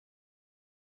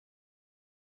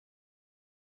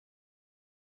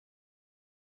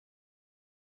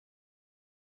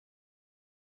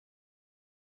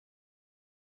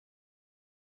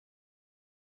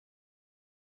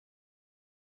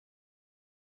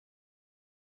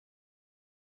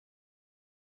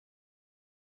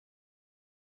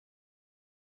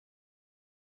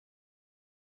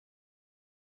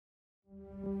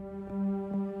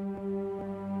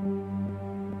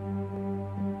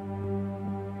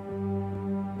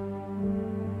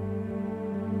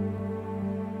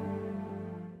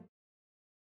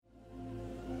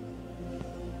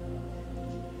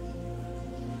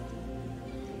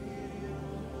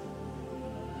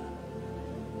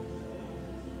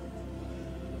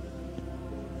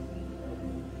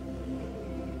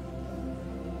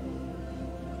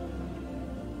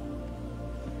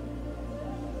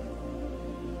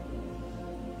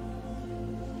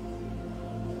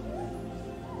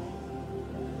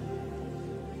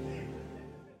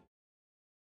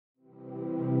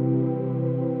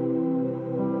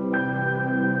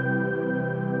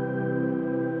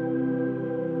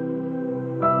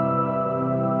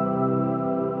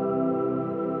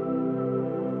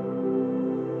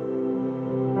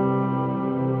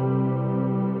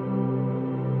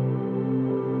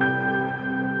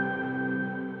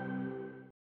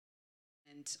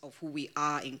Of who we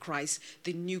are in Christ,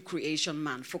 the new creation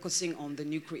man, focusing on the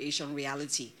new creation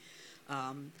reality,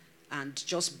 and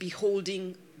just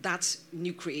beholding that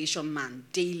new creation man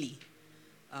daily.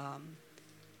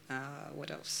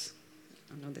 What else?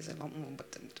 I know there's a lot more,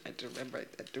 but I don't remember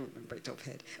it. I don't remember it off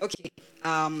head. Okay.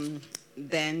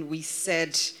 Then we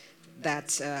said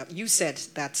that you said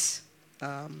that.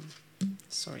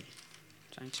 Sorry,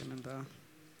 trying to remember.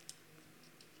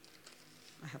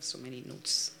 I have so many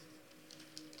notes.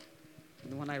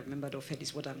 The one I remembered off head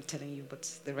is what I'm telling you, but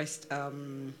the rest.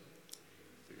 You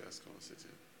guys come and sit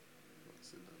here.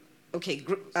 Okay,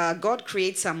 God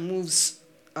creates and moves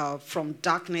from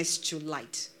darkness to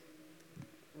light,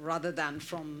 rather than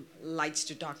from light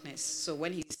to darkness. So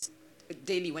when he's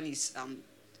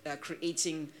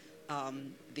creating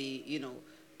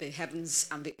the heavens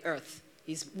and the earth,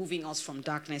 he's moving us from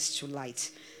darkness to light,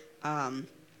 and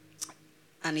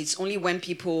it's only when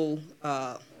people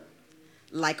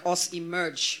like us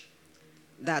emerge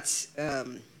that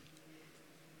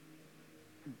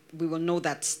we will know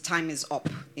that time is up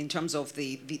in terms of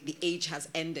the age has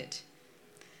ended.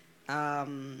 Let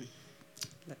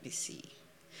me see.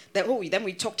 Then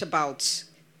we talked about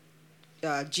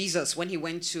Jesus when he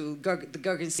went to the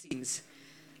Gergesenes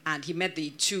and he met the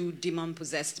two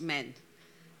demon-possessed men,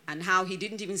 and how he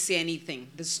didn't even say anything.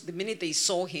 The minute they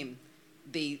saw him,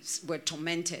 they were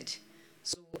tormented.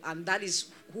 So, and that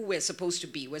is who we're supposed to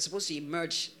be. We're supposed to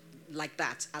emerge like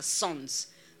that as sons,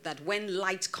 that when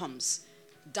light comes,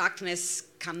 darkness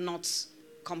cannot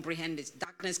comprehend it.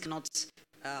 Darkness cannot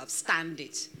stand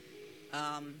it.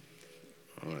 All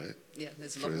right. Yeah,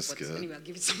 there's a lot more, but anyway, I'll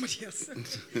give it to somebody else.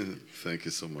 Thank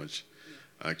you so much.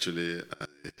 Actually, I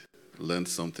learned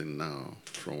something now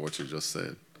from what you just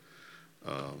said,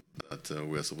 that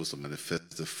we are supposed to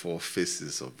manifest the four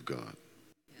faces of God.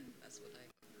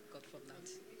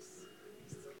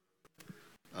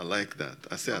 I like that.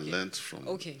 I say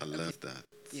okay. I learned that.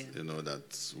 Yeah. You know,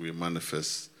 that we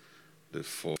manifest the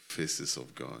four faces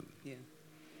of God. Yeah.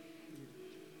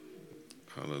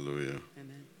 Hallelujah.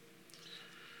 Amen.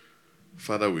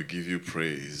 Father, we give you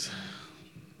praise.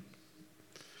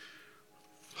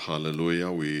 Hallelujah.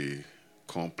 We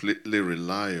completely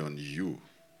rely on you,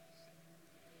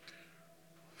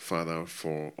 Father,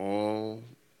 for all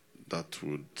that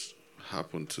would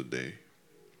happen today.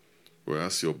 We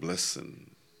ask your blessing.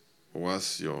 We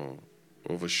ask your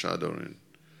overshadowing.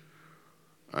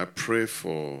 I pray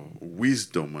for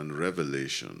wisdom and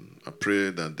revelation. I pray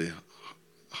that the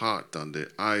heart and the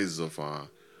eyes of our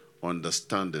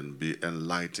understanding be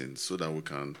enlightened so that we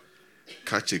can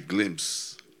catch a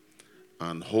glimpse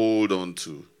and hold on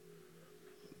to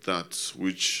that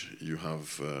which you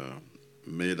have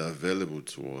made available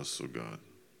to us, O God.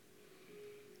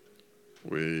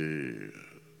 We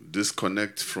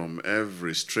disconnect from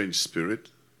every strange spirit.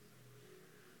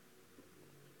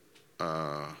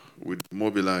 We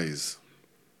mobilize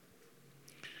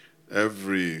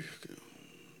every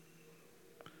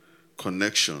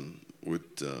connection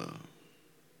with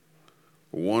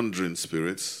wandering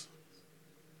spirits,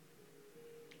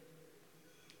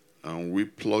 and we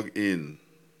plug in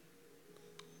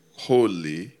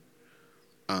wholly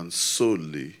and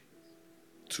solely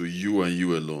to you and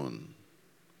you alone.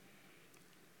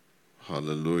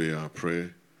 Hallelujah. I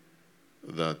pray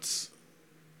that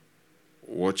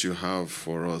what you have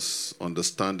for us,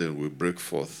 understanding, will break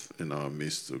forth in our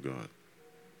midst, O God.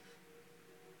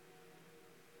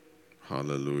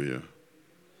 Hallelujah.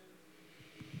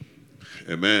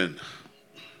 Amen.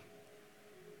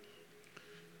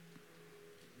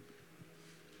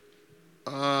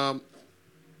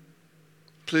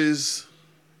 Please,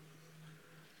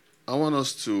 I want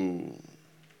us to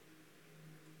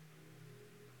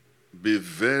be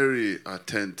very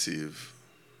attentive.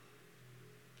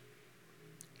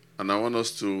 And I want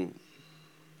us to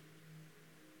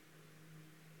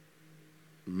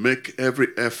make every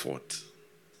effort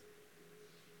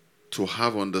to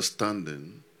have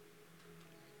understanding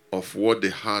of what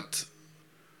the heart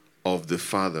of the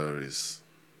Father is.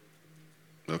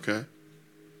 Okay?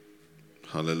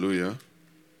 Hallelujah.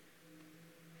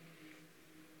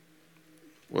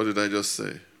 What did I just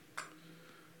say?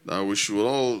 Now we should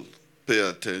all pay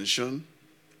attention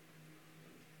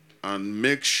and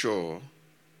make sure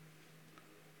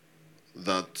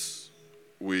that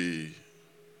we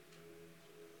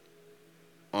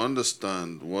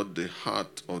understand what the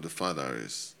heart of the Father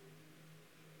is.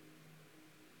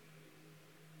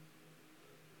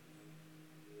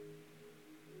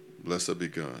 Blessed be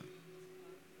God.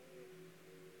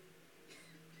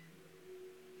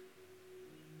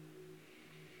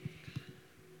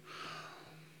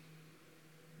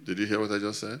 Did you hear what I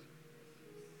just said?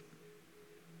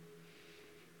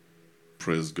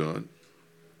 Praise God.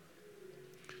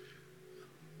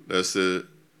 There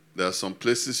are some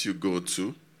places you go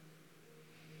to,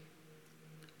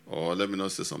 or let me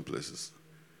not say some places.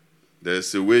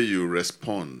 There's a way you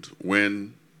respond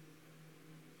when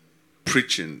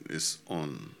preaching is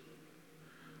on.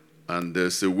 And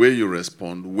there's a way you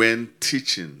respond when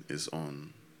teaching is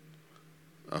on.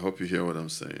 I hope you hear what I'm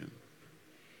saying.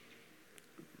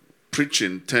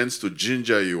 Preaching tends to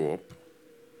ginger you up,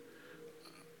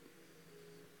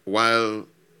 while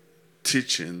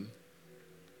teaching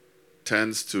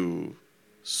tends to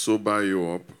sober you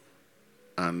up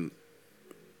and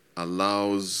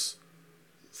allows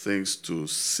things to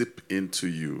seep into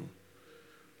you.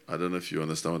 I don't know if you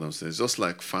understand what I'm saying. It's just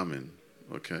like farming,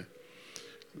 okay?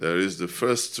 There is the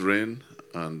first rain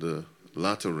and the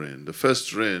latter rain. The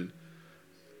first rain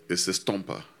is a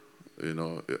stomper. It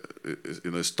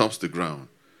stomps the ground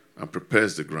and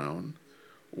prepares the ground,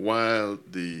 while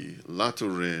the latter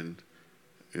rain,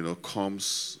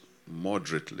 comes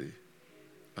moderately.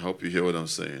 I hope you hear what I'm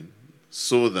saying.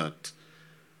 So that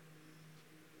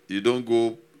you don't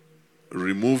go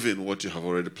removing what you have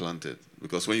already planted.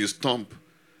 Because when you stomp,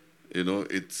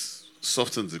 it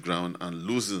softens the ground and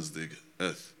loosens the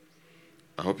earth.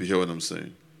 I hope you hear what I'm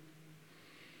saying.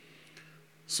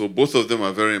 So both of them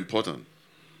are very important.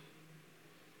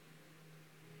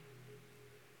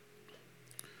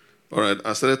 All right,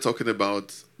 I started talking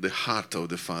about the heart of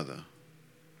the Father.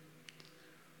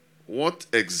 What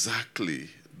exactly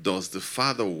does the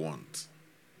Father want?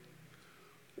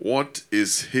 What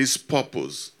is his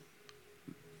purpose?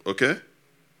 Okay?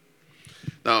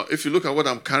 Now, if you look at what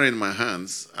I'm carrying in my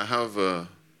hands, I have a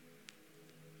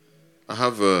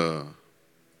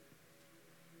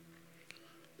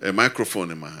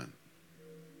microphone in my hand.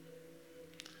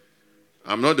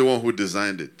 I'm not the one who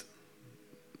designed it.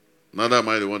 Neither am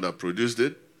I the one that produced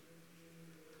it.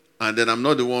 And then I'm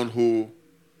not the one who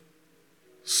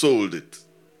sold it.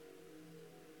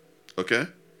 Okay?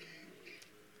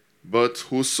 But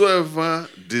whosoever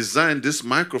designed this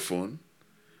microphone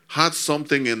had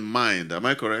something in mind. Am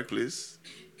I correct, please?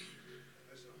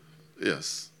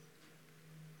 Yes.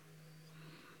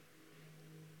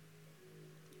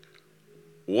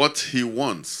 What he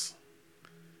wants.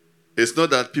 It's not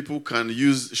that people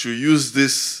should use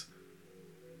this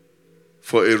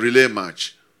for a relay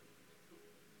match.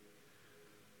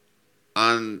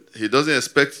 And he doesn't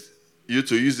expect you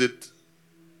to use it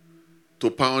to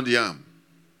pound yam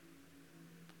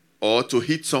or to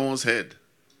hit someone's head.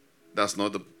 That's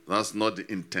not the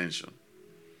intention.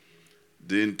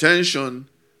 The intention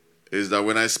is that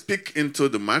when I speak into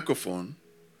the microphone,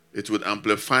 it would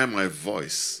amplify my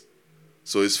voice.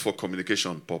 So it's for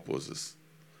communication purposes.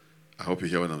 I hope you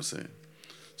hear what I'm saying.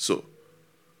 So,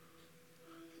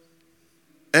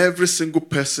 every single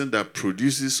person that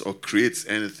produces or creates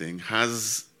anything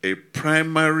has a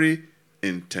primary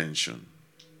intention.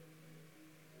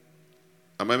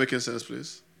 Am I making sense,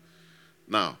 please?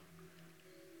 Now,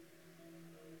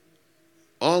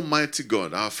 Almighty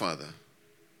God, our Father,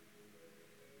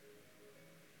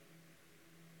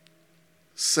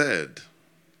 said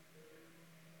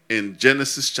in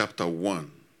Genesis chapter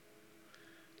 1,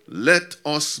 "Let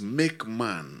us make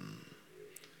man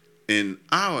in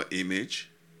our image,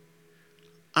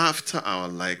 after our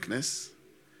likeness,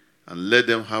 and let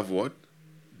them have what?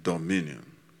 Dominion."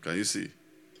 Can you see?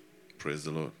 Praise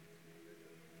the Lord.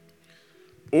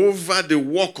 Over the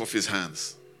work of his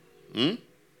hands.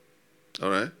 All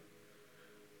right?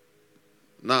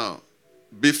 Now,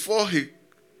 before he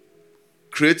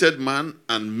created man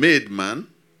and made man,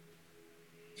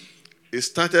 he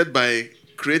started by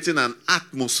creating an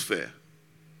atmosphere.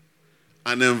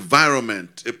 an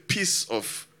environment, a piece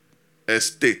of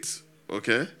estate.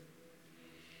 Okay?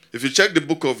 If you check the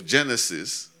book of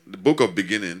Genesis, the book of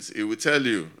beginnings, it will tell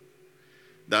you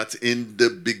that in the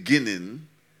beginning,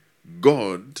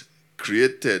 God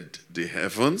created the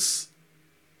heavens,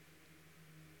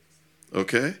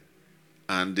 okay,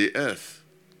 and the earth.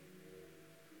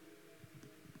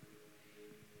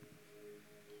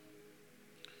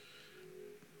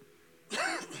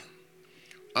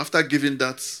 After giving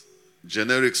that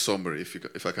generic summary,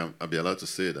 if I can be allowed to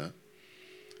say that,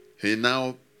 he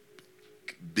now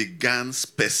began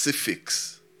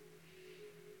specifics.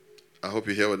 I hope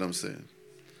you hear what I'm saying.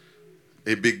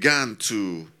 He began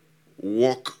to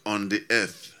walk on the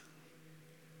earth.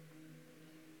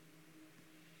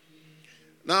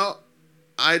 Now,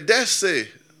 I dare say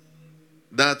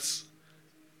that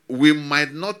we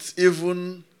might not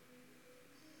even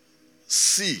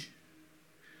see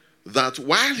that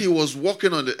while he was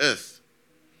walking on the earth,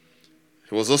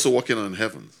 he was also walking on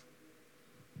heavens.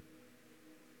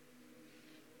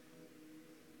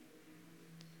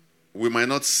 We might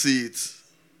not see it,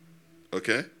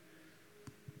 okay?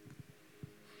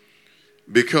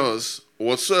 Because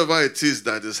whatsoever it is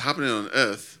that is happening on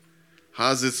earth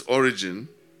has its origin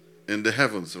in the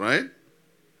heavens, right?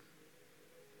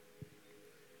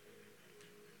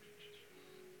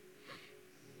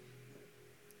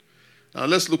 Now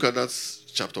let's look at that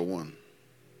chapter 1.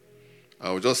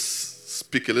 I'll just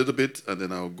speak a little bit and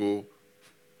then I'll go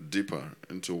deeper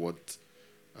into what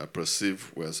I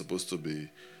perceive we're supposed to be.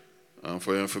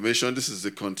 For your information, this is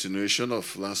the continuation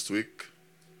of last week.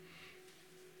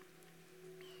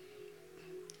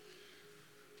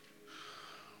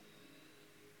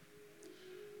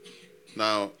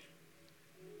 Now,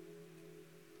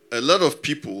 a lot of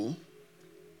people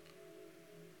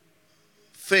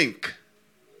think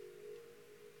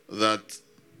that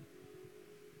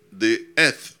the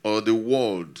earth or the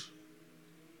world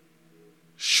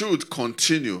should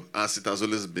continue as it has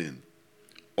always been,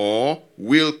 or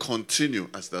will continue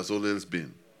as it has always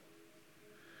been.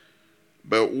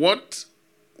 But what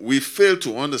we fail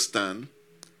to understand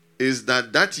is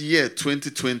that that year,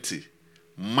 2020,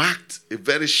 marked a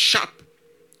very sharp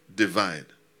divide,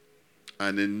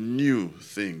 and a new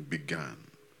thing began.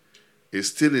 It's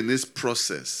still in its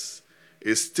process.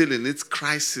 It's still in its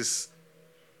crisis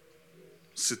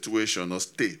situation or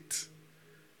state.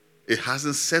 It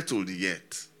hasn't settled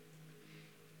yet.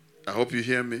 I hope you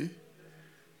hear me.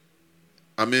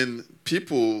 I mean,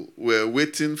 people were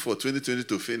waiting for 2020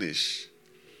 to finish.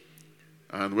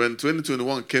 And when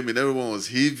 2021 came in, everyone was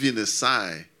heaving a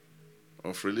sigh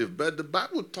of relief. But the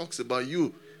Bible talks about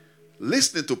you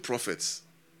listening to prophets.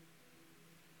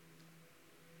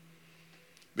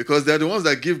 Because they're the ones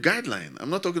that give guideline. I'm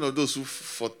not talking about those who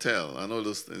foretell and all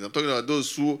those things. I'm talking about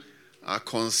those who are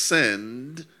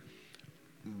concerned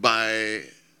by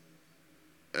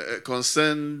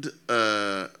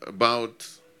about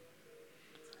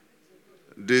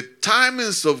the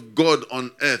timings of God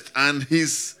on earth and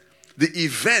the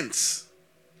events,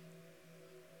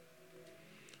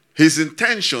 his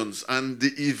intentions and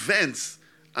the events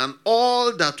and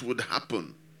all that would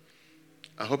happen.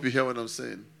 I hope you hear what I'm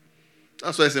saying.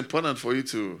 That's why it's important for you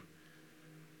to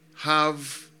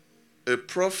have a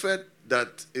prophet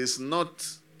that is not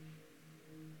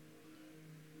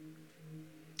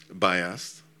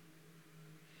biased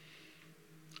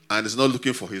and is not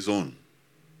looking for his own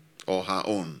or her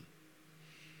own,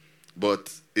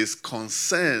 but is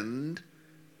concerned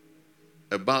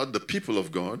about the people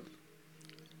of God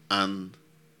and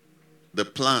the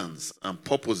plans and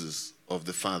purposes of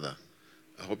the Father.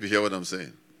 I hope you hear what I'm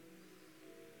saying.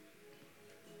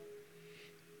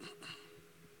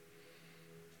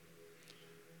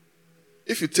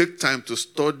 If you take time to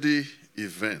study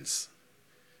events,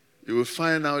 you will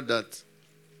find out that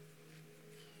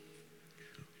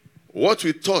what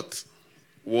we thought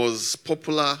was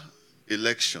popular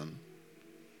election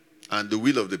and the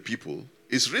will of the people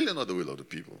is really not the will of the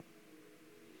people.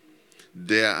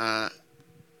 There are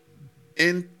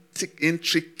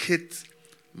intricate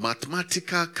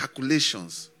mathematical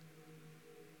calculations,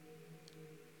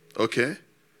 okay,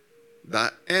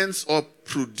 that ends up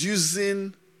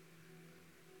producing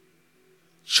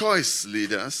choice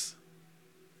leaders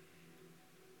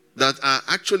that are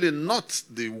actually not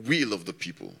the will of the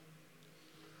people.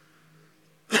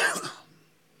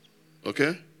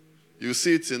 Okay? You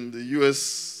see it in the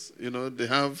US, they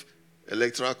have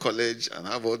electoral college and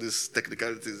have all these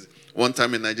technicalities. One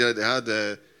time in Nigeria, they had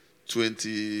 12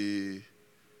 to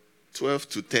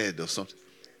 3rd or something.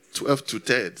 12 to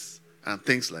 3rds and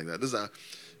things like that. These are,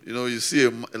 you see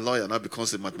a lawyer now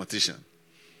becomes a mathematician.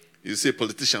 You see a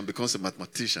politician becomes a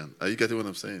mathematician. Are you getting what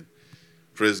I'm saying?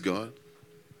 Praise God.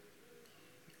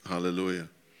 Hallelujah.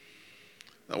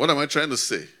 Now, what am I trying to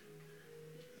say?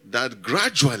 That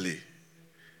gradually,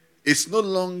 it's no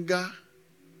longer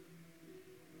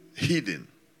hidden.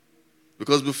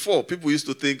 Because before, people used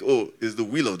to think, oh, it's the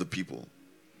will of the people.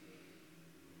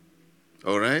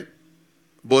 All right?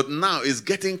 But now, it's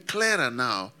getting clearer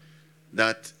now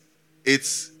that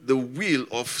it's the will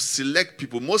of select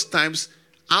people. Most times,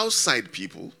 outside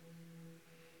people.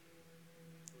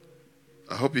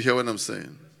 I hope you hear what I'm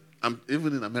saying.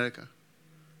 Even in America,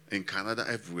 in Canada,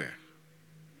 everywhere.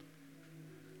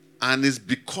 And it's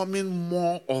becoming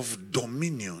more of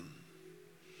dominion.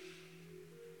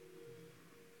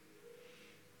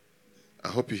 I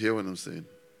hope you hear what I'm saying.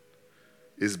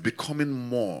 It's becoming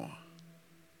more.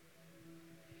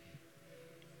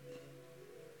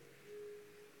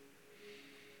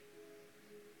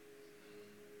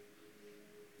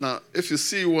 Now, if you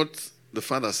see what the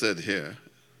Father said here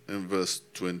in verse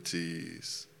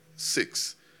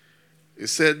 26, he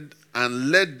said, and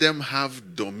let them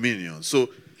have dominion. So,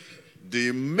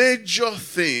 the major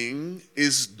thing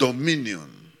is dominion.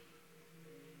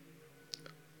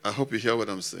 I hope you hear what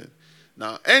I'm saying.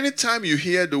 Now, anytime you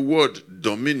hear the word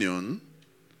dominion,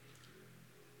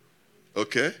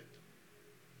 okay,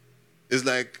 it's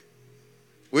like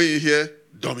when you hear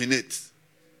dominate.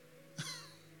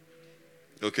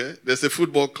 Okay, there's a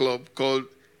football club called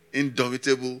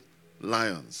Indomitable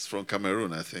Lions from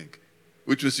Cameroon, I think,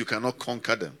 which means you cannot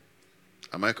conquer them.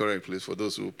 Am I correct, please, for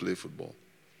those who play football?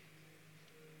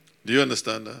 Do you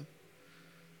understand that?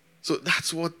 So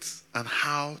that's what and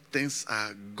how things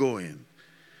are going.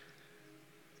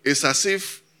 It's as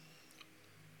if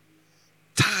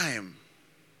time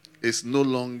is no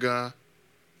longer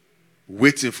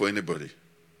waiting for anybody.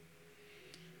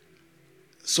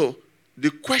 So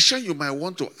the question you might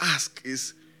want to ask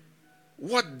is,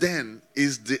 what then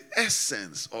is the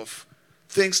essence of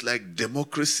things like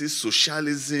democracy,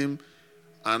 socialism,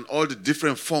 and all the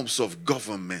different forms of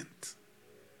government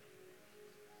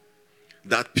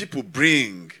that people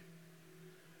bring?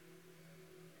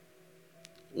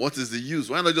 What is the use?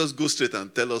 Why not just go straight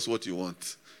and tell us what you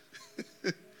want?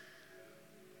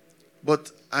 But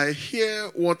I hear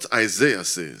what Isaiah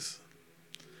says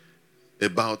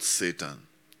about Satan,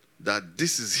 that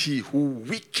this is he who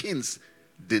weakens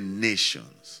the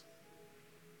nations.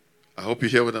 I hope you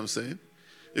hear what I'm saying.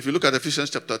 If you look at Ephesians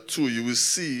chapter 2, you will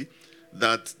see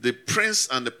that the prince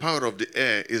and the power of the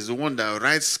air is the one that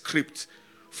writes script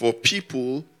for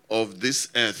people of this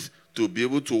earth to be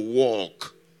able to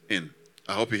walk in.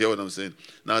 I hope you hear what I'm saying.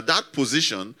 Now, that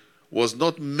position was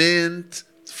not meant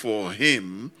for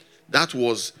him. That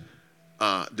was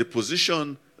the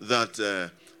position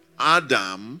that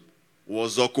Adam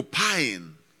was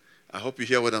occupying. I hope you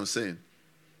hear what I'm saying.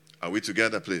 Are we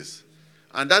together, please?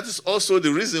 And that is also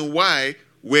the reason why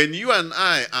when you and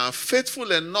I are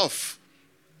faithful enough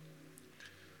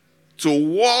to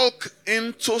walk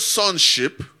into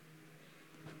sonship,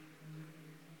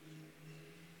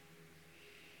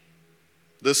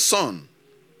 the Son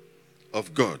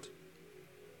of God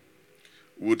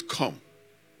would come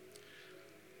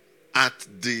at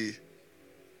the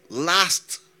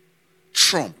last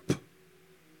trump.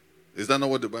 Is that not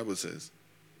what the Bible says?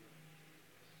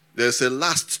 There's a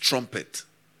last trumpet.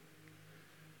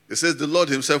 It says the Lord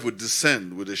himself would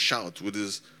descend with a shout, with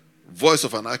his voice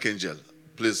of an archangel.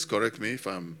 Please correct me if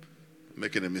I'm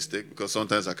making a mistake, because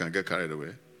sometimes I can get carried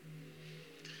away.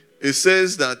 It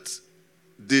says that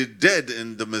the dead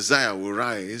in the Messiah will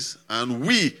rise, and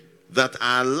we that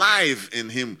are alive in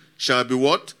him shall be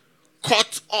what?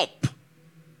 Caught up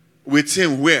with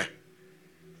him where?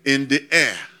 In the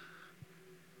air.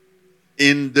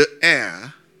 In the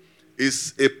air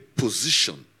is a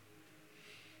position.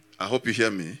 I hope you hear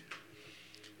me.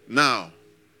 Now,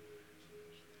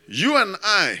 you and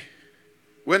I,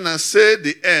 when I say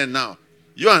the air now,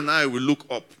 you and I will look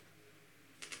up.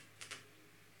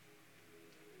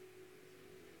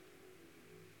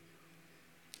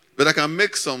 But I can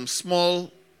make some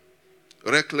small,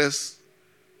 reckless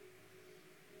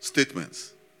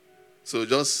statements. So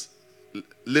just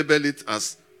label it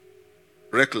as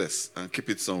reckless and keep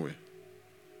it somewhere.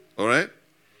 All right?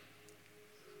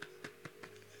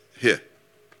 Here.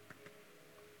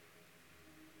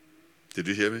 Did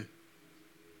you hear me?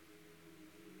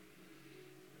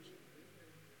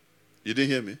 You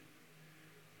didn't hear me?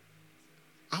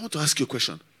 I want to ask you a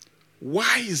question.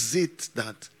 Why is it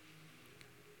that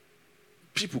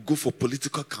people go for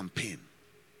political campaign?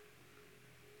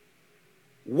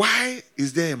 Why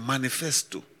is there a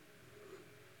manifesto?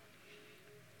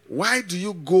 Why do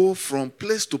you go from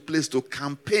place to place to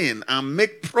campaign and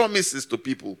make promises to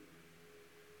people?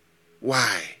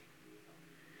 Why?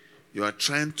 You are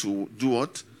trying to do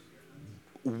what?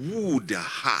 Woo their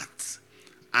heart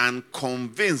and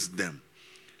convince them.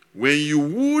 When you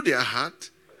woo their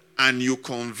heart and you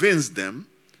convince them,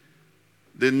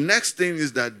 the next thing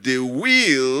is that they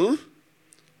will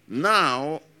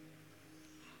now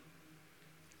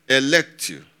elect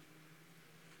you.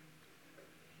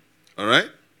 All right?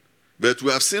 But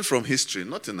we have seen from history,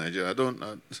 not in Nigeria. I don't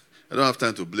have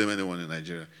time to blame anyone in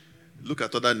Nigeria. Look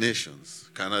at other nations,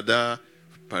 Canada,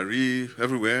 Paris,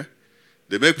 everywhere.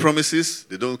 They make promises,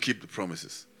 they don't keep the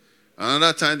promises.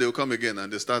 Another time they will come again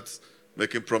and they start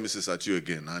making promises at you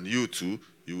again. And you too,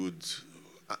 you would,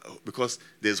 because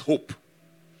there's hope.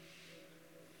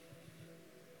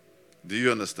 Do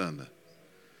you understand that?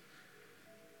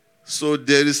 So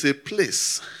there is a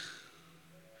place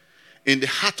in the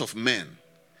heart of man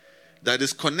that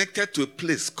is connected to a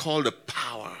place called the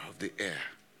power of the air,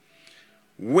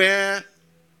 where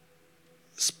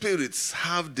spirits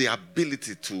have the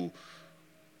ability to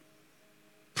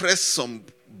press some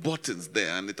buttons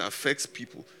there and it affects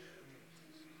people.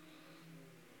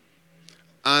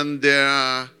 And there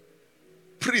are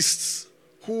priests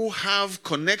who have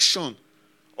connection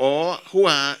or who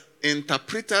are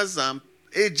interpreters and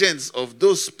agents of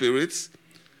those spirits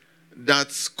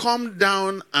that come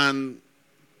down and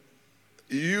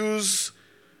use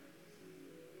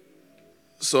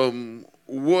some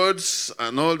words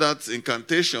and all that,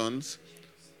 incantations,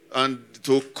 and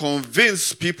to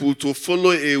convince people to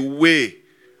follow a way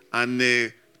and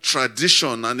a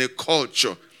tradition and a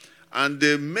culture. And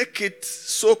they make it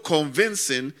so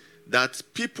convincing that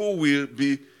people will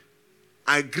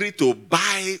agree to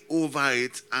buy over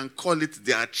it and call it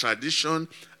their tradition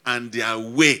and their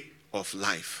way of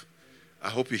life. I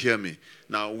hope you hear me.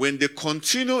 Now, when they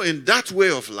continue in that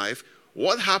way of life,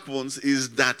 what happens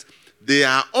is that they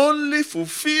are only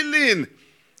fulfilling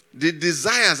the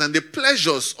desires and the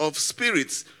pleasures of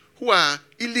spirits who are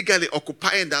illegally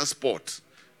occupying that spot.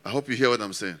 I hope you hear what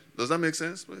I'm saying. Does that make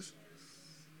sense, please?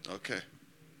 Okay.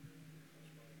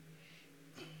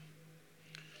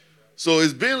 So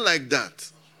it's been like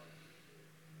that.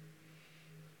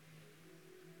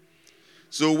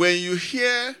 So when you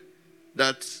hear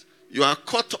that you are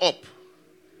caught up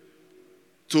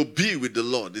to be with the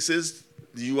Lord, it says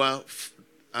you are,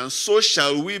 and so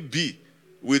shall we be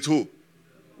with who?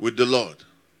 With the Lord.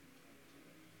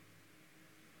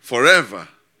 Forever.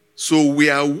 So we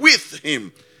are with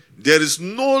him. There is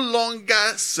no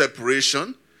longer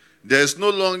separation. There is no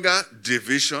longer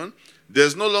division. There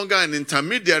is no longer an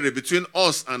intermediary between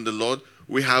us and the Lord.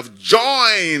 We have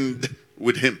joined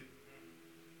with him.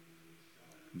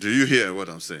 Do you hear what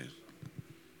I'm saying?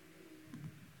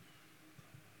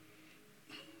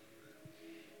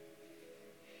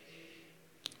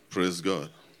 Praise God.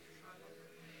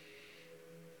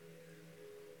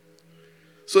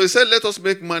 So he said, let us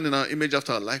make man in our image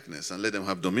after our likeness and let them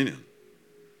have dominion.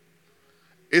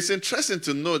 It's interesting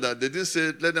to know that they didn't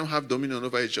say, let them have dominion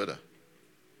over each other.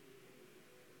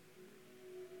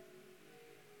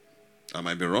 I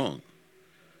might be wrong.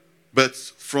 But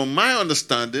from my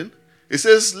understanding, it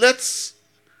says,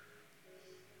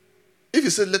 if he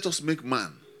said, let us make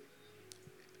man,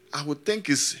 I would think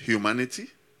it's humanity.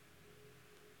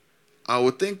 I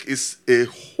would think it's a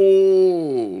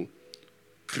whole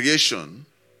creation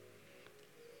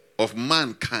of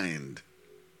mankind.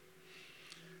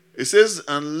 It says,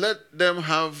 and let them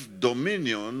have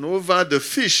dominion over the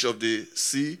fish of the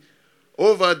sea,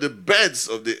 over the birds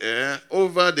of the air,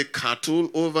 over the cattle,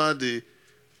 over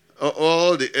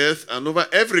all the earth, and over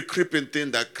every creeping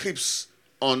thing that creeps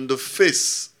on the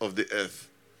face of the earth.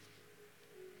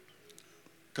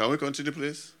 Can we continue,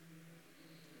 please?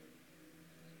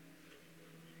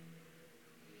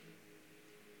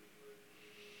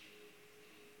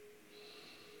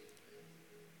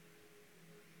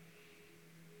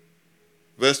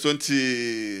 Verse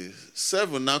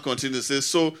 27 now continues. Says,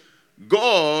 so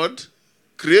God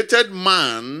created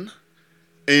man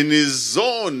in his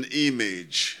own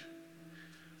image.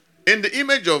 In the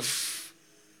image of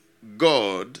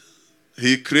God,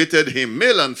 he created him.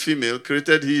 Male and female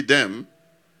created he them.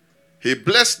 He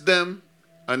blessed them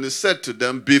and he said to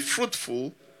them, be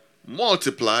fruitful,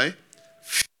 multiply,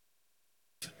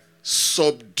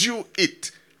 subdue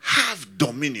it, have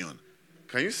dominion.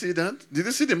 Can you see that? Did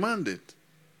you see the mandate?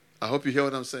 I hope you hear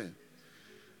what I'm saying.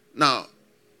 Now,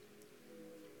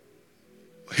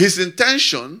 his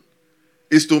intention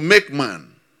is to make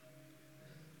man,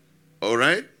 all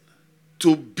right,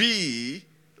 to be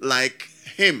like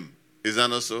him. Is that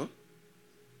not so?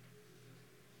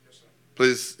 Yes, sir.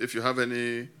 Please, if you have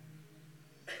any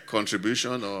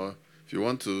contribution or if you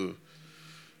want to...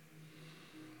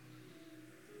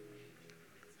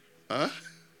 Huh?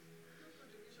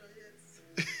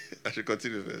 I should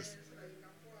continue first.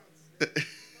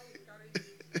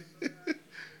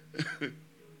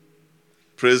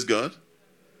 Praise God.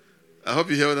 I hope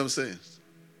you hear what I'm saying.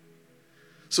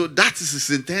 So that is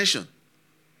his intention,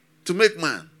 to make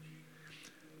man.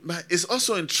 But it's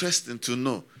also interesting to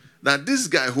know that this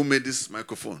guy who made this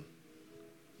microphone,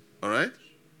 all right,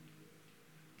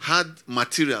 had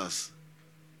materials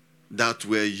that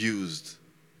were used.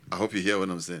 I hope you hear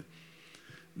what I'm saying.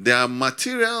 There are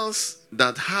materials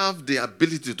that have the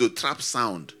ability to trap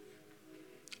sound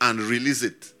and release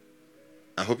it.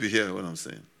 I hope you hear what I'm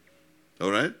saying.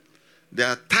 All right? There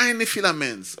are tiny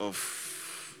filaments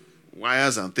of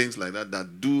wires and things like that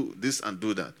that do this and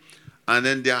do that. And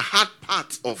then there are hard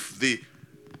parts of the...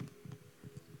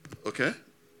 Okay?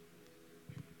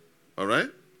 All right?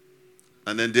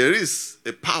 And then there is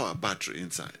a power battery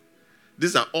inside.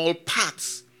 These are all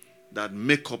parts that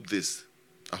make up this.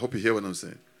 I hope you hear what I'm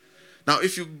saying. Now,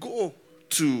 if you go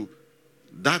to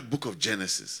that book of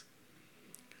Genesis,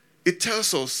 it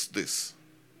tells us this.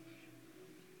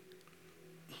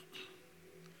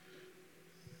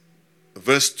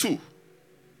 Verse 2.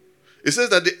 It says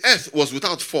that the earth was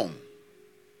without form.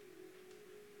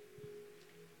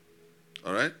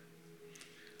 All right?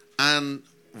 And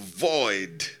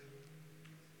void.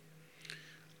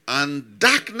 And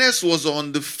darkness was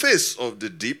on the face of the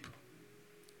deep.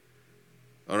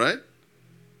 All right?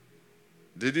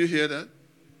 Did you hear that?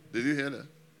 Did you hear that?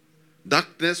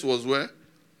 Darkness was where?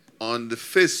 On the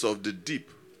face of the deep.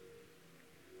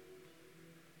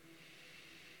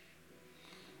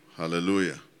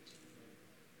 Hallelujah.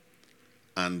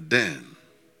 And then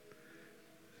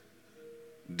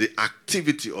the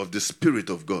activity of the Spirit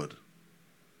of God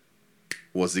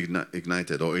was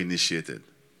ignited or initiated.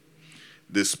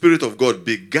 The Spirit of God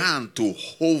began to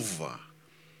hover,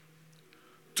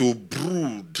 to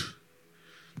brood,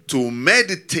 to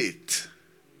meditate.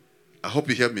 I hope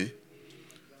you hear me.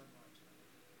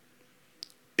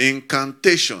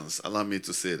 Incantations, allow me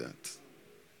to say that.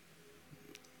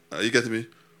 Are you getting me?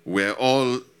 We're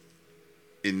all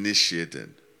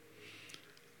initiated.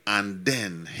 And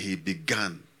then he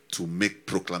began to make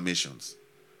proclamations.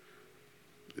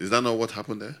 Is that not what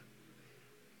happened there?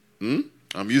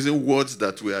 I'm using words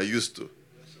that we are used to.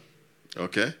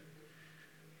 Okay?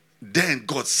 Then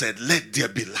God said, let there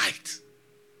be light.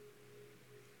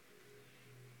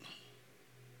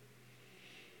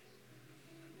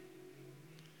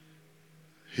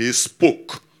 He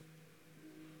spoke.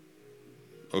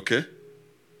 Okay?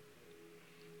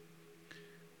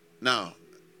 Now,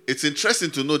 it's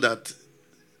interesting to know that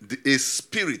a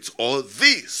spirit or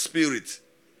the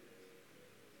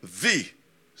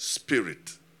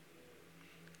spirit,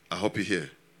 I hope you hear,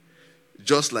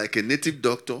 just like a native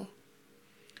doctor,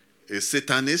 a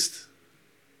Satanist,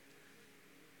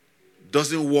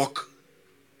 doesn't walk,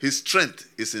 his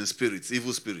strength is in spirits,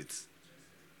 evil spirits.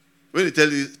 When he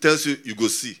tells you, you go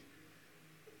see.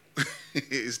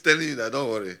 He's telling you that, don't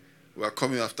worry, we are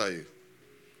coming after you.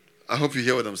 I hope you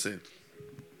hear what I'm saying.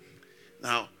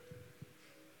 Now,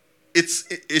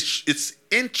 it's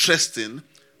interesting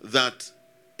that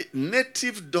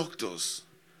native doctors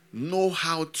know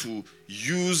how to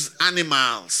use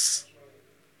animals,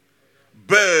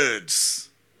 birds,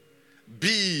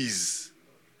 bees.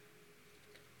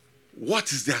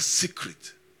 What is their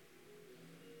secret?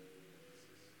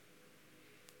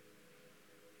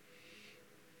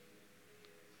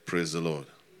 Praise the Lord.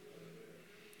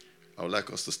 I would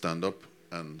like us to stand up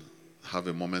and have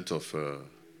a moment of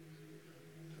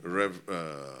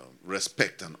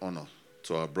respect and honor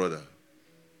to our brother,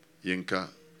 Yinka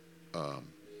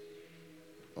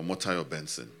Omotayo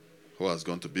Benson, who has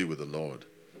gone to be with the Lord.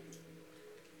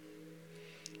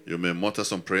 You may mutter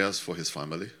some prayers for his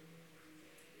family,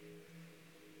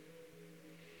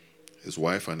 his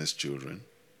wife and his children.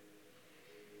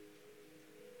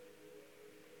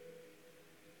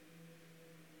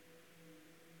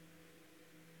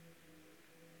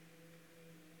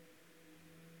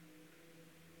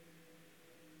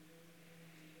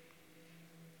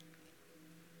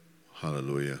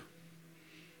 Hallelujah.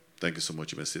 Thank you so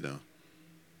much. You may sit down.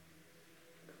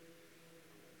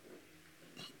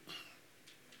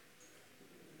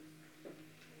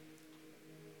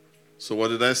 So what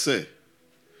did I say?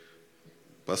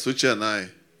 Pasuchi and I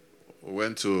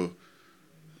went to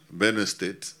Benue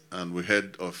State and we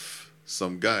heard of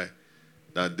some guy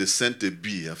that they sent a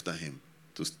bee after him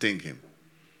to sting him.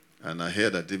 And I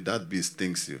heard that if that bee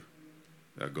stings you,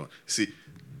 you're gone. See,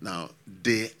 now,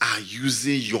 they are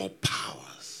using your power.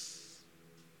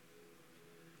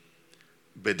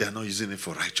 but they are not using it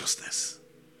for righteousness.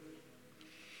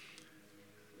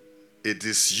 It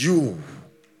is you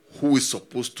who is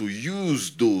supposed to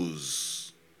use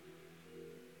those.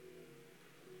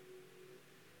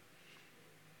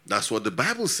 That's what the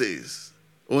Bible says.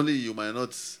 Only you might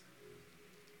not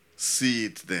see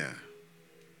it there.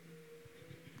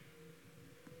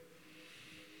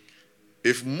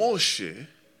 If Moshe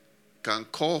can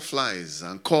call flies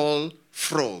and call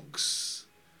frogs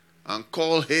and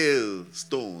call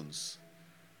hailstones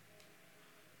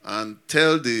and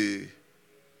tell the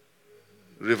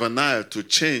River Nile to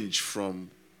change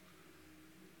from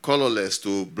colorless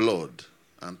to blood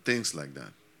and things like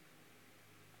that,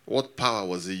 what power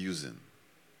was he using?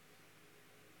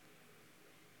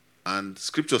 And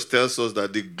scriptures tells us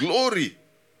that the glory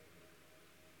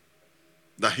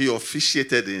that he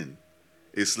officiated in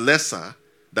is lesser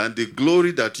than the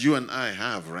glory that you and I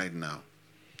have right now.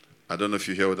 I don't know if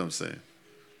you hear what I'm saying.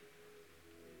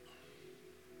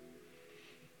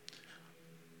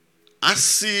 I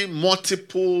see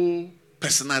multiple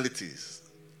personalities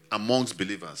amongst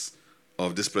believers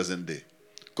of this present day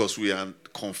because we are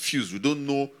confused. We don't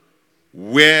know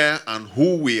where and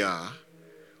who we are.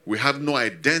 We have no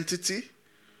identity.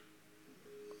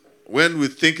 When we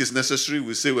think it's necessary,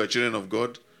 we say we are children of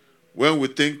God. When we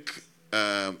think,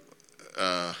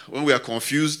 when we are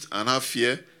confused and have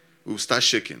fear, we start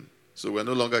shaking. So we're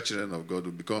no longer children of God.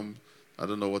 We become, I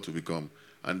don't know what to become.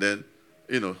 And then,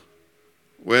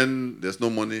 when there's no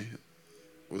money,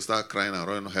 we start crying and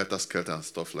running helter-skelter and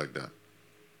stuff like that.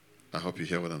 I hope you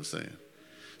hear what I'm saying.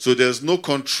 So there's no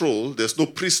control. There's no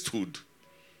priesthood.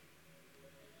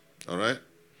 All right?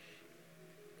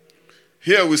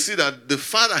 Here we see that the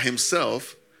Father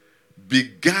himself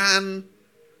began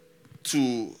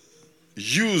to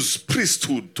use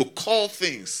priesthood to call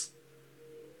things.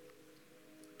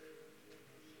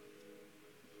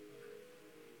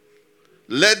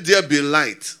 Let there be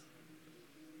light.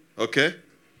 Okay?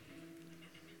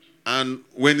 And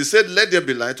when he said, let there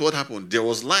be light, what happened? There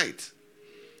was light.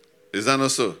 Is that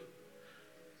not so?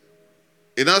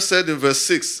 It now said in verse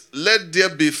 6, let there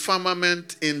be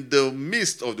firmament in the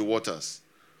midst of the waters.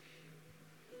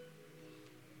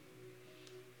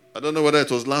 I don't know whether it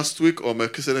was last week or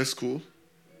Melchizedek school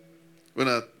when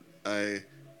I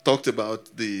talked about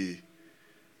the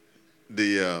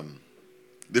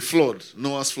flood,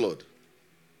 Noah's flood.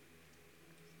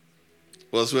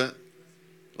 Was when?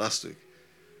 Last week.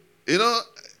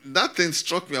 That thing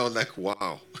struck me. I was like,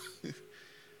 wow.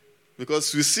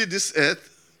 Because we see this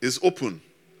earth is open.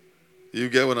 You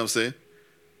get what I'm saying?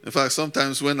 In fact,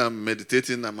 sometimes when I'm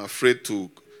meditating, I'm afraid to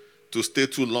stay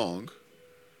too long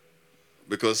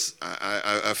because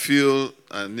I feel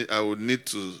I would need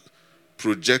to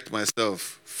project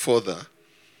myself further.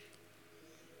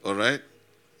 All right?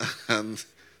 And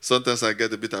sometimes I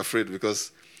get a bit afraid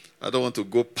because I don't want to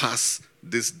go past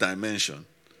this dimension.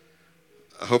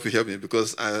 I hope you hear me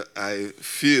because I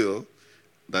feel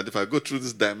that if I go through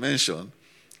this dimension,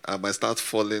 I might start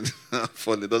falling.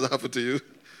 Falling. Does that happen to you?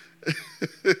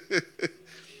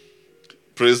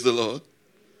 Praise the Lord.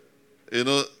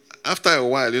 After a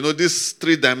while, this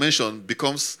 3-dimension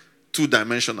becomes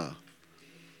 2-dimensional.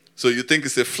 So you think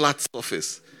it's a flat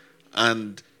surface.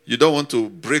 And you don't want to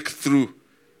break through,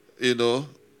 to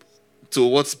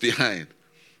what's behind.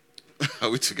 Are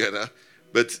we together?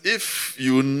 But if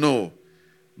you know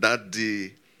that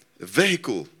the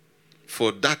vehicle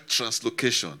for that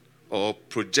translocation or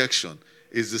projection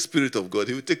is the Spirit of God,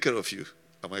 he will take care of you.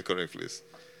 Am I correct, please?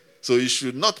 So you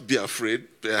should not be afraid,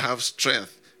 but have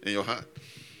strength in your heart.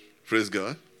 Praise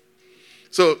God.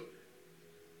 So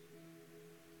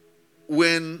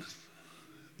when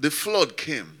the flood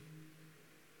came,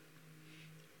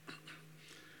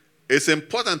 it's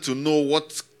important to know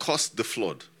what caused the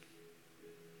flood.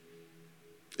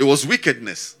 It was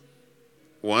wickedness,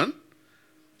 1,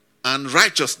 and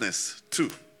righteousness, 2.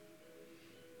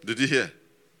 Did you hear?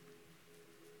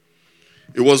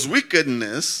 It was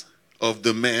wickedness of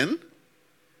the men,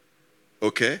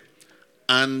 okay,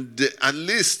 and at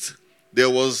least there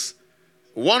was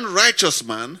one righteous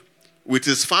man with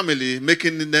his family,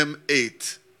 making them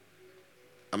 8.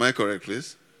 Am I correct,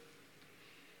 please?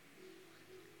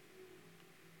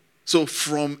 So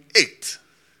from 8,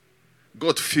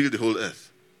 God filled the whole earth.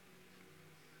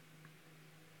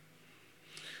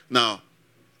 Now,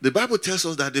 the Bible tells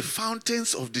us that the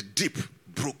fountains of the deep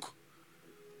broke.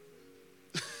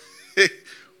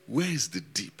 Where is the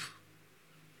deep?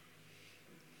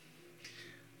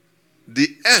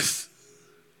 The earth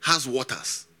has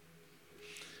waters.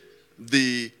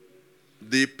 The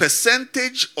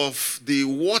percentage of the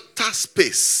water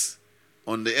space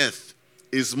on the earth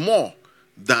is more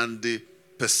than the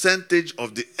percentage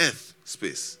of the earth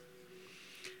space.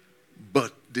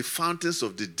 But the fountains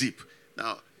of the deep.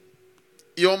 Now,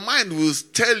 your mind will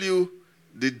tell you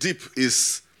the deep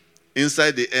is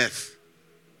inside the earth.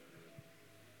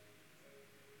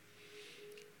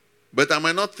 But I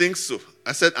might not think so.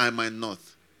 I said I might not.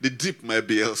 The deep might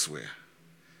be elsewhere.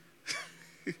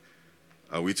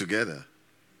 Are we together?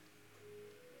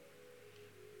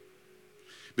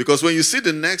 Because when you see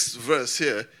the next verse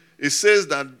here, it says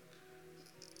that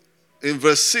in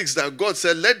verse 6 that God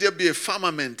said, let there be a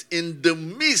firmament in the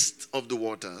midst of the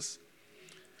waters,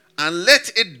 and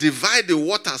let it divide the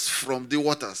waters from the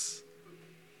waters.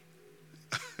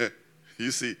 You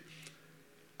see.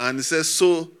 And it says,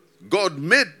 so God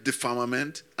made the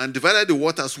firmament and divided the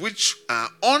waters which are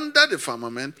under the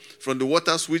firmament from the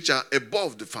waters which are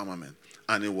above the firmament.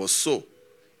 And it was so.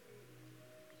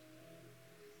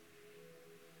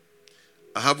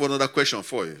 I have another question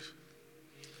for you.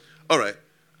 All right.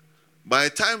 By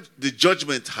the time the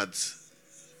judgment had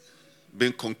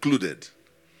been concluded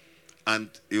and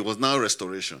it was now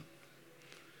restoration,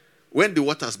 when the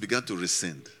waters began to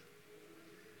rescind,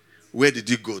 where did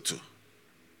it go to?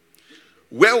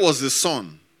 Where was the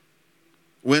sun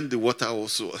when the water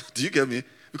also? Do you get me?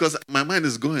 Because my mind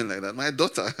is going like that. My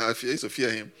daughter, I used to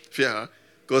fear her,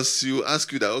 because she will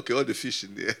ask you that, okay, all the fish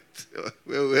in the earth,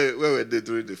 where were they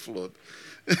during the flood?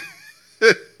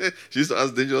 She used to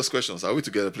ask dangerous questions. Are we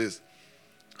together, please?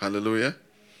 Hallelujah.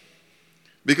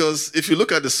 Because if you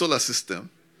look at the solar system,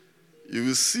 you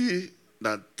will see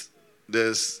that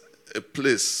there's a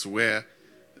place where,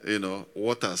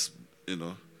 waters,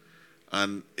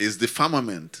 and is the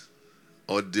firmament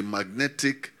or the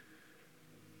magnetic,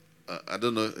 I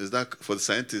don't know, is that for the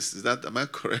scientists, am I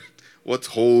correct? What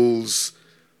holds,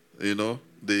 what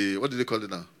do they call it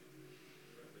now?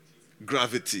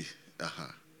 Gravity.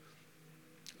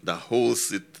 That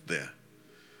holds it there.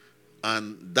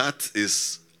 And that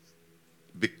is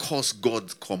because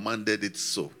God commanded it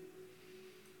so.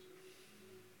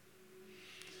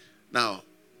 Now,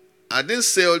 I didn't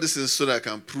say all this so that I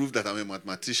can prove that I'm a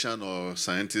mathematician or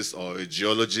scientist or a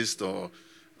geologist or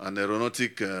an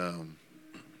aeronautic or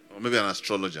maybe an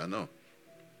astrologer. No.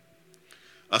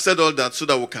 I said all that so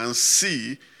that we can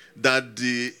see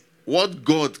that what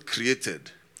God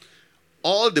created,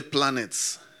 all the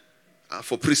planets are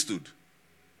for priesthood.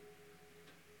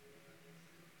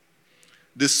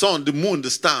 The sun, the moon, the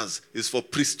stars is for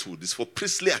priesthood. It's for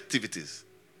priestly activities.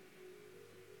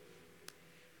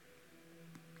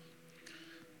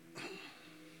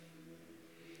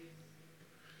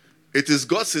 It is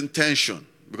God's intention,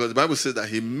 because the Bible says that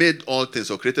he made all things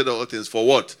or created all things for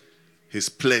what? His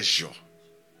pleasure.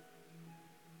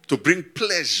 To bring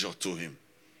pleasure to him.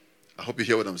 I hope you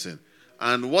hear what I'm saying.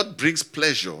 And what brings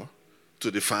pleasure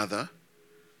to the Father,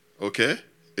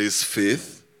 is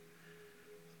faith,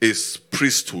 is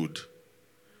priesthood,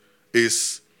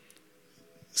 is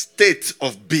state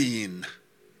of being.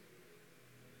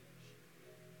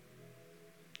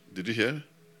 Did you hear?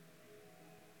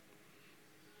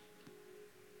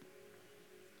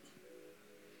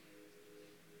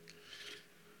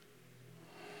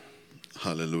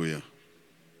 Hallelujah.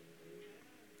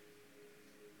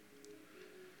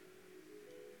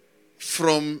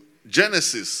 From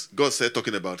Genesis, God said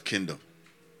talking about kingdom.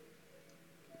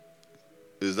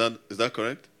 Is that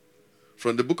correct?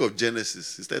 From the book of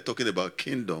Genesis, he started talking about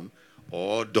kingdom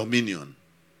or dominion.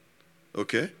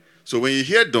 Okay? So when you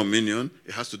hear dominion,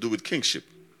 it has to do with kingship.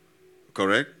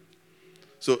 Correct?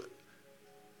 So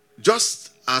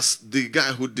just as the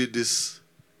guy who did this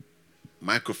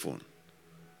microphone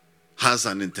has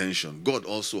an intention, God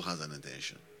also has an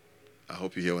intention. I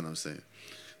hope you hear what I'm saying.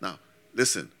 Now,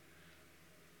 listen.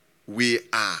 We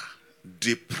are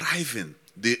depriving,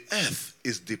 the earth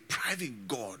is depriving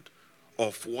God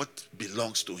of what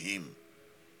belongs to him,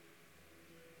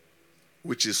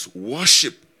 which is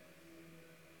worship,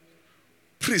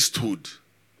 priesthood.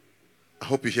 I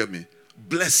hope you hear me.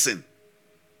 Blessing.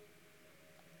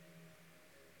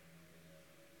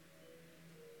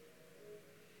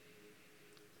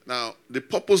 Now, the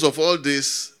purpose of all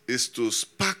this is to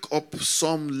spark up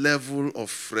some level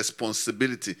of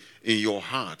responsibility in your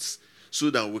hearts so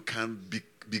that we can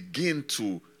begin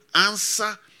to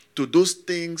answer to those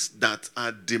things that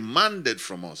are demanded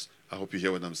from us. I hope you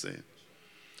hear what I'm saying.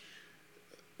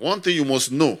 One thing you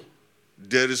must know,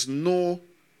 there is no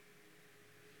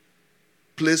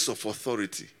place of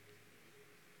authority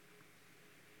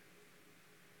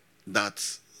that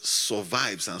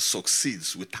survives and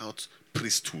succeeds without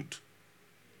priesthood.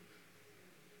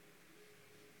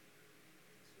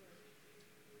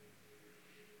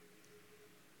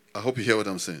 I hope you hear what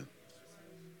I'm saying.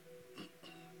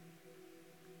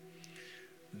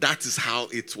 that is how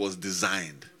it was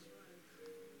designed.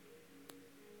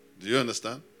 Do you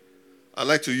understand? I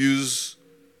like to use,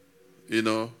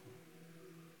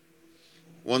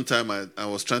 one time I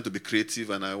was trying to be creative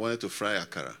and I wanted to fry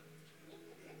akara.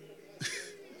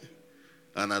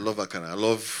 And I love akara. I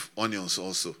love onions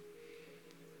also.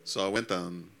 So I went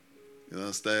and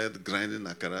started grinding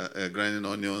akara, grinding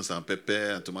onions and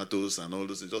pepper and tomatoes and all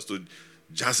those, just to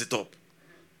jazz it up.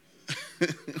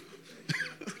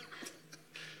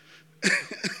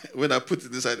 When I put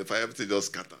it inside the fire, everything just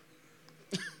scatter.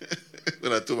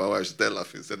 When I told my wife, she started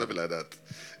laughing. She said, "Nothing like that."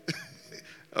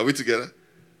 Are we together?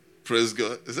 Praise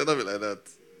God. She said, "Nothing like that."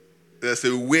 There's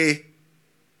a way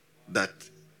that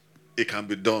it can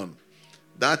be done.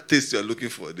 That taste you're looking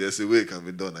for, there's a way it can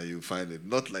be done and you find it.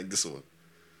 Not like this one.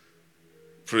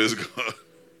 Praise God.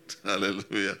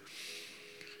 Hallelujah.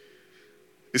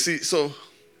 You see, so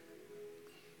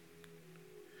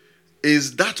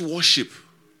is that worship?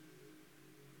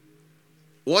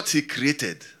 What he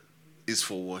created is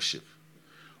for worship.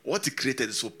 What he created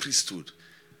is for priesthood.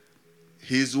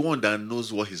 He's the one that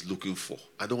knows what he's looking for.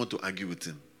 I don't want to argue with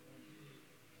him.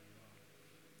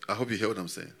 I hope you hear what I'm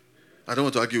saying. I don't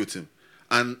want to argue with him.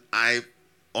 And I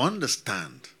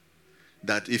understand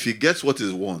that if he gets what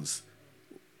he wants,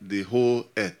 the whole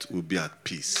earth will be at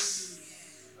peace.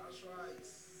 That's right.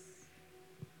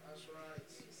 That's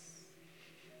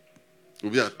right. Will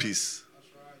be at peace. That's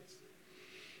right.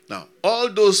 Now, all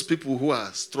those people who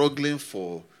are struggling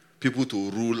for people to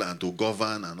rule and to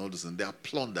govern and all this, and they are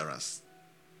plunderers.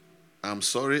 I'm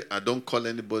sorry, I don't call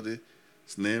anybody's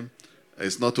name.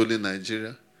 It's not only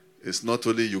Nigeria. It's not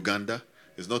only Uganda.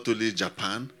 It's not only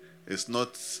Japan. It's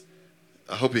not...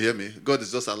 I hope you hear me. God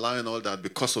is just allowing all that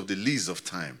because of the lease of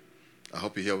time. I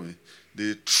hope you hear me.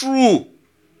 The true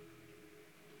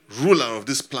ruler of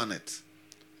this planet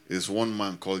is one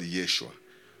man called Yeshua.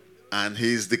 And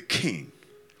he is the king.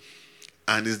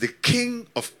 And is the king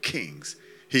of kings.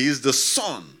 He is the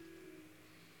son.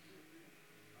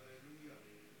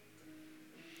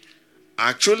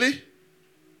 Actually,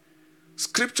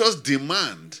 scriptures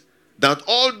demand that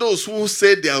all those who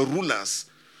say they are rulers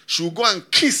should go and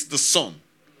kiss the son.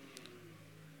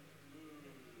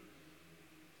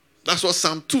 That's what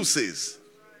Psalm 2 says.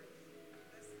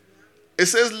 It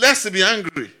says, lest be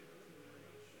angry.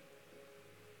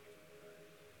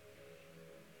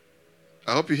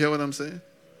 I hope you hear what I'm saying.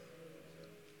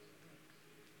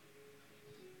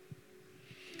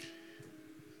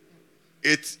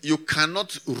 You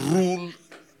cannot rule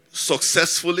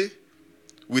successfully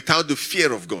without the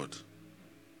fear of God.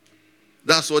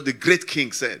 That's what the great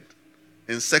king said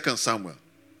in 2 Samuel.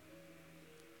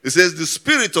 It says, the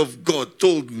Spirit of God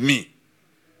told me,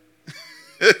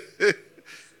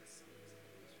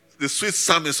 the sweet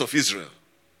psalmist of Israel,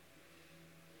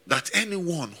 that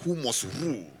anyone who must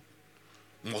rule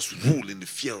in the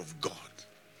fear of God.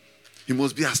 He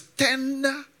must be as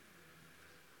tender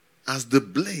as the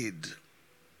blade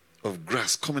of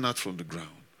grass coming out from the ground.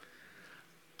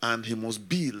 And he must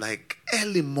be like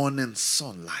early morning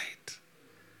sunlight.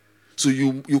 So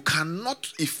you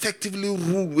cannot effectively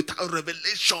rule without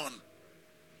revelation.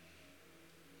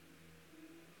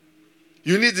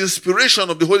 You need the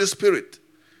inspiration of the Holy Spirit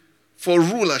for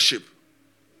rulership.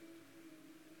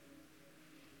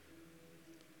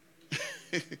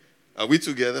 Are we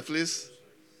together, please?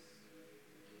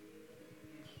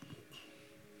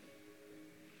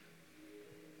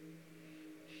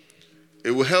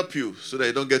 It will help you so that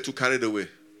you don't get too carried away.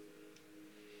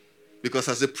 Because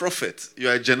as a prophet, you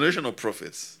are a generation of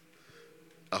prophets.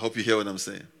 I hope you hear what I'm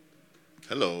saying.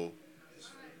 Hello.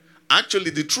 Actually,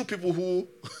 the true people who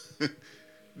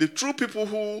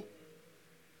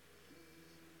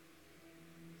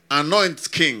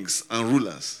anoint kings and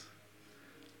rulers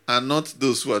are not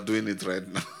those who are doing it right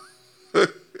now.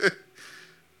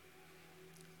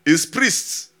 It's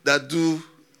priests that do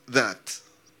that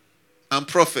and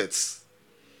prophets.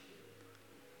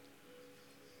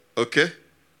 Okay?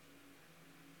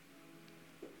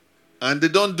 And they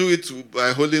don't do it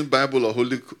by holding Bible or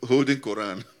holding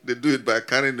Quran. They do it by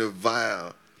carrying a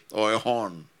vial or a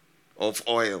horn of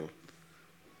oil.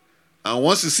 And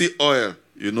once you see oil,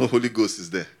 you know Holy Ghost is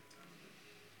there.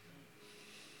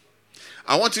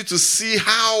 I want you to see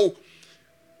how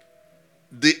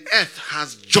the earth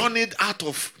has journeyed out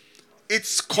of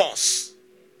its course.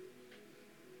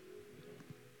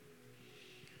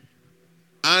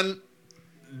 And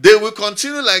they will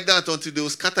continue like that until they will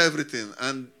scatter everything,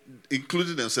 and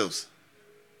including themselves.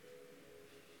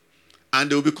 And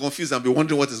they will be confused and be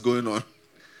wondering what is going on.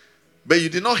 But you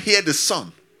did not hear the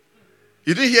son.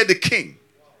 You didn't hear the king.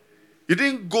 You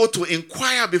didn't go to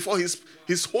inquire before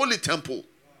his holy temple.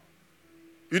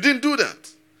 You didn't do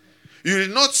that. You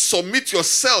did not submit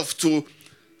yourself to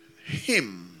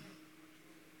him.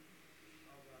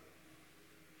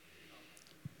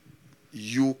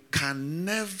 You can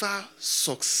never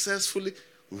successfully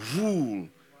rule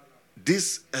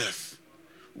this earth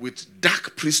with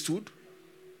dark priesthood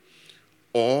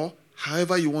or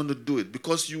however you want to do it,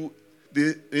 because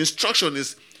the instruction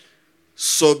is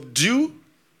subdue,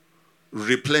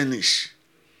 replenish.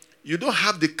 You don't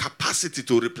have the capacity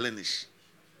to replenish.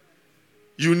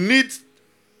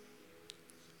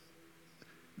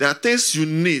 There are things you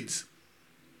need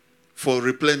for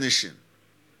replenishing.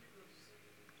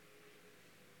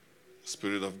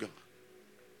 Spirit of God.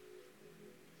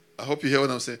 I hope you hear what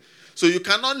I'm saying. So you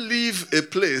cannot leave a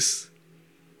place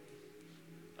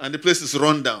and the place is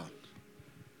run down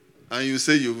and you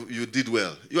say you did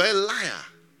well. You are a liar.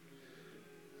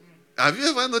 Have you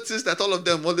ever noticed that all of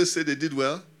them always say they did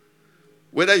well?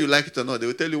 Whether you like it or not, they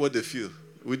will tell you what they feel.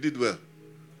 We did well.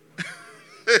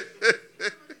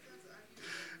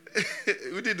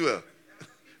 We did well.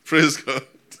 Praise God.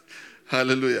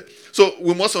 Hallelujah. So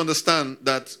we must understand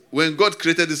that when God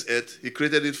created this earth, he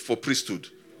created it for priesthood.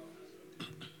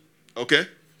 Okay?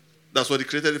 That's what he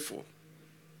created it for.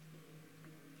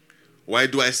 Why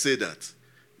do I say that?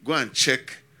 Go and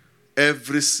check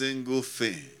every single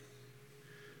thing.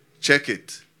 Check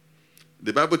it.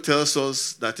 The Bible tells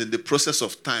us that in the process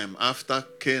of time, after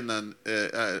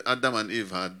Adam and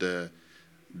Eve had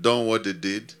done what they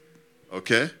did,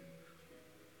 okay?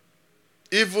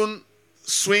 Even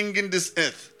swinging this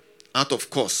earth out of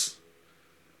course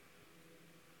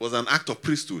was an act of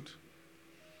priesthood.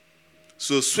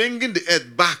 So swinging the earth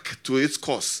back to its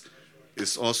course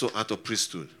is also act of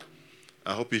priesthood.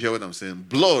 I hope you hear what I'm saying.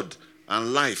 Blood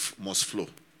and life must flow.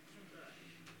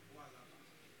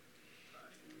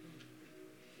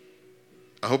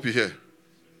 I hope you hear.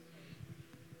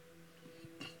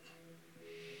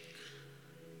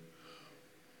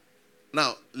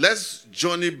 Now, let's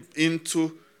journey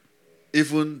into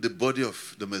even the body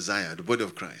of the Messiah, the body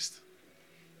of Christ.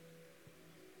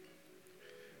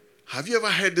 Have you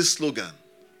ever heard this slogan?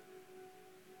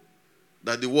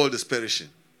 That the world is perishing.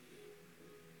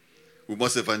 We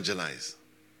must evangelize.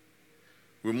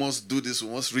 We must do this, we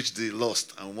must reach the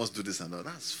lost, and we must do this and that.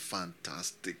 That's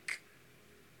fantastic.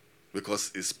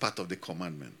 Because it's part of the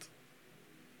commandment.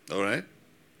 All right?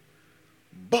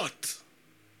 But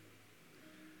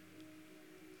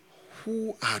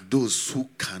who are those who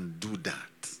can do that?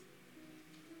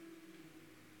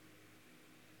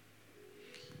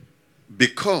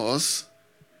 Because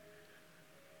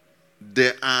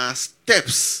there are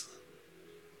steps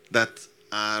that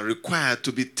are required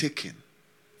to be taken.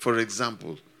 For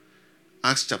example,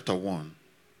 Acts chapter 1,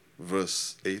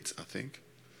 verse 8, I think.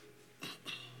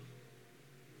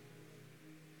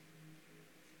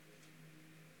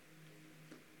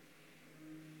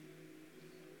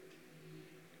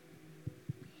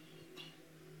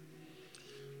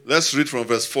 Let's read from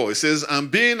verse 4. It says,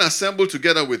 and being assembled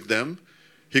together with them,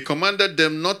 he commanded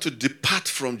them not to depart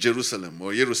from Jerusalem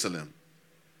or Jerusalem.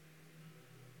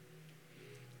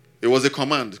 It was a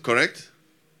command, correct?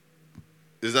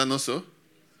 Is that not so?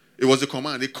 It was a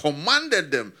command. He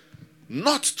commanded them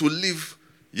not to leave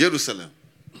Jerusalem,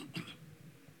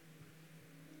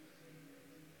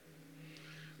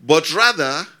 but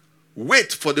rather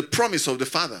wait for the promise of the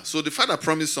Father. So the Father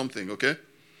promised something, okay?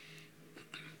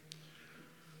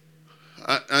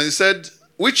 And he said,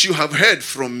 which you have heard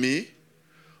from me,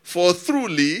 for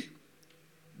truly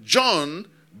John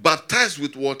baptized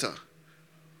with water,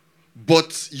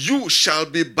 but you shall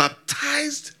be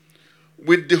baptized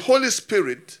with the Holy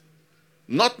Spirit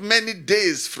not many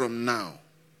days from now.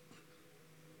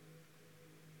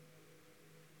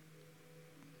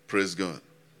 Praise God.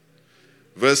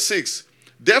 Verse 6.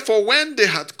 Therefore, when they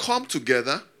had come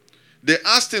together, they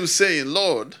asked him, saying,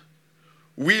 Lord,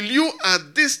 will you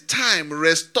at this time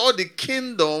restore the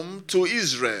kingdom to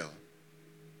Israel?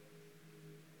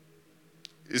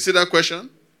 You see that question?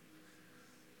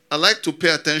 I like to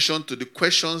pay attention to the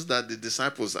questions that the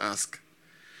disciples ask,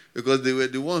 because they were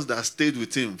the ones that stayed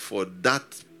with him for that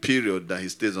period that he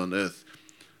stays on earth.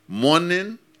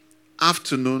 Morning,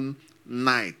 afternoon,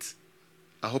 night.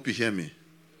 I hope you hear me.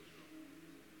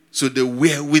 So they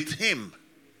were with him.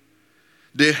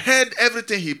 They heard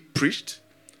everything he preached,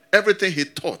 everything he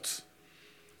taught.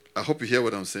 I hope you hear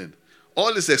what I'm saying.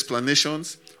 All his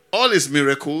explanations, all his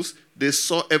miracles, they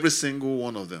saw every single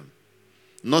one of them.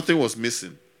 Nothing was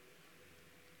missing.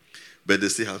 But they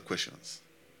still had questions.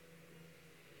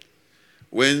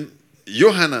 When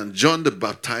Johanan, John the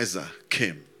Baptizer,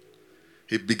 came,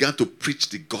 he began to preach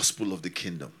the gospel of the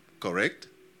kingdom. Correct?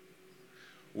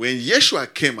 when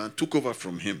Yeshua came and took over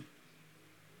from him,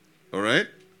 all right,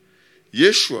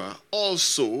 Yeshua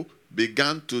also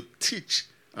began to teach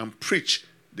and preach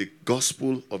the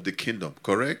gospel of the kingdom,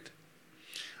 correct?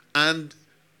 And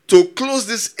to close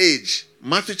this age,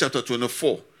 Matthew chapter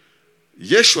 24,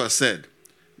 Yeshua said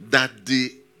that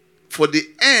for the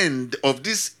end of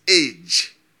this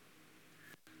age,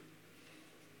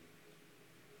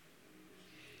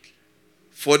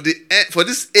 for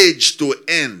this age to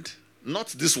end, not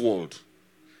this world,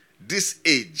 this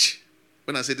age.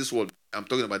 When I say this world, I'm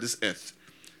talking about this earth.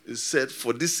 It said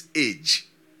for this age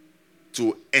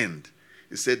to end.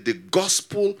 It said the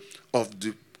gospel of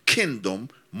the kingdom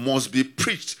must be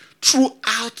preached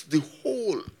throughout the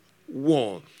whole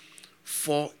world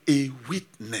for a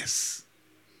witness.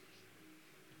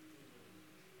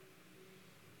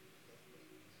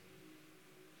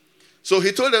 So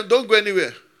he told them, don't go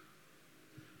anywhere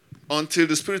until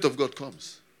the Spirit of God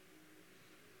comes.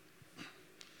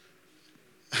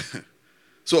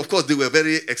 So, of course, they were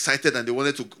very excited and they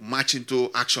wanted to march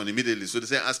into action immediately. So they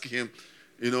said, asking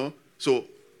him, so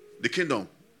the kingdom,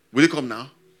 will it come now?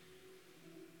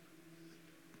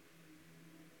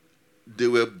 They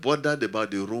were bothered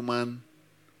about the Roman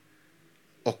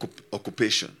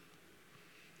occupation.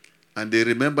 And they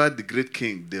remembered the great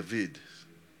king, David,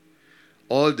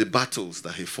 all the battles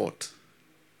that he fought,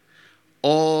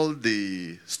 all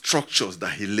the structures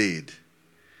that he laid.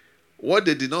 What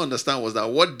they did not understand was that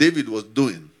what David was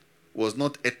doing was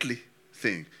not earthly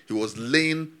thing. He was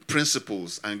laying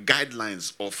principles and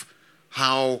guidelines of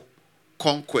how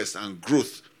conquest and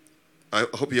growth. I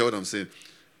hope you hear what I'm saying.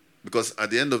 Because at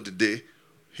the end of the day,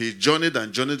 he journeyed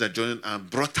and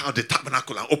brought out the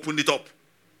tabernacle and opened it up.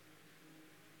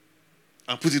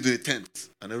 And put it in a tent.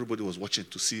 And everybody was watching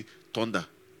to see thunder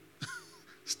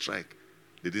strike.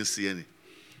 They didn't see any.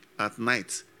 At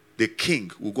night, the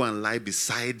king will go and lie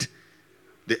beside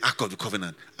the Ark of the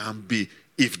Covenant and be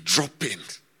eavesdropping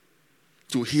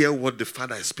to hear what the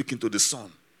Father is speaking to the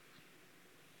Son.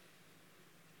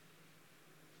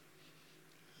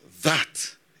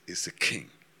 That is a king.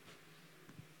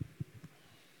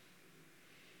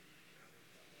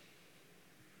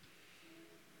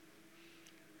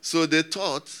 So they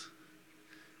thought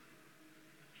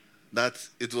that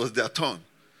it was their turn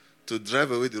to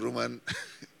drive away the Roman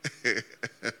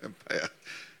Empire.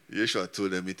 Yeshua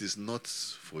told them, it is not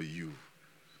for you.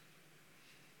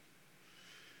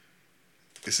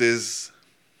 He says,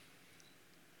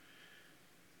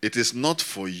 it is not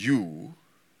for you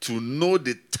to know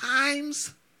the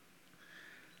times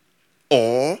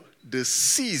or the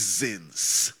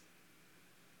seasons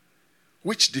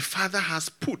which the Father has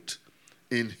put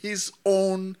in his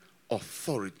own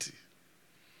authority.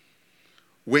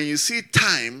 When you see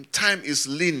time, time is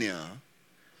linear.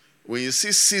 When you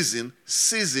see season,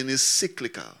 season is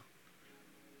cyclical.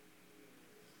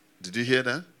 Did you hear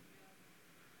that?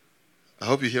 I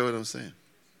hope you hear what I'm saying.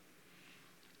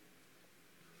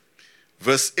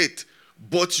 Verse 8.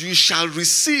 But you shall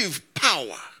receive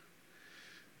power,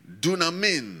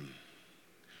 dunamin,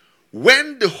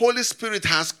 when the Holy Spirit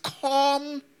has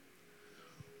come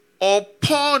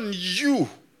upon you.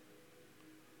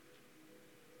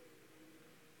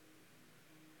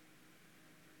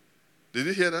 Did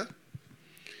you hear that?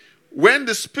 When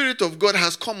the Spirit of God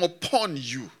has come upon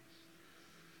you.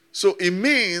 So it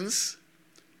means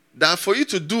that for you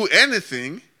to do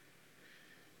anything,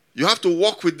 you have to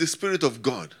walk with the Spirit of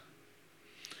God.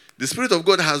 The Spirit of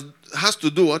God has to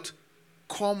do what?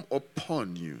 Come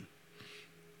upon you.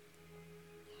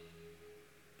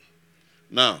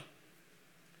 Now,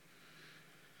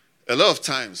 a lot of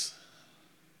times,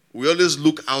 we always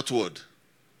look outward.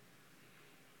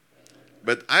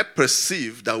 But I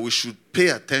perceive that we should pay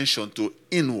attention to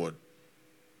inward.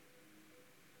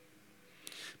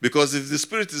 Because if the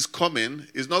Spirit is coming,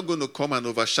 it's not going to come and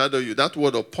overshadow you. That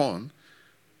word upon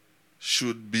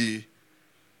should be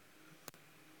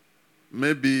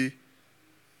maybe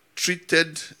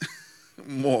treated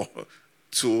more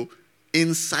to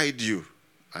inside you,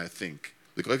 I think.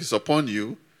 Because if it's upon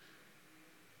you,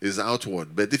 it's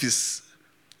outward. But if it's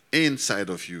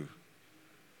inside of you,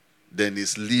 then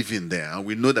it's living there. And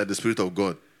we know that the Spirit of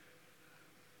God,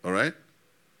 all right,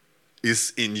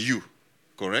 is in you.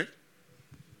 Correct?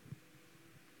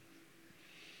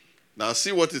 Now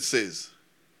see what it says.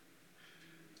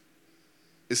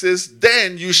 It says,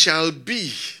 then you shall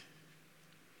be.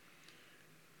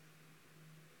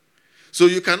 So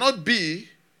you cannot be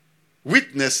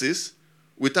witnesses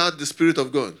without the Spirit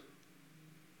of God.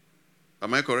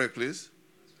 Am I correct, please?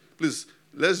 Please,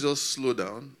 let's just slow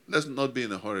down. Let's not be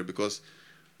in a hurry, because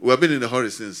we have been in a hurry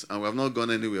since and we have not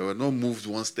gone anywhere. We have not moved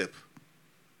one step.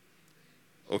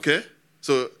 Okay?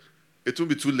 So it won't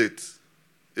be too late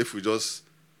if we just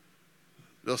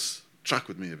track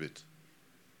with me a bit.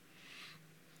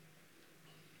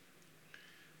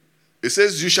 It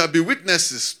says, you shall be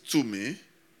witnesses to me.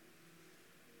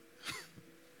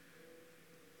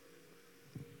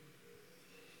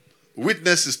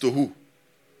 Witnesses to who?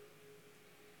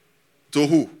 To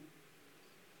who?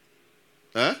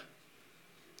 Huh?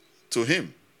 To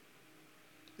him.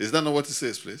 Is that not what it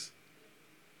says, please?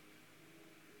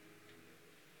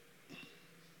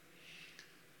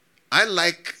 I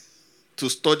like to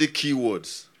study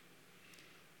keywords.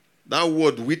 That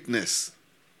word witness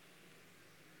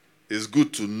is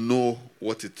good to know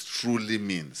what it truly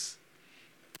means.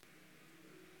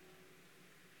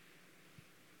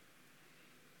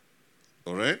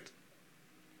 All right?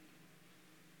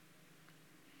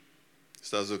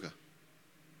 Stazuka,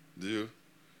 do you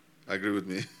agree with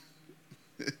me?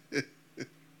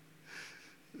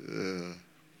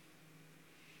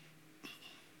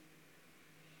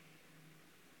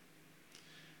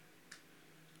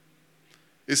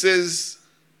 It says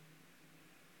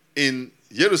in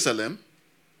Jerusalem,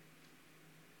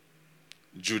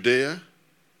 Judea,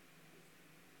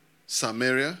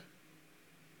 Samaria,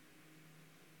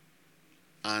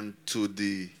 and to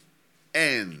the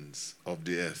ends of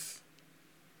the earth.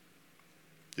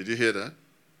 Did you hear that?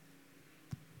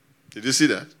 Did you see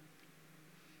that?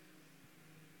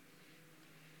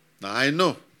 Now I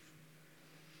know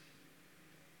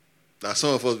that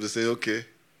some of us will say, okay,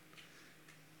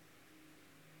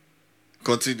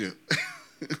 continue.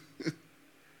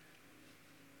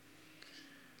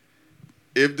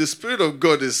 If the Spirit of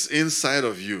God is inside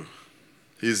of you,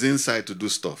 He's inside to do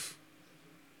stuff.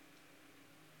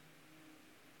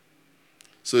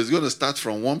 So He's going to start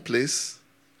from one place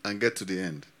and get to the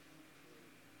end.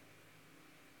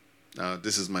 Now,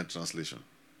 this is my translation.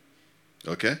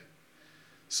 Okay?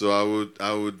 So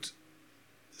I would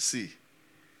see,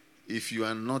 if you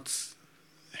are not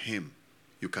Him,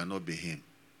 you cannot be Him.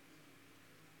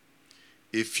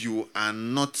 If you are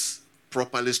not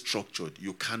properly structured,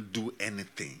 you can't do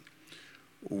anything.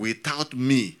 Without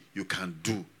me, you can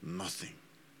do nothing.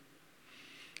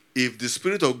 If the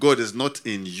Spirit of God is not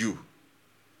in you,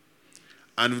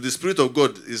 and if the Spirit of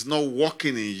God is not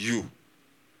working in you,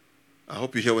 I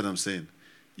hope you hear what I'm saying,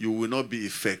 you will not be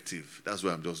effective. That's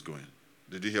where I'm just going.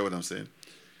 Did you hear what I'm saying?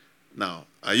 Now,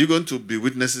 are you going to be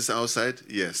witnesses outside?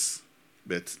 Yes.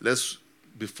 But let's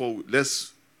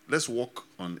walk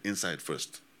on inside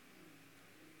first.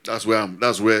 That's where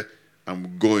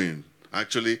I'm going.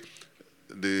 Actually,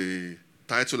 the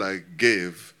title I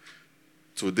gave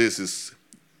to this is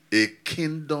A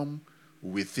Kingdom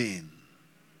Within.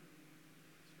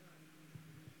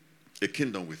 A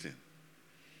kingdom within.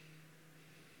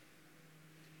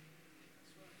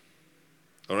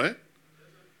 All right?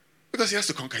 Because He has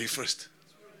to conquer you first.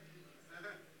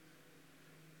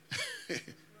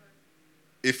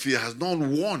 If He has not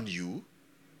won you,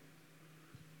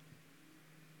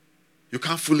 you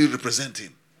can't fully represent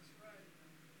Him.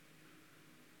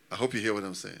 I hope you hear what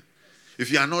I'm saying.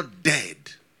 If you are not dead,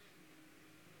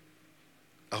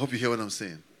 I hope you hear what I'm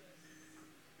saying.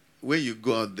 When you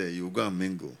go out there, you go and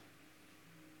mingle.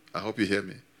 I hope you hear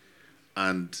me.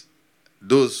 And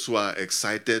those who are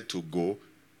excited to go,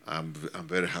 I'm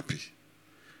very happy.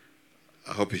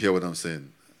 I hope you hear what I'm saying.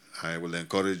 I will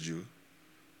encourage you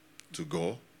to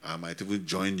go. I might even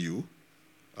join you.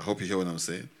 I hope you hear what I'm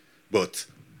saying. But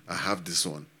I have this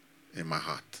one in my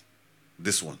heart.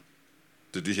 This one.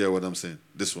 Did you hear what I'm saying?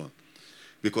 This one.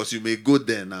 Because you may go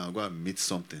there now and go and meet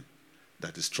something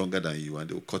that is stronger than you, and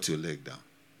they will cut your leg down.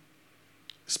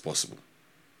 It's possible.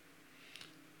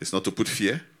 It's not to put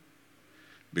fear,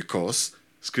 because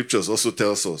Scriptures also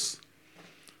tells us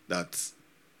that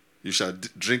you shall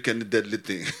drink any deadly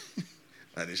thing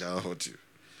and it shall not hurt you.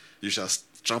 You shall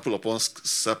trample upon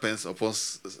serpents, upon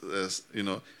snakes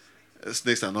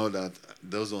and all that.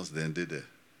 Those ones then did it.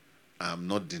 I'm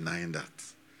not denying that.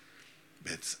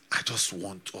 But I just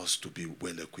want us to be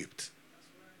well equipped.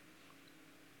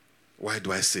 Why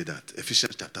do I say that?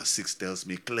 Ephesians chapter 6 tells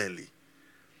me clearly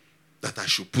that I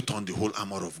should put on the whole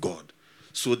armor of God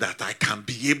so that I can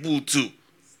be able to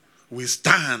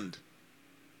withstand.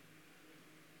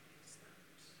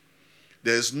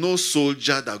 There's no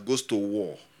soldier that goes to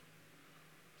war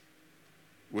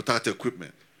without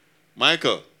equipment.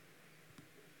 Michael,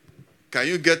 can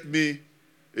you get me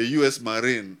a U.S.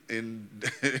 Marine in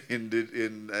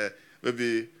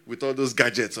maybe with all those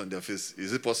gadgets on their face?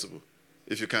 Is it possible?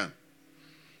 If you can.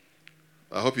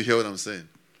 I hope you hear what I'm saying.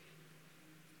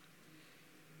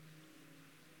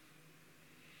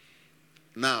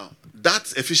 Now,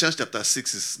 that Ephesians chapter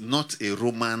 6 is not a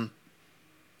Roman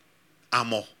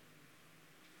armor.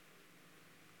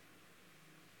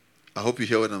 I hope you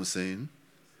hear what I'm saying.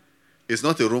 It's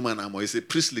not a Roman armor, it's a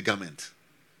priestly garment.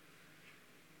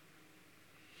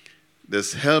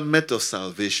 There's helmet of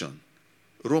salvation.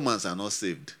 Romans are not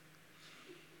saved.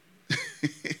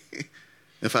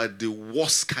 In fact, the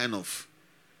worst kind of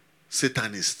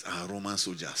Satanists are Roman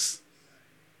soldiers.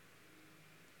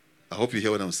 I hope you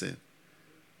hear what I'm saying.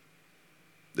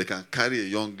 They can carry a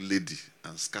young lady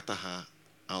and scatter her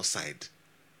outside,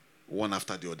 one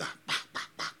after the other.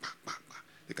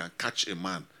 They can catch a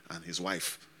man and his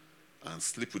wife and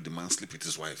sleep with the man, sleep with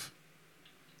his wife,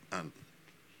 and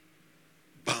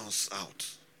bounce out.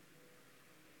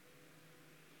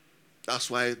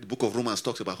 That's why the book of Romans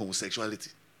talks about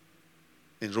homosexuality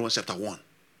in Romans chapter 1.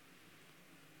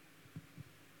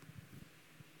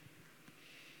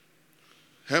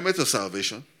 Helmet of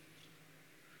salvation.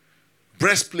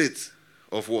 Breastplate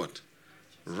of what?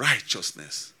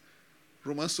 Righteousness.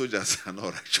 Roman soldiers are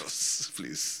not righteous,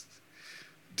 please.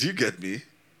 Do you get me?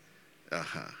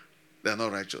 They're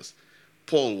not righteous.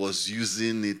 Paul was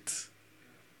using it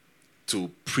to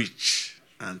preach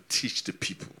and teach the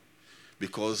people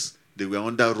because they were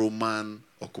under Roman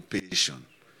occupation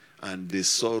and they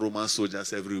saw Roman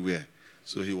soldiers everywhere.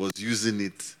 So he was using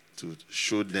it to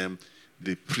show them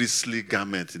the priestly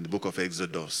garment in the book of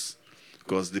Exodus.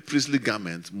 Because the priestly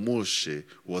garment, Moshe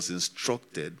was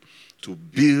instructed to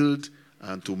build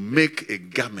and to make a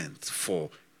garment for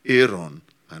Aaron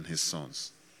and his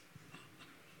sons.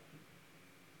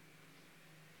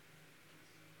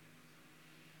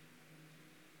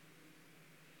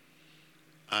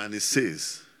 And it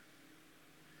says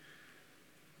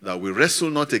that we wrestle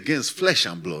not against flesh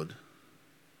and blood.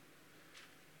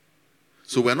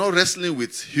 So we're not wrestling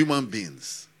with human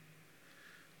beings.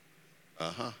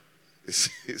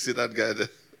 You see that guy there?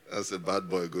 That's a bad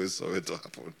boy going somewhere to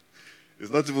happen. It's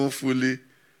not even fully,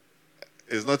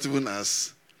 it's not even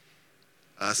as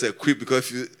equipped,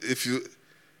 because if you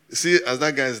see, as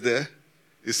that guy is there,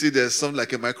 you see there's something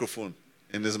like a microphone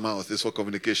in his mouth. It's for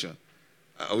communication.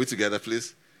 Are we together,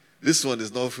 please? This one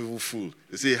is not even full.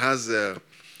 You see, it has,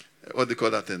 what do you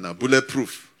call that thing now?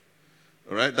 Bulletproof.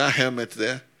 All right, that helmet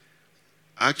there.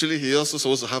 Actually, he also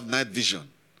supposed to have night vision,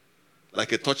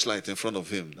 like a torchlight in front of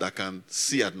him that can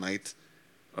see at night.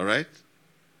 All right?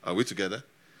 Are we together?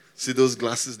 See those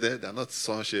glasses there? They're not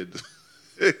sunshade.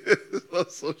 It's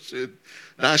not sunshade.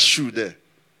 That shoe there.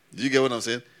 Do you get what I'm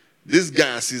saying? This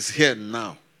guy, as he's here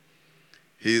now,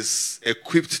 he's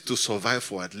equipped to survive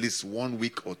for at least 1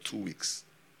 week or 2 weeks.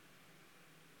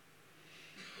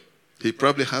 He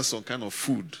probably has some kind of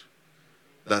food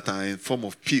that are in form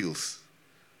of pills.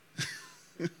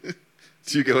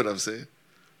 Do you get what I'm saying?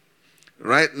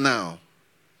 Right now,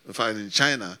 in fact, in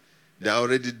China, they're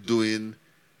already doing,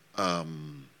 what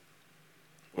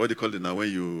do you call it now,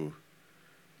 when you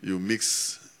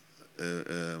mix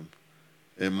a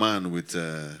man with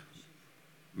a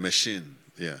machine.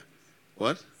 Yeah.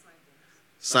 What?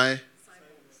 Is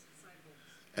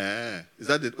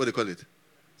that what they call it?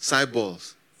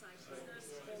 Cyborgs.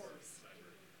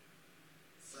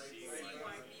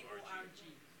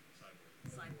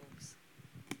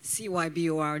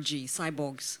 CYBORG,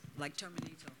 cyborgs, like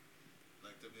Terminator.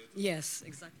 Yes,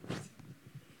 exactly.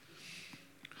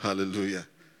 Hallelujah.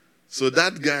 So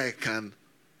that guy can,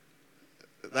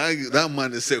 that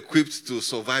man is equipped to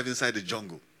survive inside the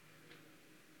jungle.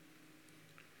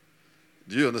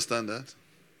 Do you understand that?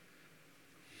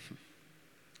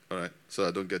 All right, so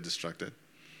I don't get distracted.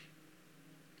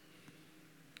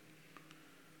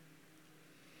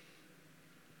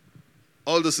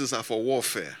 All this is for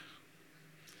warfare.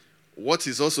 What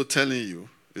he's also telling you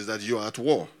is that you are at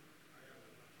war.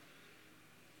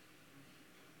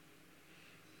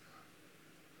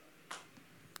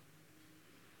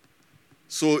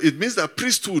 So it means that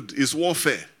priesthood is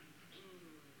warfare.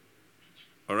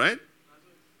 All right?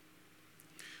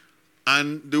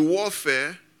 And the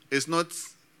warfare is not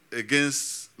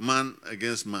against man,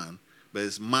 but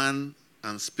it's man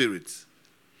and spirit.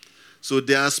 So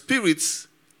there are spirits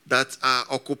that are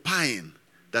occupying,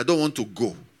 that don't want to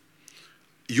go.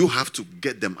 You have to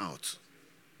get them out.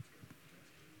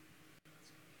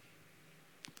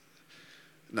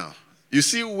 Now, you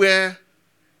see where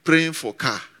praying for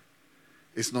car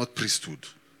is not priesthood.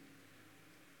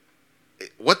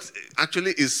 What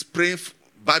actually is praying for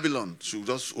Babylon should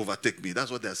just overtake me.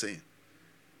 That's what they're saying.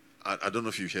 I don't know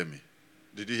if you hear me.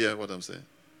 Did you hear what I'm saying?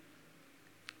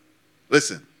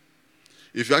 Listen,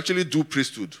 if you actually do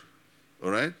priesthood,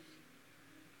 all right,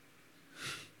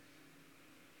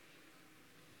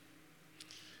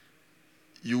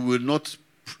 you will not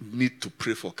need to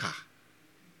pray for car.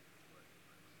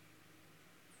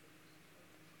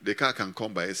 the car can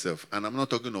come by itself. And I'm not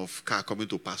talking of car coming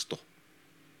to pastor.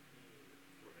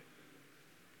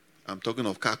 I'm talking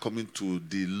of car coming to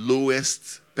the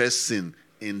lowest person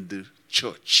in the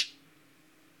church.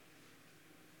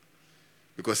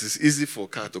 Because it's easy for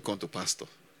car to come to pastor.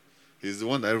 He's the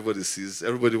one that everybody sees.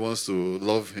 Everybody wants to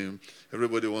love him.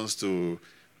 Everybody wants to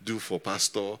do for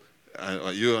pastor.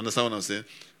 You understand what I'm saying?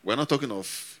 We're not talking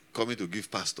of coming to give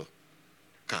pastor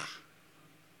car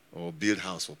or build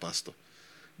house for pastor.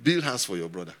 Build house for your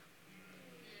brother.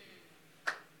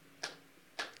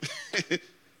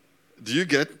 Do you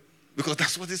get? Because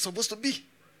that's what it's supposed to be.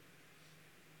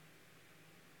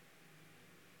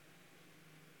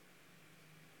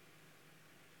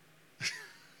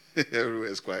 Everywhere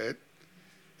is quiet.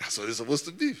 That's what it's supposed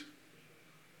to be.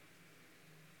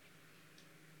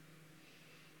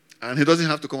 And he doesn't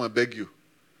have to come and beg you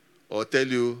or tell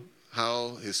you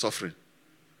how he's suffering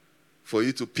for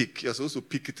you to pick. You're supposed to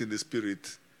pick it in the spirit.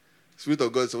 The Spirit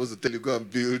of God is supposed to tell you, go and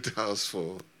build a house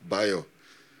for Bayo.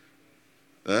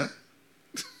 Huh?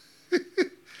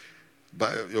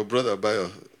 Bayo, your brother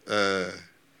Bayo,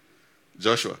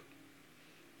 Joshua.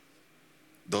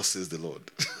 Thus says the Lord.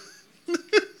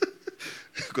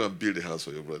 Go and build a house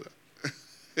for your brother.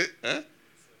 Huh?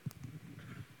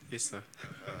 Yes, sir.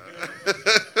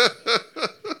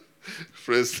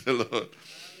 Praise the Lord.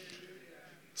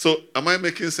 So, am I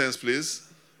making sense, please?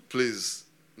 Please.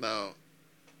 Now,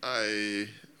 I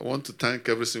want to thank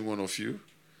every single one of you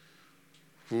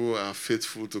who are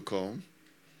faithful to come,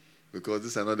 because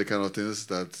these are not the kind of things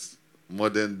that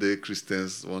modern day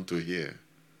Christians want to hear.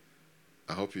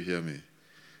 I hope you hear me.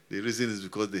 The reason is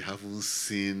because they haven't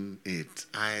seen it.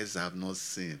 Eyes have not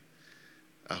seen.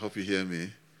 I hope you hear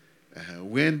me.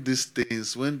 When these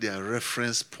things, when they are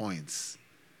reference points,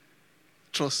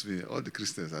 trust me, all the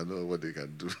Christians, I know what they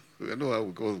can do. I know what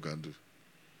we can do.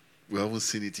 We haven't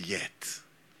seen it yet.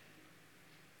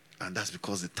 And that's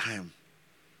because the time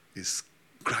is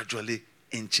gradually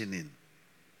inching in.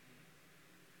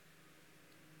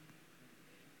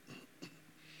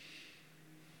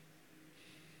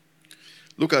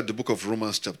 Look at the book of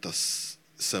Romans chapter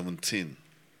 17.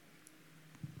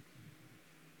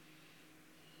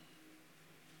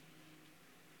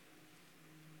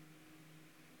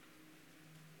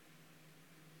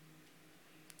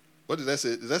 What did I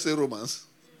say? Did I say Romans?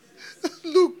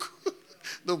 Look.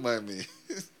 Don't mind me.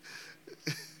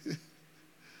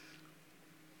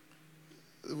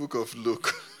 The book of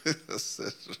Luke.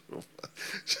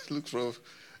 Look from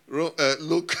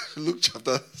Luke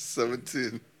chapter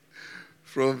 17.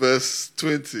 From verse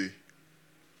 20.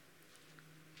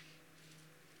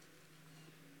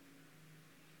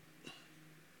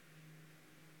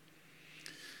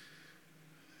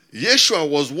 Yeshua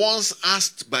was once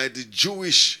asked by the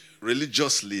Jewish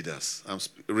religious leaders. I'm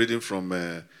reading from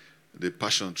the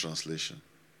Passion Translation.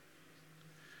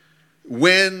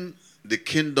 When the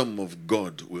kingdom of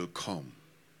God will come.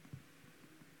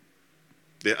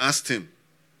 They asked him.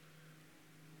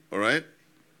 All right?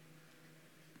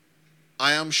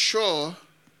 I am sure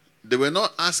they were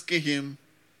not asking him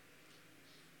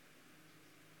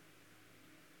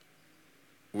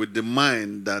with the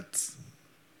mind that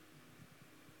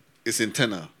it's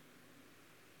internal.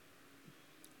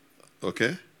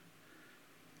 Okay?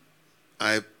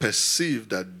 I perceive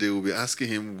that they will be asking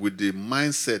him with the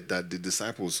mindset that the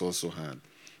disciples also had,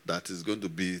 that is going to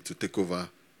be to take over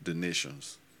the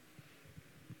nations.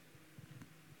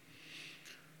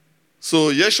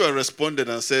 So Yeshua responded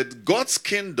and said, God's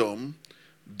kingdom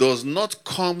does not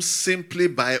come simply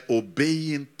by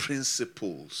obeying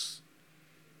principles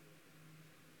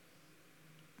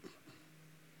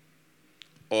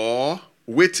or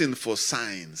waiting for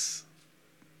signs.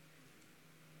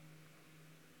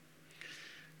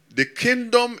 The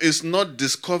kingdom is not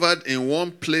discovered in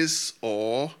one place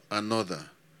or another.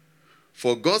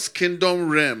 For God's kingdom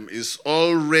realm is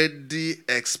already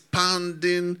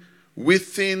expanding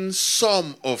within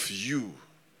some of you.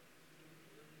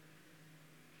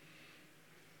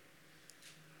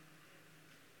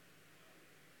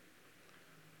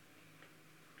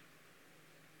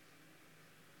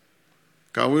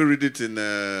 Can we read it in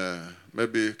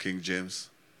maybe King James?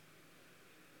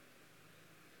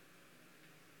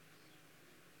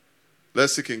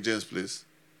 Let's see King James, please.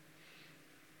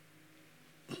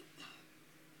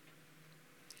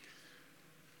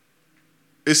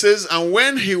 It says, and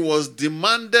when he was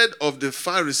demanded of the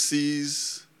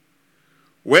Pharisees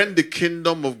when the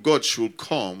kingdom of God should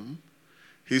come,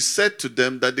 he said to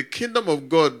them that the kingdom of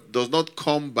God does not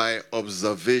come by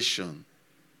observation.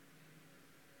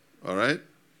 All right?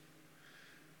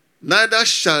 Neither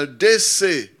shall they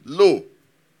say, lo,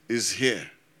 is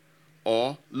here,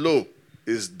 or lo,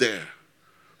 is there.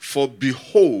 For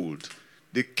behold,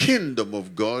 the kingdom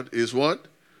of God is what?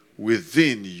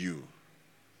 Within you.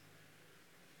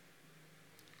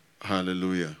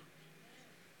 Hallelujah.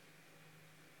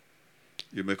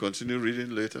 You may continue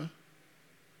reading later.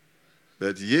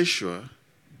 But Yeshua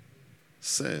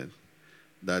said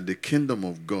that the kingdom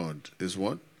of God is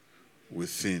what?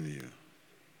 Within you.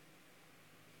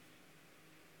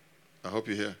 I hope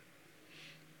you hear.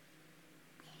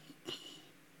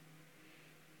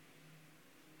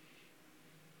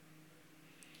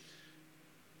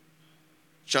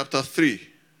 Chapter 3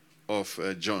 of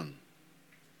John.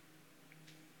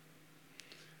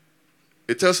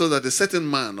 It tells us that a certain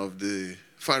man of the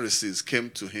Pharisees came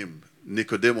to him,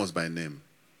 Nicodemus by name.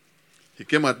 He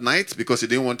came at night because he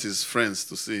didn't want his friends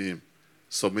to see him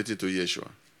submitting to Yeshua.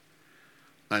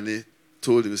 And he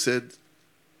told him, he said,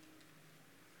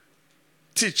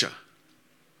 "Teacher,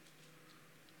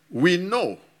 we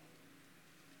know."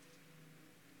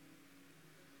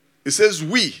 It says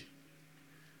we.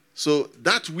 So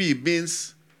that we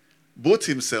means both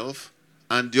himself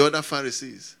and the other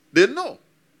Pharisees. They know.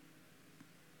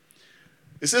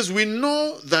 It says, "We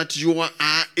know that you are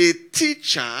a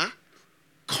teacher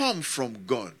come from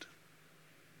God.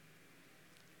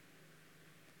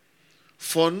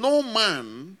 For no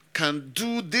man can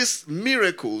do these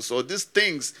miracles or these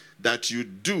things that you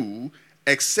do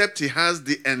except he has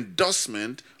the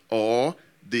endorsement or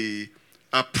the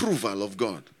approval of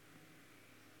God."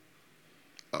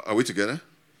 Are we together?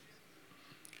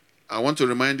 I want to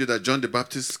remind you that John the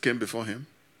Baptist came before him.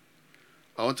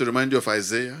 I want to remind you of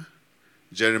Isaiah,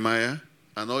 Jeremiah,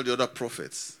 and all the other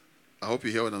prophets. I hope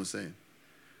you hear what I'm saying.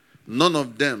 None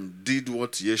of them did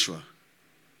what Yeshua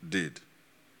did.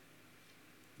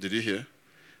 Did you hear?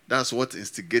 That's what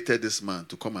instigated this man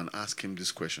to come and ask him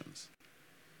these questions.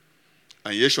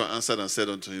 And Yeshua answered and said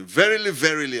unto him, "Verily,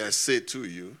 verily, I say to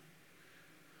you,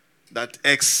 that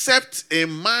except a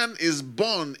man is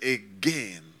born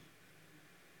again,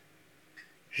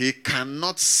 he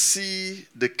cannot see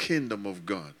the kingdom of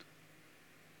God."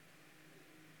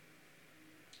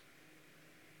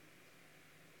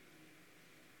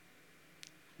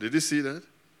 Did you see that?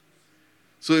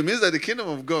 So it means that the kingdom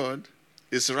of God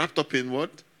is wrapped up in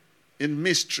what? In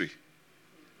mystery.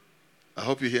 I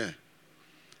hope you hear.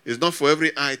 It's not for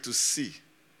every eye to see.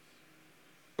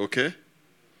 Okay?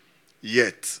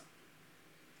 Yet.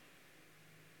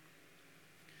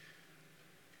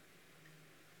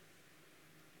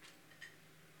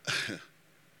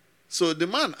 So the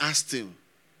man asked him,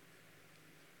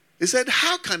 he said,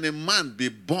 "How can a man be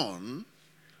born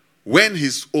when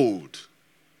he's old?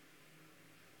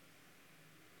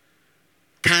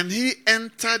 Can he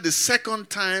enter the second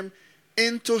time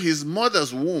into his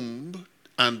mother's womb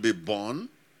and be born?"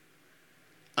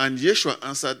 And Yeshua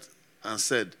answered and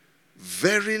said,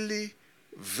 "Verily,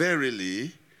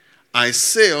 verily, I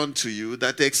say unto you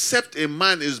that except a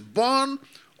man is born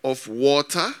of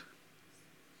water,"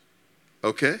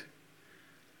 okay,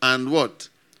 "and what?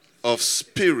 Of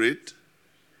spirit,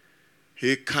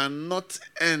 he cannot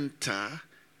enter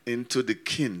into the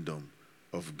kingdom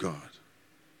of God."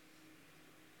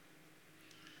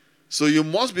 So you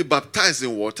must be baptized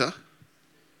in water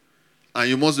and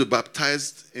you must be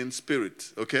baptized in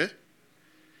spirit, okay?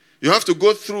 You have to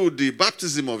go through the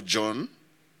baptism of John,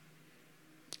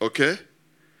 okay,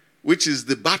 which is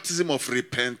the baptism of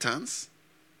repentance.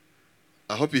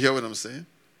 I hope you hear what I'm saying.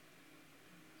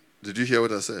 Did you hear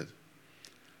what I said?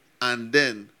 And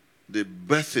then the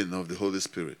birthing of the Holy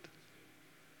Spirit.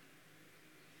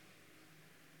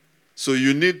 So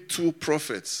you need two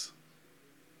prophets,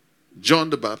 John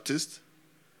the Baptist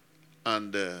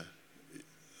and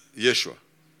Yeshua.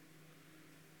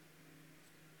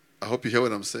 I hope you hear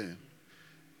what I'm saying.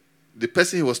 The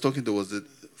person he was talking to was the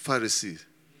Pharisee.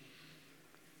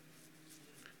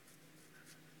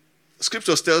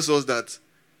 Scriptures tells us that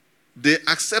they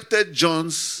accepted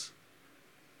John's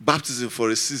baptism for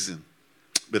a season.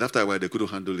 But after a while, they couldn't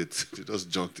handle it. They just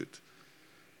junked it.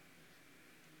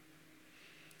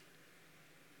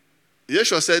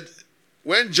 Yeshua said,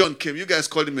 when John came, you guys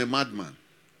called him a madman.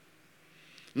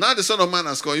 Now the Son of Man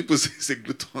has come, you say he's a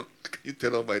glutton. How can you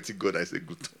tell Almighty God I say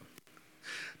glutton?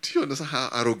 Do you understand how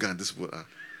arrogant this people are?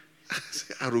 I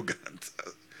say arrogant.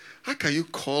 How can you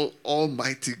call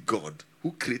Almighty God,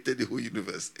 who created the whole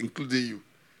universe, including you?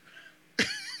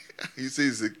 You say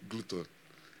he's a glutton.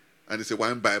 And he's a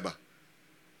wine bibber.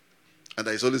 And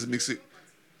that he's always mixing.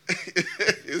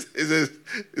 He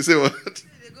said what?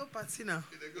 They go party now.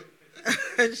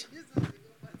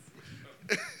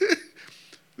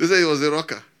 They say he was a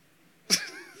rocker.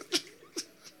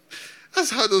 That's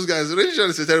how those guys, religion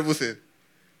is a terrible thing.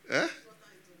 Eh?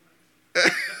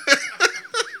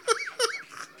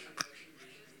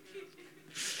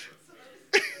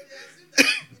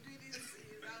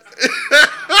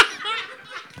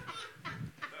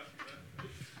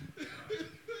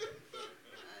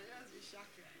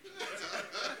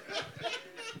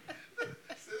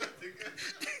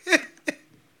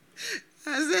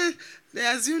 I said, they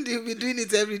assume they'll be doing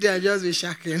it every day and just be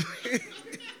shacking.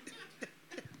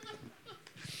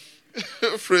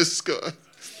 Praise God.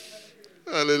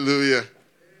 Hallelujah.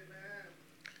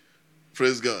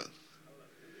 Praise God.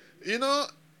 You know,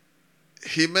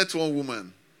 he met one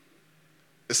woman,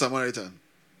 a Samaritan.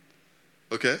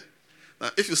 Okay? Now,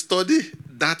 if you study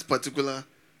that particular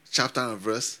chapter and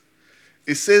verse,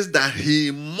 it says that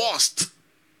he must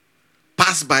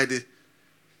pass by the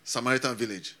Samaritan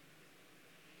village.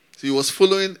 So he was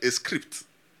following a script.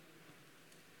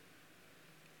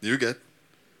 You get?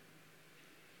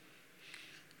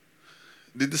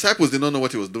 The disciples did not know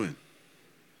what he was doing.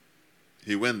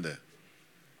 He went there.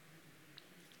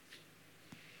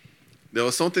 There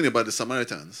was something about the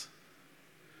Samaritans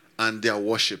and their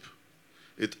worship.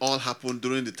 It all happened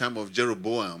during the time of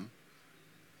Jeroboam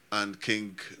and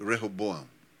King Rehoboam.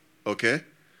 Okay?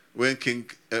 When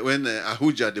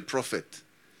Ahijah the prophet.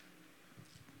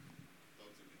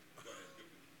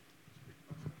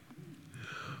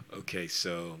 Okay,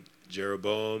 so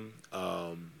Jeroboam,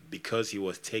 because he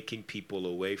was taking people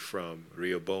away from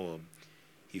Rehoboam,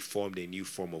 he formed a new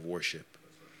form of worship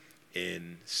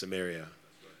in Samaria.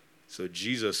 So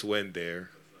Jesus went there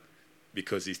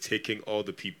because he's taking all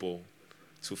the people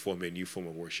to form a new form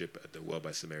of worship at the well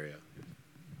by Samaria.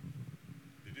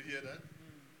 Did you hear that?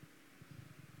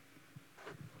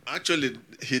 Actually,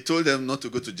 he told them not to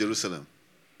go to Jerusalem.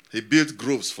 He built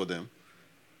groves for them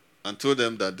and told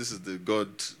them that this is the God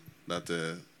that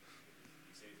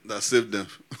saved them.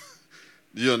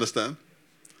 Do you understand?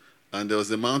 And there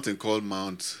was a mountain called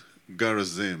Mount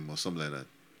Gerizim or something like that.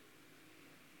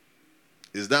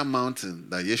 It's that mountain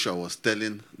that Yeshua was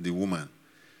telling the woman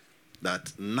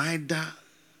that neither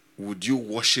would you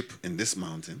worship in this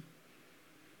mountain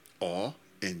or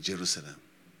in Jerusalem.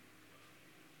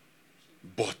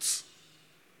 But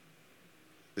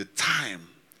the time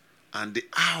and the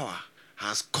hour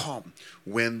has come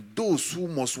when those who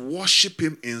must worship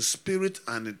him in spirit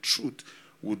and in truth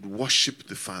would worship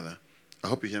the Father. I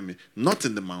hope you hear me. Not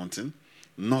in the mountain,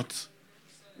 not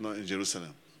in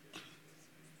Jerusalem.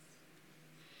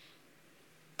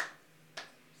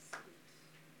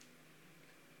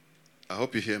 I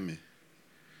hope you hear me.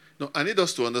 No, I need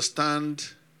us to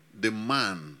understand the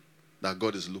man that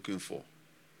God is looking for.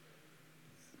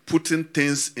 Putting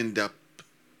things in their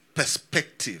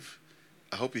perspective.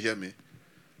 I hope you hear me.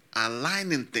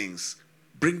 Aligning things,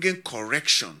 bringing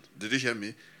correction. Did you hear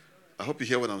me? I hope you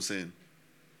hear what I'm saying.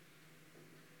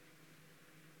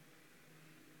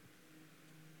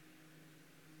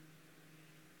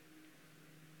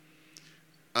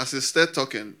 As he started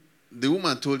talking, the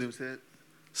woman told him, said,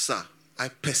 "Sir, I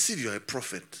perceive you are a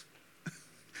prophet."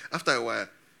 After a while,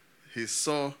 he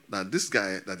saw that this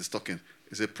guy that is talking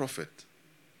is a prophet.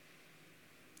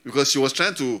 Because she was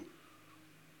trying to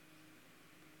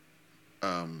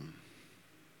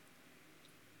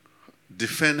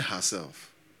defend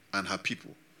herself and her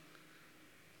people.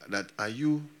 That, are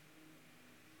you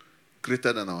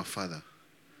greater than our father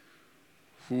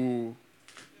who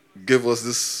gave us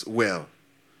this well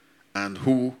and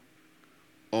who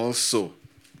also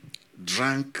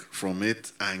drank from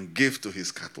it and gave to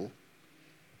his cattle?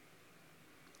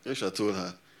 Yeshua told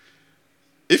her,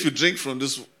 if you drink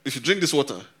this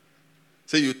water,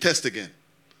 say you test again.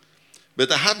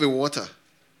 But I have a water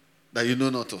that you know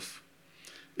not of.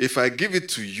 If I give it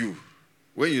to you,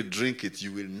 when you drink it,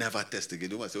 you will never test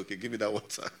again. You might say, okay, give me that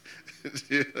water.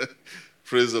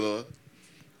 Praise the Lord.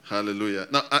 Hallelujah.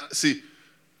 Now, see,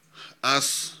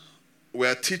 as we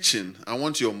are teaching, I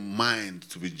want your mind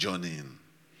to be journeying.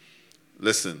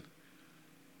 Listen,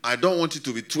 I don't want you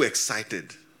to be too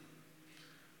excited.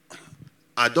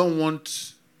 I know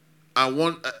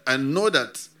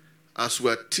that as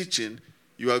we are teaching,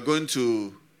 you are going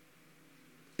to,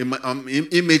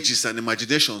 images and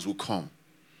imaginations will come.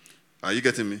 Are you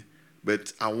getting me?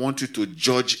 But I want you to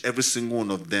judge every single one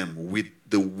of them with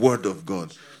the word of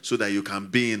God so that you can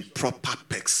be in proper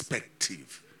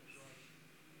perspective.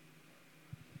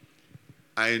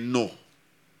 I know,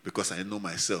 because I know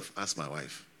myself. Ask my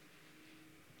wife.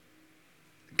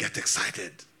 Get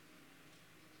excited.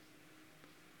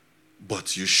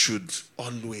 But you should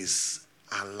always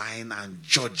align and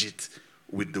judge it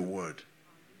with the word.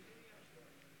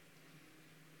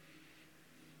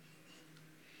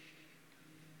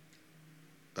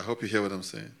 I hope you hear what I'm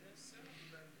saying.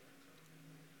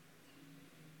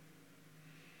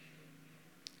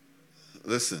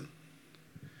 Listen.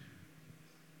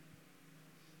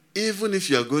 Even if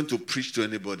you are going to preach to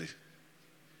anybody,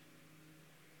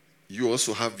 you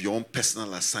also have your own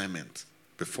personal assignment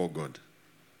before God.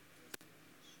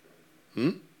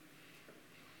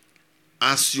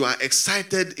 As you are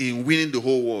excited in winning the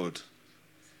whole world,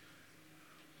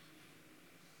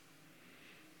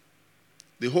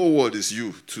 the whole world is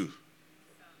you too.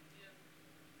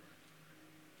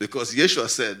 Because Yeshua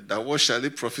said that what shall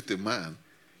it profit a man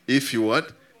if he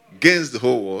what? Gains the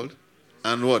whole world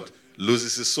and what?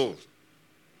 Loses his soul.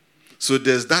 So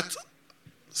there's that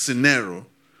scenario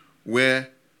where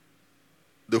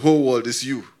the whole world is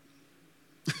you.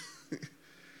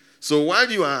 So while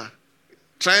you are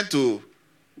trying to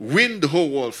win the whole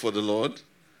world for the Lord,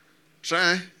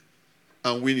 try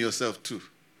and win yourself too.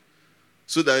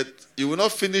 So that you will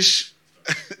not finish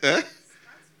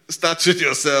start with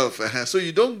yourself. So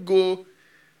you don't go,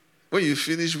 when you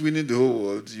finish winning the whole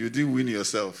world, you didn't win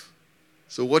yourself.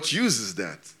 So what use is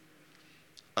that?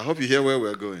 I hope you hear where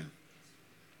we're going.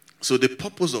 So the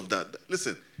purpose of that,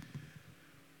 listen,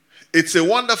 it's a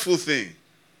wonderful thing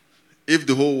if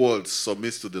the whole world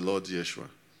submits to the Lord Yeshua.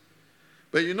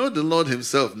 But you know the Lord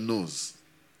himself knows.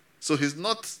 So he's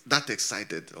not that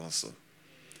excited also.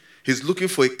 He's looking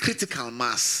for a critical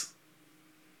mass.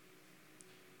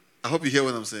 I hope you hear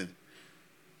what I'm saying.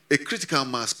 A critical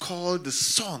mass called the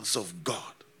sons of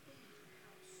God.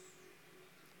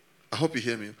 I hope you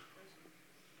hear me.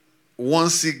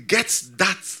 Once he gets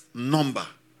that number,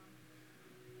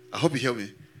 I hope you hear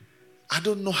me. I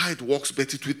don't know how it works,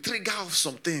 but it will trigger off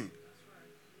something.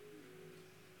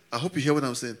 I hope you hear what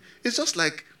I'm saying. It's just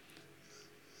like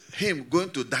him going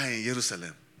to die in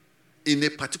Jerusalem in a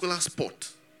particular spot.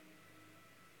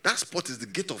 That spot is the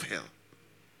gate of hell.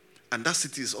 And that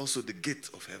city is also the gate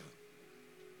of heaven.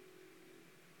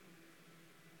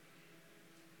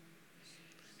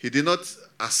 He did not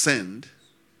ascend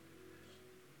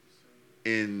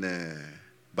in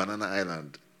Banana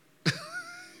Island.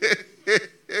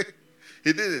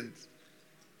 He didn't.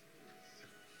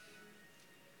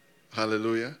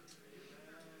 Hallelujah.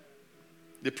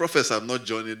 The prophets have not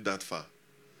journeyed that far.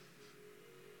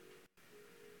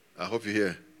 I hope you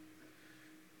hear.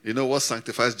 You know what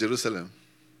sanctifies Jerusalem?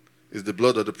 Is the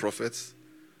blood of the prophets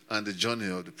and the journey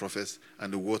of the prophets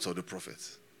and the words of the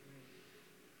prophets.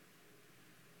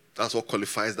 That's what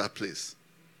qualifies that place.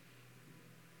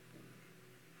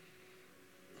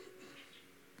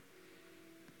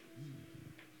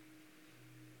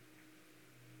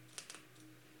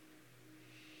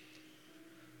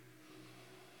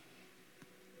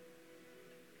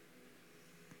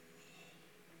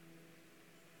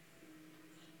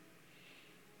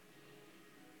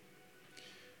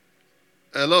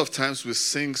 A lot of times we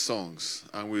sing songs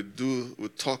and we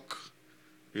talk,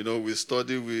 we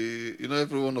study,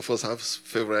 every one of us has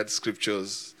favorite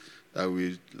scriptures that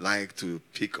we like to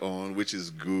pick on, which is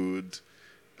good.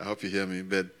 I hope you hear me.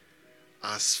 But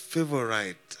as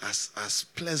favorite, as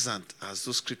pleasant as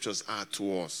those scriptures are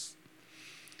to us,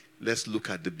 let's look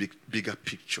at the bigger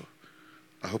picture.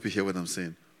 I hope you hear what I'm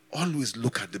saying. Always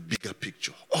look at the bigger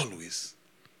picture. Always.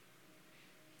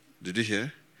 Did you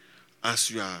hear? As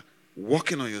you are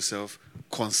working on yourself,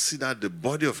 consider the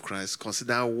body of Christ,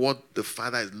 consider what the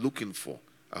Father is looking for.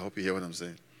 I hope you hear what I'm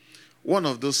saying. One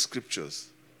of those scriptures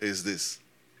is this.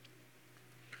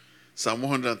 Psalm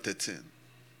 113.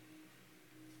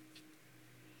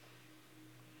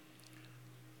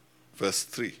 Verse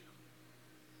 3.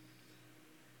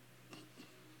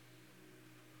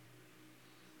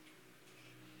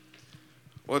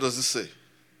 What does it say?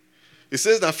 It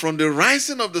says that from the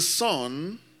rising of the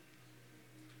sun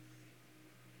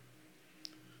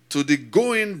to the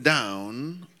going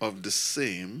down of the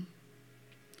same,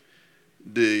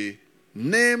 the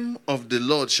name of the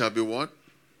Lord shall be what?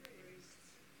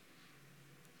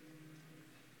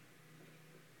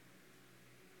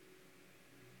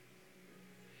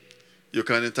 You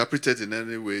can interpret it in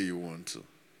any way you want to.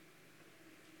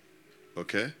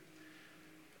 Okay?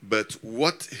 But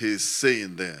what he's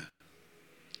saying there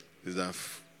is that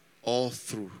all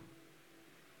through.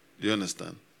 Do you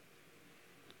understand?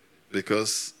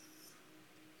 Because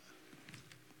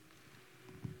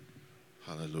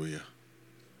hallelujah.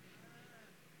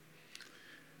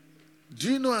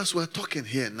 Do you know as we're talking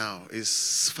here now,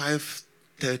 it's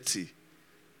 5:30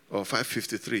 or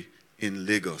 5:53 in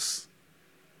Lagos.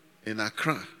 In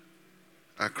Accra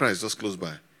is just close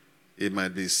by. It might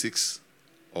be 6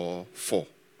 or 4.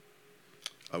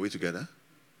 Are we together?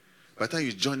 By the time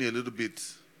you journey a little bit,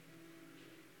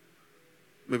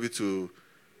 maybe to,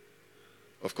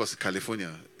 of course,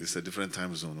 California is a different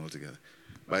time zone altogether.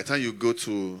 By the time you go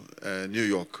to New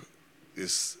York,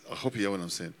 I hope you hear what I'm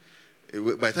saying.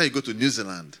 By the time you go to New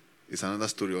Zealand, it's another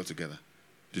story altogether.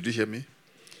 Did you hear me?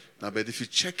 Now, but if you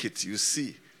check it, you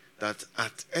see that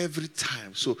at every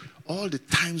time, so all the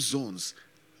time zones,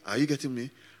 are you getting me,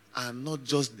 are not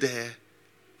just there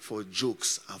for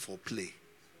jokes and for play.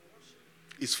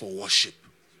 It's for worship.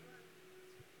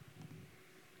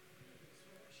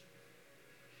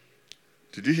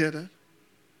 Did you hear that?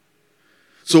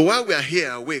 So while we are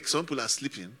here awake, some people are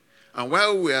sleeping. And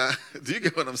while we are, do you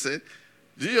get what I'm saying?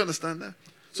 Do you understand that?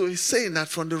 So he's saying that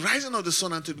from the rising of the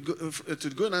sun and to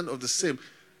the going down of the same,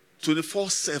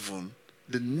 24/7,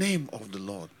 the name of the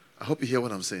Lord. I hope you hear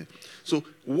what I'm saying. So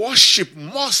worship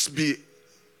must be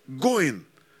going,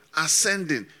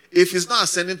 ascending. If it's not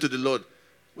ascending to the Lord,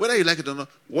 whether you like it or not,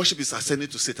 worship is ascending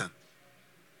to Satan.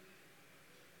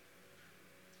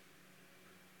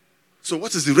 So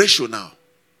what is the ratio now?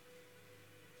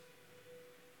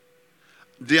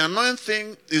 The annoying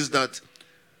thing is that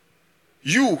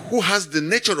you who has the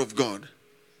nature of God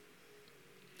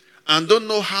and don't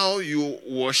know how you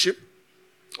worship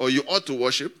or you ought to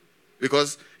worship,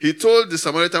 because he told the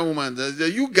Samaritan woman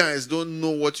that you guys don't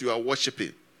know what you are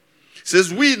worshiping. He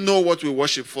says, we know what we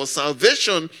worship, for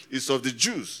salvation is of the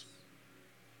Jews.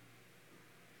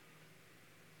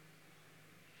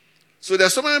 So there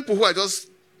are so many people who are just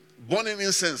burning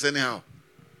incense anyhow,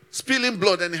 spilling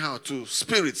blood anyhow to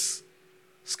spirits,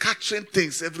 scattering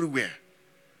things everywhere.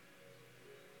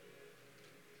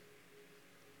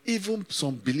 Even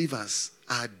some believers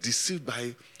are deceived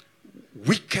by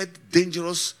wicked,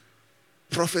 dangerous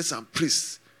prophets and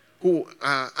priests who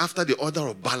are after the order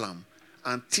of Balaam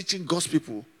and teaching God's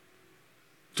people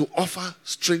to offer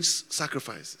strange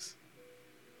sacrifices.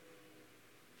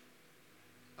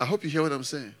 I hope you hear what I'm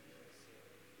saying.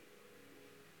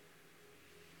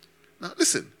 Now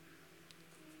listen,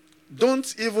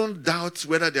 don't even doubt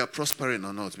whether they are prospering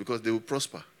or not, because they will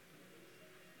prosper.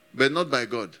 But not by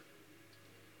God.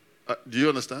 Do you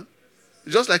understand?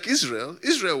 Just like Israel.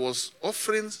 Israel was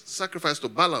offering sacrifice to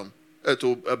Balaam,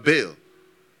 to Baal.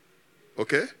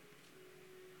 Okay?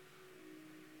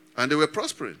 And they were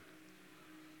prospering.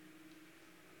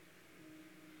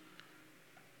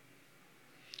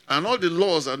 And all the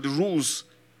laws and the rules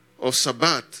of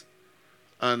Sabbath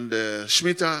and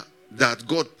Shemitah that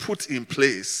God put in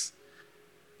place,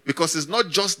 because it's not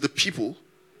just the people,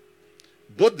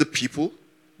 but the people,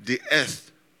 the earth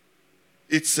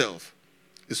itself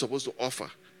is supposed to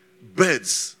offer.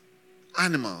 Birds,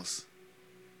 animals.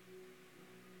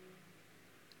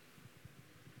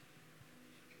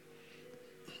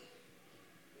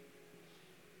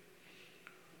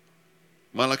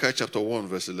 Malachi chapter 1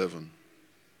 verse 11.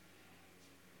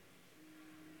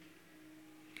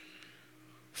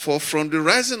 For from the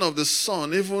rising of the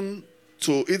sun even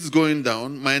to its going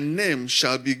down, my name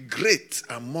shall be great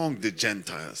among the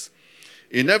Gentiles.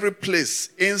 In every place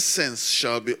incense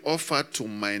shall be offered to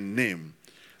my name,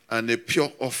 and a pure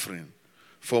offering.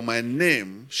 For my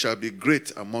name shall be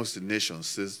great amongst the nations,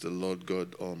 says the Lord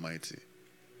God Almighty.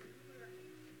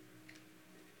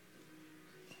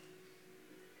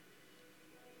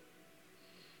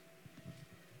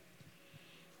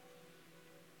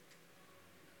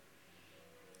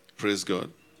 Praise God.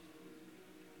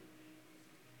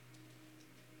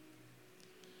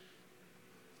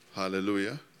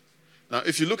 Hallelujah. Now,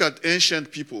 if you look at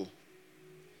ancient people,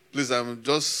 please, I'm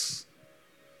just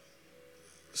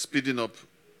speeding up.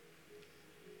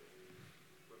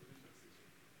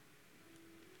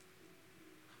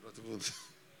 Not even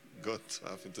got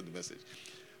half into the message.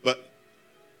 But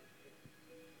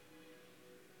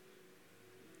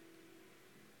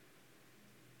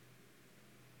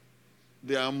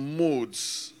there are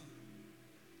modes,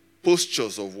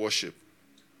 postures of worship,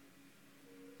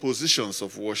 positions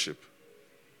of worship.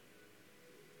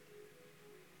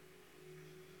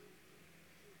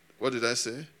 What did I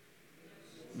say?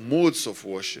 Modes of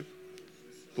worship,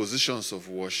 positions of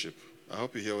worship. I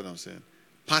hope you hear what I'm saying.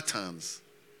 Patterns.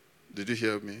 Did you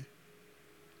hear me?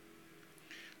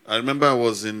 I remember I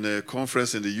was in a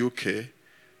conference in the UK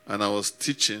and I was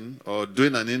teaching or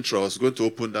doing an intro. I was going to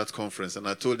open that conference and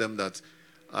I told them that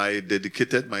I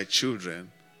dedicated my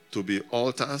children to be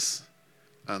altars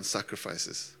and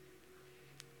sacrifices.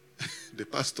 The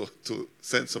pastor to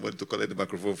send somebody to collect the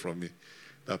microphone from me.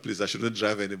 Now, please, I shouldn't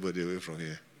drive anybody away from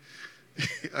here.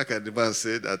 How can the man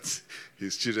say that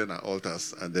his children are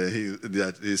altars and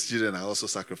that his children are also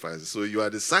sacrifices? So you are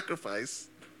the sacrifice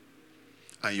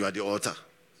and you are the altar.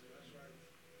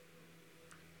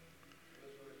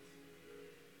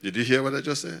 Did you hear what I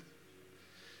just said?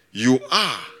 You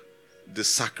are the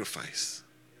sacrifice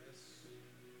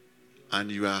and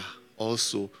you are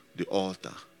also the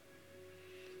altar.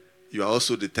 you are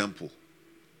also the temple.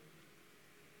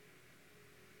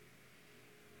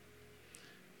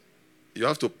 You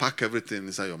have to pack everything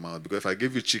inside your mouth, because if I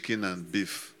give you chicken and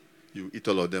beef, you eat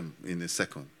all of them in a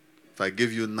second. If I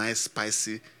give you nice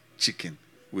spicy chicken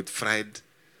with fried,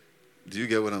 do you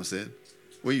get what I'm saying?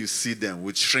 When you see them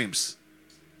with shrimps,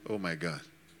 oh my God.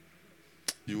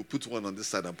 You put one on this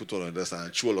side and put one on this side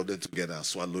and chew all of them together and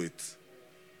swallow it.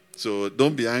 So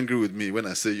don't be angry with me when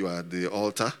I say you are the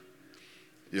altar.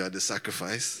 You are the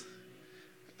sacrifice.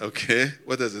 Okay?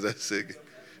 What does it say?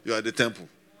 You are the temple.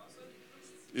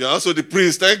 You are also the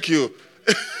priest. Thank you.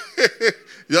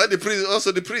 You are the priest,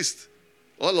 also the priest.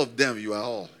 All of them, you are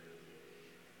all.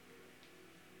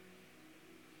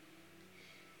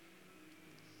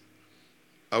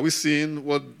 Are we seeing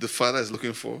what the Father is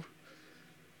looking for?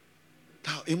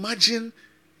 Now, imagine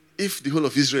if the whole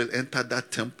of Israel entered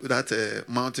that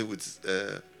mountain with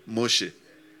Moshe.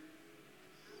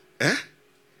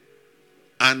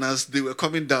 And as they were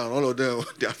coming down, all of them,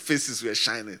 their faces were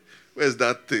shining. Where's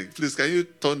that thing? Please, can you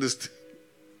turn this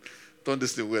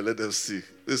thing well? Let them see.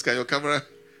 Please, can your camera?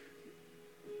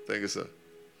 Thank you, sir.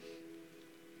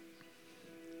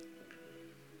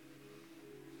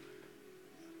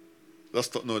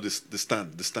 The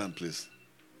stand, please.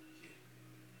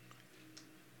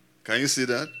 Can you see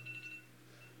that?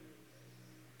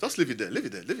 Just leave it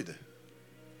there.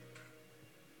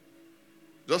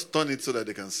 Just turn it so that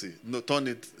they can see. No, turn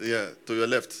it, to your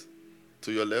left.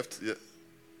 To your left, yeah.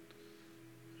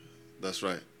 That's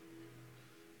right.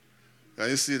 Can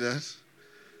you see that?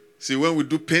 See, when we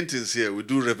do paintings here, we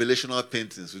do revelational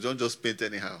paintings. We don't just paint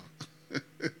anyhow.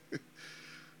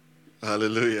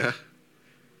 Hallelujah.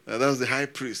 And that was the high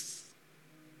priest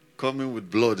coming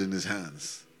with blood in his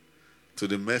hands to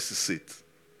the mercy seat.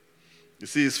 You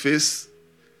see his face?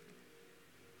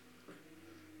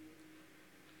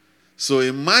 So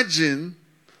imagine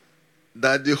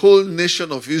that the whole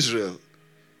nation of Israel,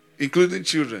 including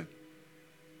children,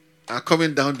 are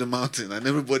coming down the mountain and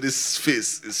everybody's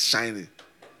face is shining.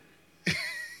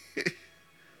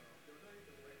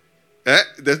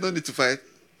 There's no need to fight.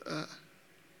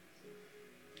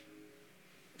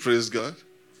 Praise God.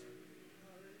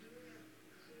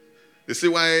 You see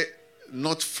why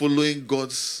not following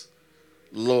God's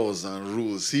laws and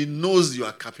rules? He knows you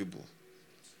are capable.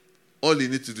 All you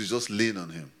need to do is just lean on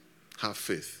him. Have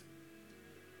faith.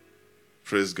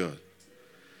 Praise God.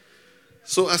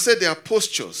 So I said there are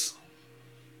postures.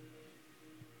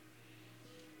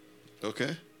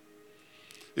 Okay?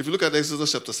 If you look at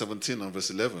Exodus chapter 17 and verse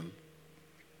 11,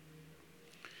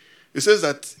 it says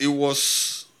that it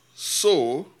was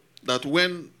so that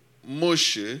when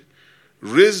Moshe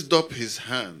raised up his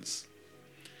hands,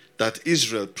 that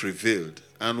Israel prevailed.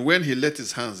 And when he let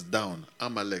his hands down,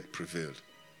 Amalek prevailed.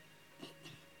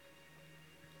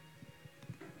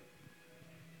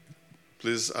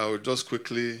 Please, I will just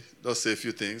quickly say a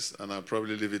few things, and I'll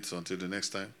probably leave it until the next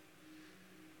time.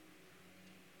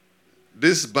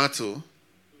 This battle,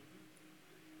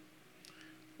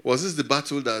 was this the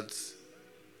battle that,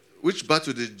 which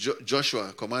battle did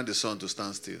Joshua command the sun to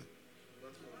stand still?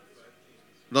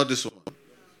 Not this one.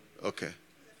 Okay.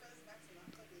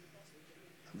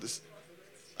 This,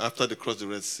 after they crossed the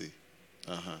Red Sea.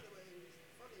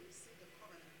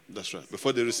 That's right.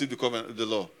 Before they received the covenant, the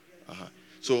law.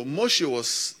 So Moshe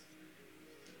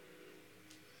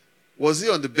was he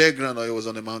on the bare ground or he was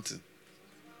on the mountain?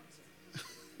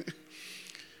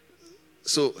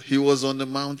 So he was on the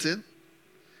mountain.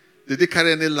 Did he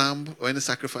carry any lamb or any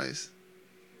sacrifice?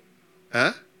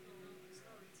 I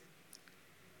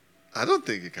don't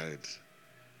think he carried.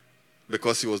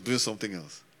 Because he was doing something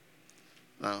else.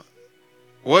 Now,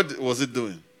 what was he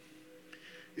doing?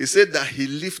 He said that he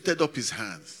lifted up his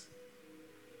hands.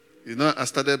 You know, I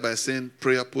started by saying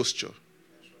prayer posture.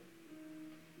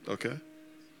 Okay?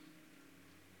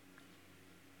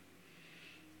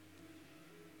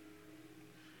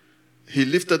 He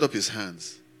lifted up his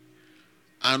hands.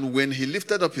 And when he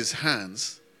lifted up his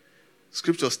hands,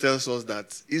 Scripture tells us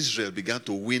that Israel began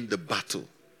to win the battle.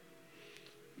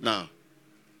 Now,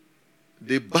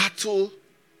 the battle,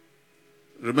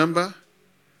 remember,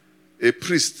 a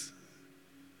priest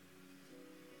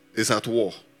is at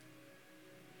war.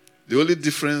 The only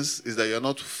difference is that you're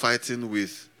not fighting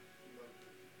with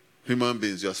human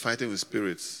beings. You're fighting with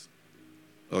spirits.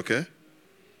 Okay?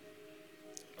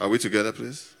 Are we together,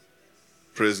 please?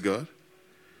 Praise God.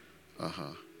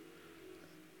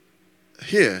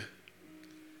 Here,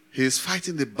 he is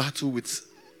fighting the battle with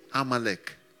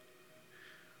Amalek.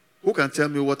 Who can tell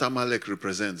me what Amalek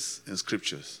represents in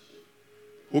scriptures?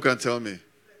 Who can tell me?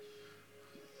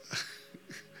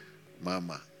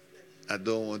 Mama, I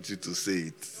don't want you to say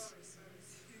it.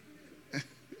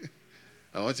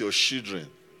 I want your children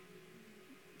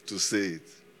to say it.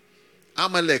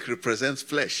 Amalek represents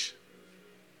flesh.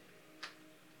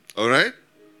 All right?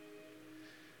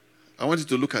 I want you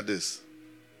to look at this.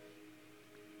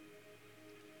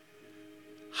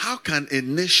 How can a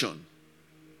nation,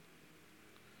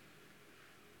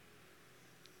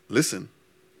 listen,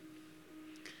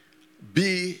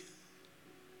 be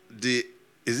the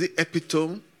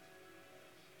epitome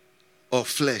of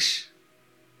flesh?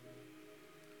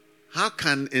 How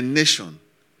can a nation,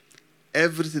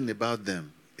 everything about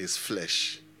them is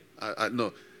flesh?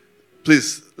 No,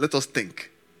 please, let us think.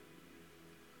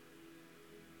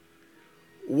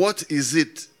 What is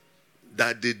it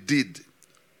that they did?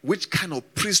 Which kind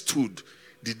of priesthood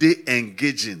did they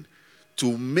engage in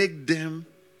to make them,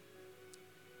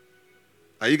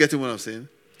 are you getting what I'm saying?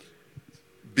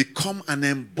 Become an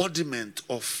embodiment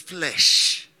of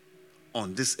flesh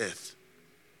on this earth.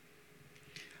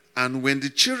 And when the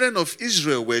children of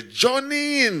Israel were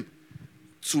journeying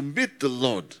to meet the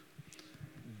Lord,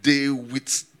 they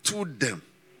withstood them.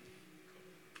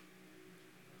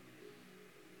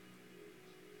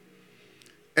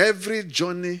 Every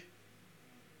journey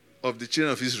of the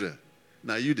children of Israel,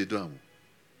 now you they do.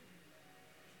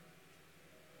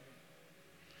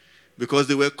 Because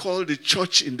they were called the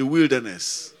church in the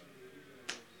wilderness.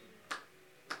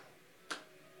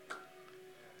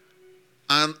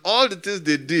 And all the things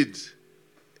they did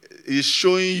is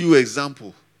showing you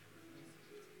example.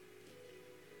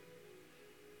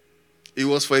 It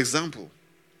was for example.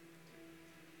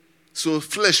 So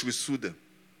flesh will sue them.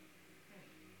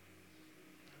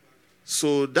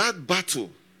 So that battle,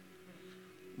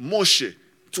 Moshe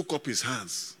took up his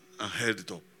hands and held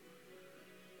it up.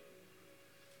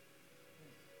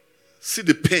 See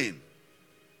the pain.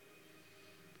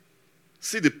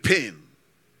 See the pain.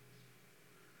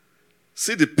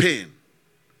 See the pain.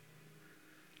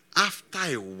 After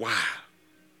a while,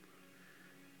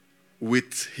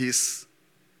 with his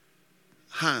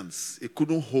hands, he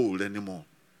couldn't hold anymore.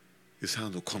 His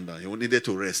hands would come down. He needed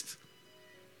to rest.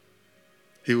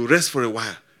 He will rest for a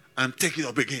while and take it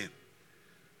up again.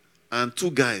 And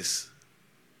two guys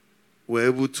were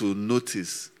able to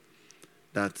notice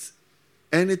that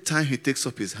anytime he takes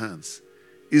up his hands,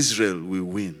 Israel will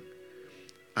win.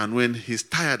 And when he's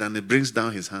tired and he brings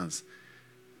down his hands,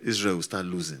 Israel will start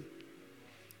losing.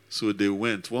 So they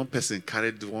went. One person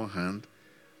carried one hand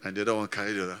and the other one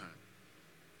carried the other hand.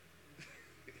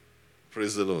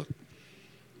 Praise the Lord.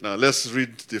 Now let's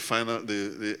read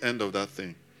the end of that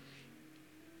thing.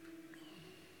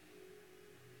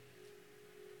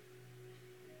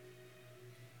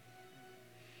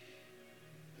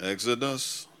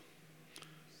 Exodus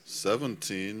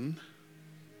 17:11.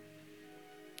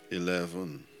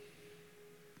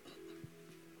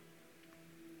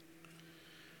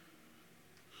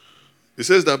 It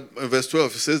says that in verse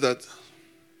 12, it says that,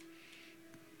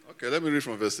 okay, let me read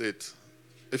from verse 8,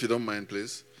 if you don't mind,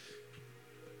 please.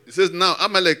 It says, now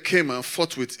Amalek came and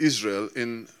fought with Israel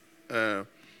in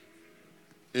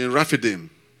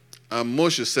Rephidim. And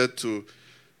Moshe said to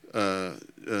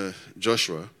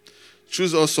Joshua,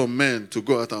 choose also men to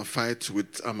go out and fight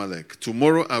with Amalek.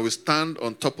 Tomorrow I will stand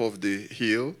on top of the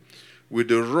hill with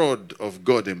the rod of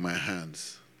God in my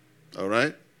hands. All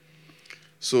right?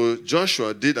 So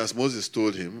Joshua did as Moses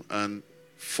told him and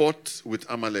fought with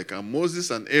Amalek. And Moses,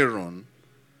 Aaron,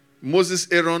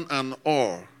 and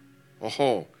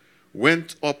Hur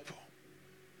went up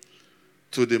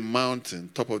to the mountain,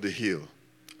 top of the hill.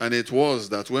 And it was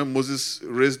that when Moses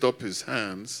raised up his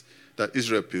hands, that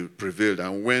Israel prevailed.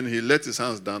 And when he let his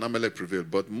hands down, Amalek prevailed.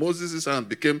 But Moses' hand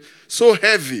became so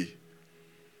heavy.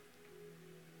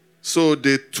 So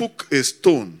they took a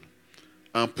stone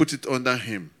and put it under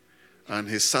him. And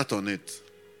he sat on it.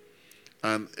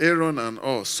 And Aaron and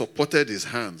Hur supported his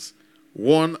hands,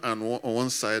 one on one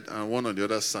side and one on the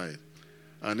other side.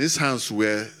 And his hands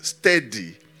were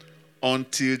steady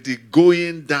until the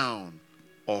going down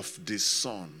of the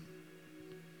sun.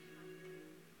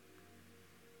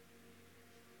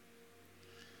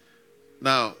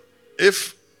 Now,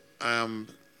 if I am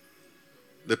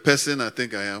the person I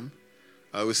think I am,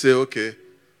 I will say, okay,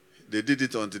 they did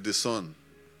it until the sun,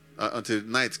 until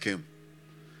night came.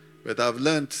 But I've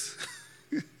learned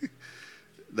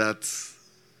that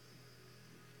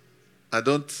I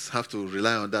don't have to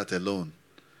rely on that alone.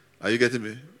 Are you getting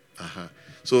me? Uh-huh.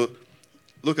 So,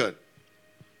 look at.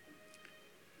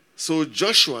 So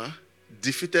Joshua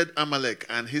defeated Amalek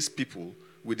and his people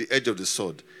with the edge of the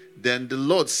sword. Then the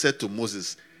Lord said to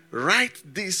Moses, write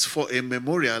this for a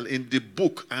memorial in the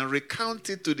book and recount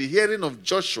it to the hearing of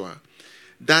Joshua,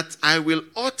 that I will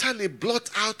utterly blot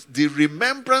out the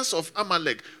remembrance of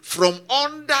Amalek from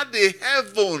under the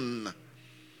heaven.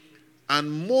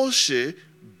 And Moshe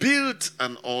built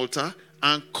an altar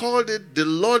and called it, the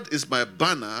Lord is my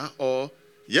banner, or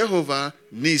Yehovah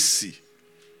Nisi.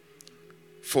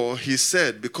 For he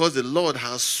said, because the Lord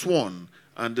has sworn,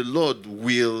 and the Lord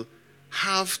will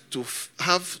have to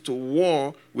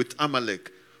war with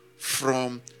Amalek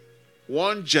from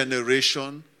one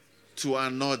generation to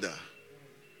another.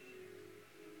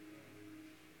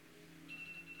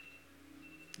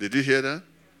 Did you hear that?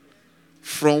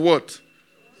 From what?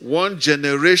 One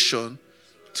generation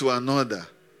to another,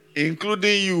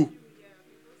 including you.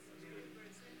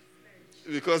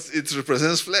 Because it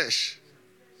represents flesh.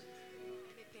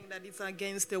 Anything that is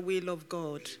against the will of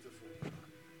God.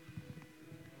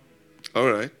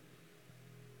 All right.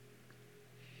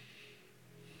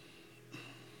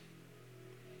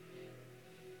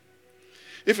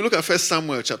 If you look at 1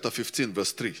 Samuel chapter 15,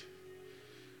 verse 3.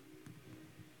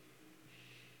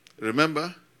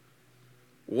 Remember,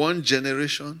 one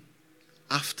generation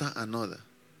after another,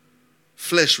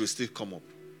 flesh will still come up.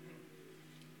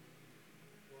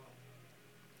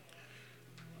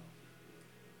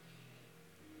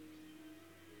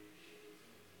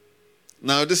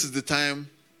 Now, this is the time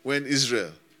when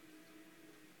Israel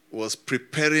was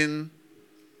preparing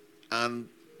and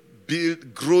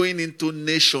growing into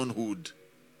nationhood.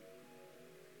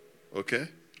 Okay?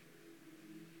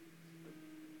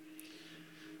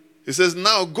 He says,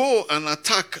 now go and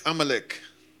attack Amalek.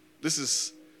 This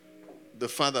is the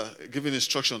father giving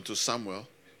instruction to Samuel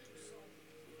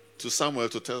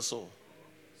to tell Saul.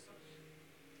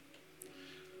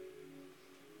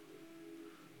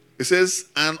 It says,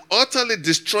 and utterly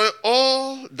destroy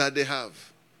all that they have.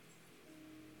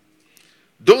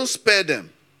 Don't spare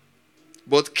them,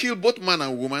 but kill both man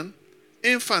and woman,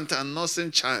 infant and nursing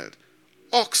child,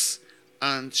 ox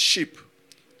and sheep,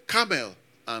 camel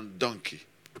and donkey.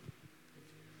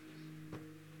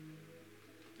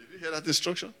 Did you hear that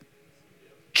instruction?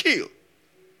 Kill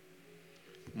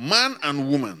man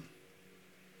and woman,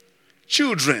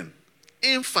 children,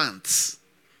 infants,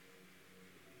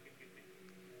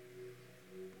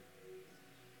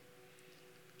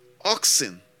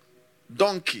 oxen,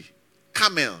 donkey,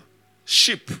 camel,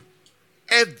 sheep,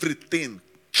 everything,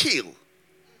 kill.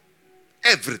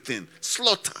 Everything,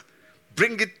 slaughter,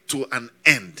 bring it to an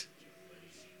end.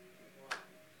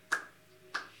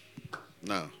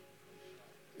 Now,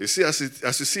 you see, as you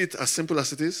see it, as simple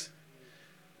as it is,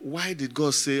 why did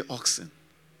God say oxen?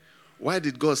 Why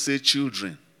did God say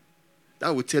children?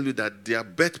 That will tell you that their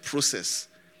birth process,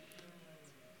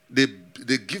 they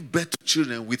give birth to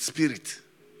children with spirit.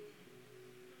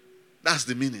 That's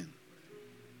the meaning.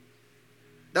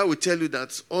 That will tell you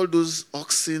that all those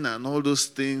oxen and all those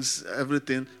things,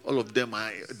 everything, all of them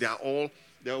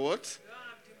they're what?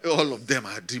 All of them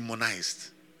are demonized.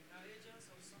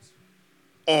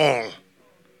 All.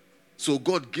 So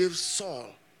God gave Saul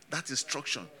that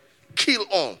instruction. Kill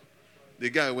all. The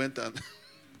guy went and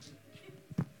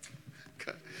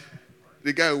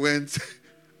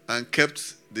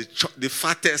kept the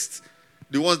fattest,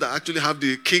 the ones that actually have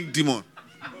the king demon.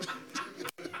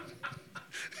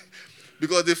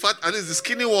 Because the fat, at least the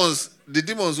skinny ones, the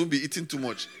demons won't be eating too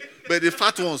much. But the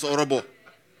fat ones, horrible.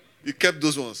 He kept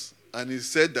those ones. And he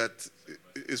said that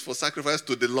it's for sacrifice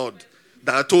to the Lord.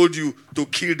 That I told you to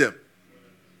kill them.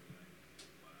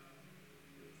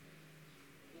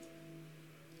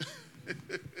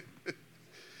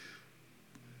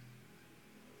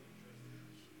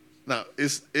 Now,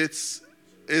 it's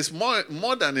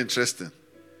more than interesting.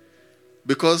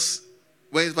 Because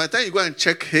by the time you go and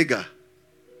check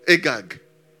Agag.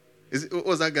 What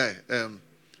was that guy?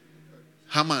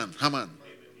 Haman.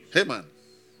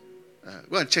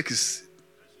 Go and check this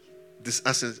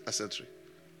ancestry.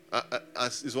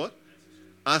 Is what?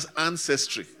 As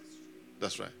ancestry.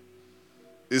 That's right.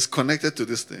 It's connected to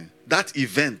this thing. That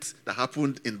event that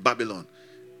happened in Babylon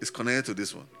is connected to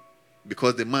this one.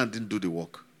 Because the man didn't do the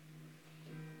work.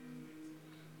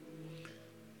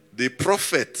 The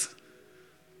prophet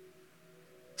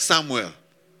Samuel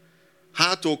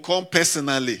had to come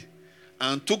personally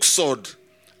and took sword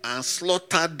and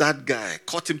slaughtered that guy,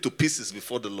 cut him to pieces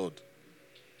before the Lord.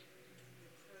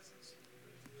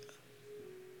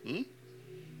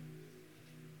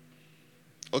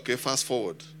 Okay, fast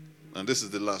forward. And this is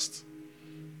the last.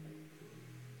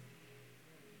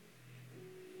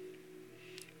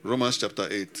 Romans chapter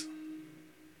 8.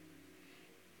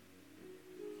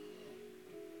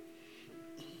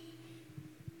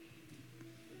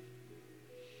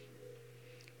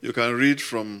 You can read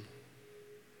from,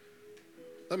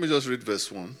 let me just read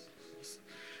verse 1.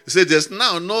 It He said, there's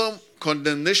now no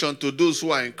condemnation to those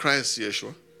who are in Christ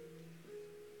Yeshua,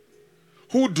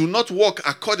 who do not walk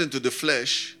according to the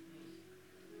flesh,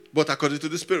 but according to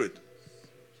the Spirit.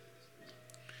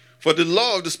 For the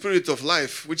law of the Spirit of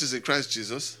life, which is in Christ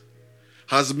Jesus,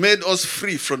 has made us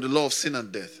free from the law of sin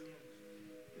and death.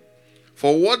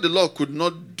 For what the law could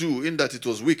not do in that it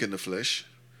was weak in the flesh,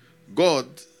 God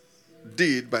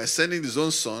did by sending his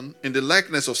own Son in the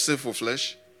likeness of sinful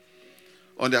flesh.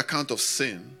 On the account of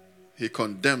sin, he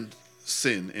condemned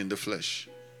sin in the flesh,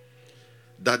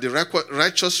 that the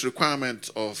righteous requirement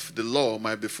of the law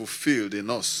might be fulfilled in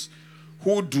us,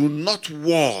 who do not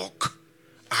walk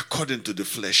according to the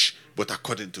flesh, but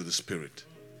according to the Spirit.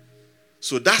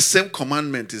 So that same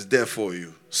commandment is there for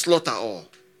you. Slaughter all.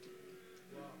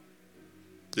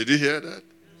 Did you hear that?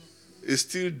 It's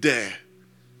still there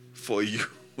for you.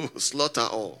 Slaughter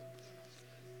all.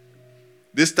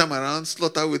 This time around,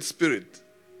 slaughter with Spirit.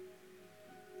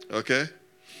 Okay?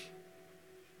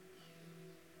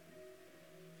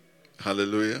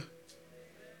 Hallelujah.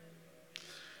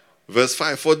 Verse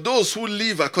 5. For those who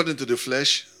live according to the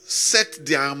flesh set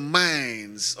their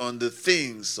minds on the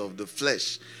things of the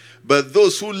flesh, but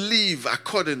those who live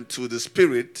according to the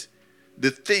Spirit,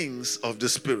 the things of the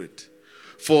Spirit.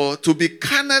 For to be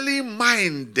carnally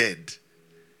minded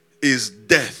is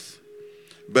death,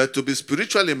 but to be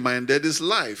spiritually minded is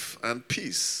life and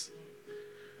peace.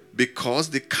 Because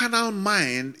the carnal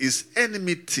mind is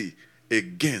enmity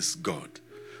against God.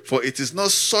 For it is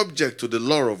not subject to the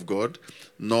law of God,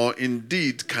 nor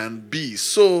indeed can be.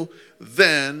 So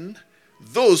then,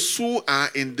 those who are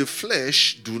in the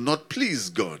flesh do not please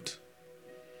God.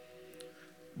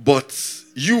 But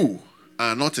you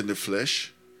are not in the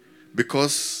flesh,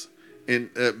 but in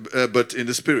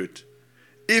the Spirit.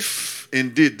 If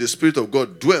indeed the Spirit of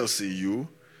God dwells in you,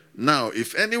 now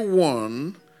if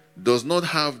anyone does not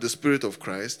have the Spirit of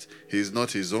Christ, he is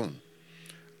not his own.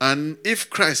 And if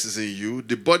Christ is in you,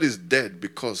 the body is dead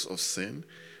because of sin,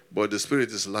 but the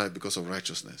Spirit is alive because of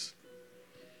righteousness.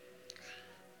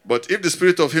 But if the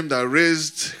Spirit of him that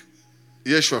raised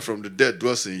Yeshua from the dead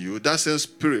dwells in you, that same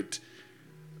Spirit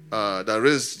that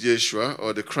raised Yeshua,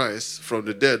 or the Christ, from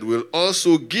the dead will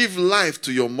also give life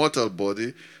to your mortal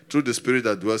body through the Spirit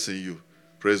that dwells in you.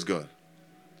 Praise God.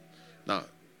 Now,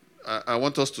 I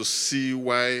want us to see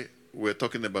why we're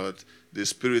talking about the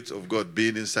Spirit of God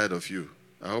being inside of you.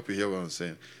 I hope you hear what I'm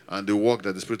saying. And the work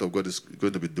that the Spirit of God is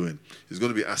going to be doing. He's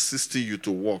going to be assisting you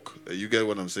to walk. You get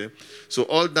what I'm saying? So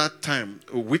all that time,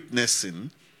 witnessing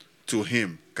to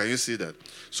him. Can you see that?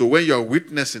 So when you are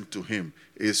witnessing to him,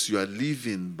 is you are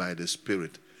living by the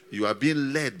Spirit. You are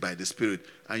being led by the Spirit.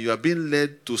 And you are being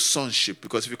led to sonship.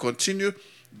 Because if you continue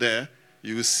there,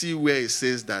 you will see where it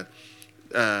says that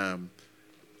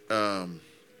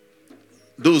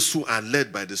those who are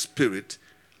led by the Spirit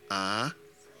are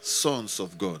sons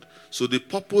of God. So the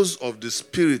purpose of the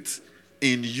Spirit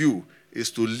in you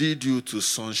is to lead you to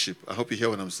sonship. I hope you hear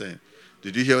what I'm saying.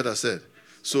 Did you hear what I said?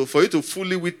 So for you to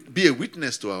fully be a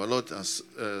witness to our Lord and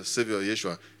Savior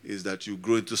Yeshua is that you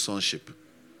grow into sonship.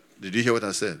 Did you hear what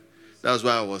I said? That's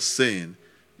why I was saying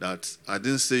that I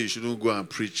didn't say you shouldn't go and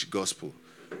preach gospel.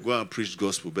 Go and preach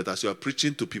gospel. But as you are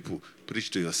preaching to people, preach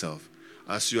to yourself.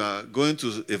 As you are going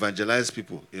to evangelize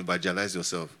people, evangelize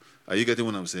yourself. Are you getting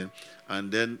what I'm saying?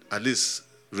 And then at least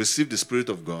receive the Spirit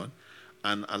of God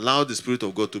and allow the Spirit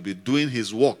of God to be doing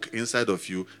his work inside of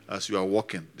you as you are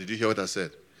walking. Did you hear what I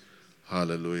said?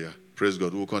 Hallelujah. Praise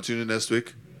God. We'll continue next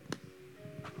week.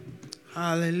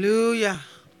 Hallelujah.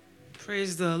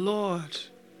 Praise the Lord.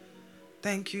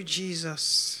 Thank you,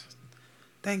 Jesus.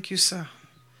 Thank you, sir.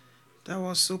 That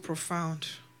was so profound.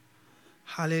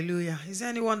 Hallelujah. Is there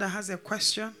anyone that has a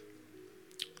question?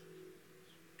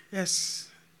 Yes.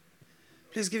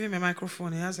 Please give him a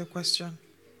microphone. He has a question.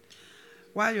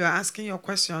 While you are asking your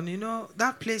question, you know,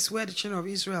 that place where the children of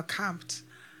Israel camped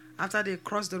after they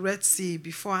crossed the Red Sea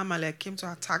before Amalek came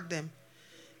to attack them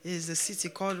is a city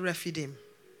called Rephidim.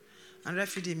 And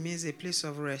Rephidim means a place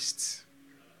of rest.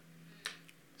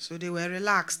 So they were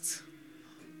relaxed.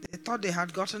 They thought they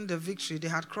had gotten the victory. They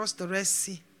had crossed the Red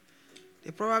Sea.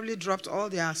 They probably dropped all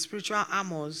their spiritual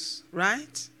armors,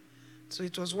 right? So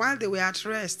it was while they were at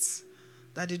rest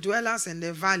that the dwellers in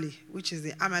the valley, which is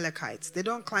the Amalekites, they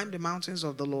don't climb the mountains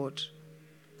of the Lord.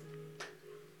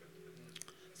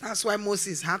 That's why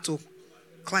Moses had to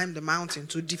climb the mountain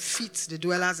to defeat the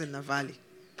dwellers in the valley.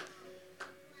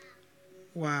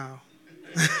 Wow.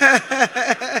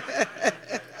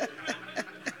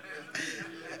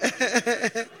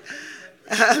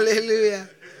 Hallelujah.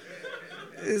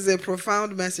 It's a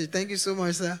profound message. Thank you so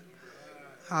much, sir.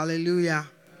 Hallelujah.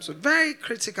 So very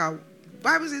critical.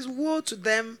 Bible says, woe to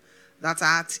them that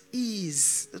are at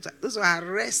ease, those who are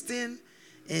resting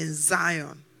in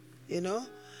Zion.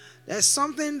 There's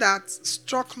something that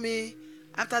struck me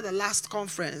after the last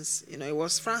conference. It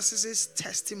was Francis's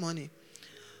testimony.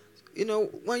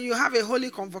 When you have a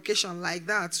holy convocation like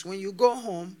that, when you go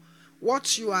home,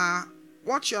 what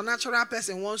your natural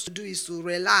person wants to do is to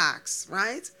relax,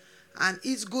 right? And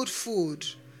eat good food.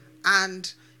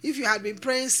 And if you had been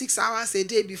praying 6 hours a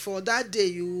day before, that day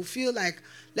you will feel like,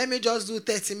 let me just do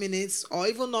 30 minutes or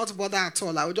even not bother at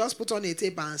all. I will just put on a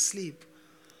tape and sleep.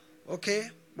 Okay?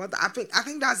 But I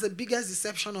think that's the biggest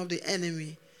deception of the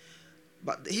enemy.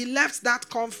 But he left that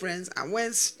conference and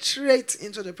went straight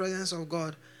into the presence of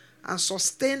God and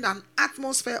sustained an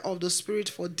atmosphere of the Spirit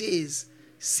for days,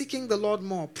 seeking the Lord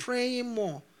more, praying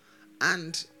more,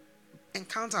 and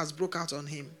encounters broke out on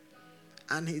him.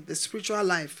 And his spiritual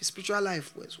life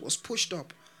was pushed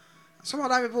up. Some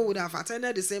other people would have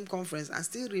attended the same conference and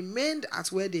still remained at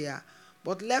where they are,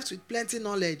 but left with plenty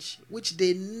knowledge, which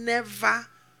they never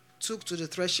took to the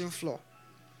threshing floor.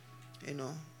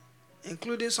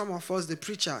 Including some of us, the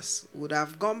preachers, would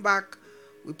have gone back.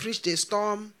 We preached a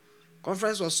storm.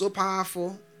 Conference was so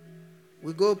powerful.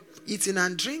 We go eating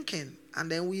and drinking,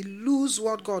 and then we lose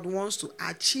what God wants to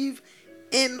achieve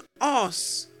in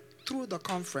us through the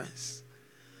conference.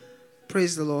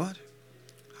 Praise the Lord.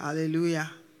 Hallelujah.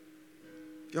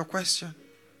 Your question?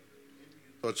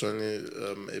 Touch on it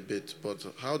a bit, but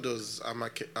how does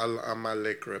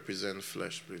Amalek represent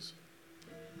flesh, please?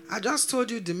 I just told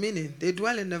you the meaning. They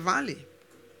dwell in the valley.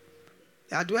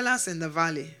 They are dwellers in the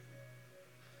valley.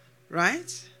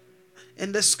 Right?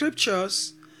 In the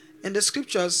scriptures, in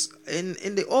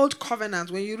the old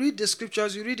covenant, when you read the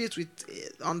scriptures, you read it with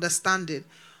understanding.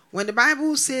 When the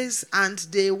Bible says, and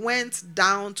they went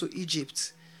down to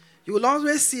Egypt, you will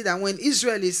always see that when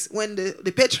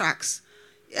the patriarchs,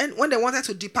 and when they wanted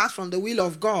to depart from the will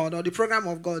of God or the program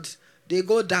of God, they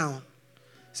go down.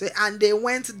 Say, and they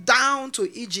went down to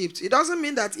Egypt. It doesn't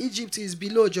mean that Egypt is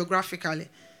below geographically.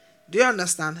 Do you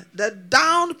understand? The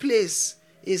down place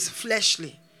is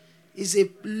fleshly, is a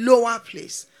lower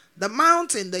place. The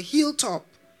mountain, the hilltop,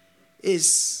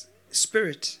 is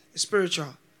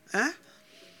spiritual.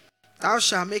 Thou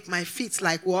shalt make my feet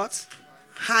like what?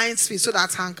 Hinds feet, so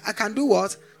that I can do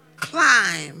what?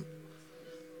 Climb.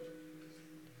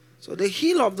 So the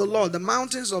hill of the Lord, the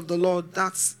mountains of the Lord,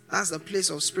 that's a place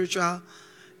of spiritual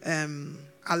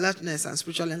alertness and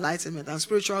spiritual enlightenment and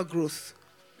spiritual growth.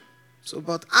 So,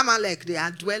 but Amalek, they are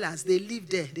dwellers. They live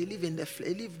there. They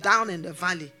live down in the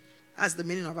valley. That's the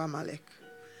meaning of Amalek.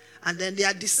 And then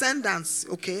their descendants,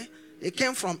 okay, they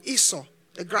came from Esau.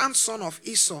 The grandson of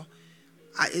Esau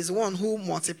is one who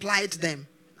multiplied them.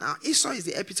 Now, Esau is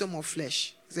the epitome of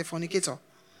flesh. He's a fornicator.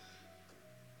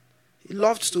 He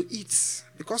loved to eat.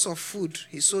 Because of food,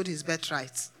 he sold his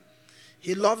birthright.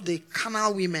 He loved the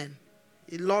carnal women.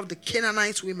 He loved the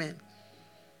Canaanite women.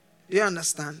 Do you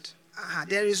understand?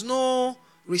 There is no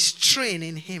restraint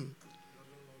in him.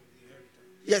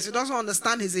 Yes, he doesn't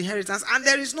understand his inheritance. And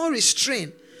there is no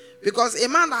restraint. Because a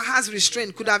man that has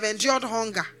restraint could have endured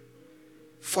hunger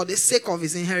for the sake of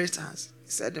his inheritance.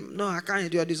 He said, no, I can't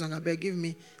endure this hunger, but give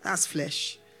me. That's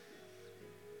flesh.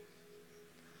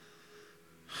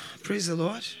 Praise the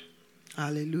Lord.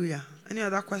 Hallelujah. Any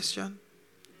other question?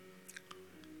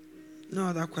 No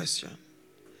other question.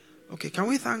 Okay, can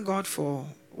we thank God for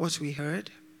what we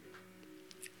heard?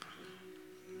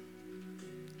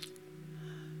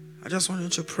 I just want you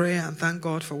to pray and thank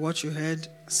God for what you heard.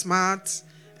 Smart,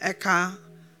 Eka,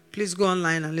 please go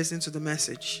online and listen to the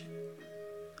message.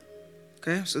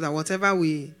 Okay, so that whatever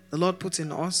the Lord puts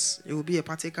in us, you will be a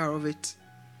partaker of it.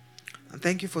 And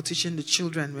thank you for teaching the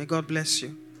children. May God bless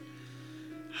you.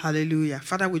 Hallelujah.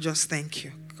 Father, we just thank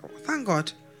you. Thank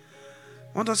God.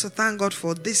 I want us to thank God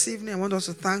for this evening. I want us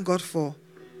to thank God for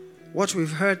what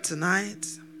we've heard tonight.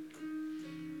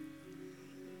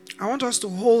 I want us to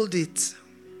hold it.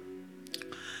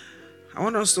 I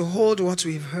want us to hold what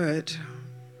we've heard.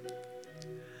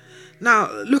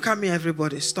 Now, look at me,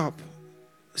 everybody. Stop.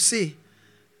 See,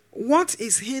 what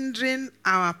is hindering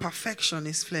our perfection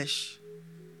is flesh.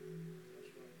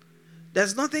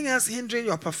 There's nothing else hindering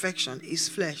your perfection. It's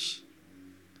flesh.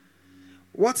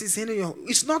 What is hindering you?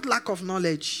 It's not lack of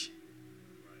knowledge.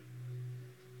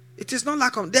 It is not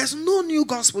lack of... There's no new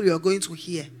gospel you're going to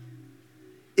hear.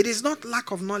 It is not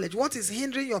lack of knowledge. What is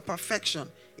hindering your perfection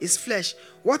is flesh.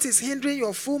 What is hindering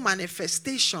your full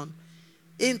manifestation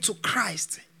into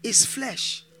Christ is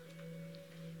flesh.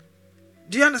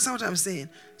 Do you understand what I'm saying?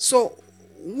 So,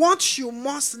 what you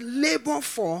must labor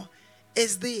for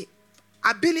is the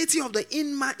ability of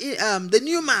the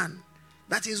new man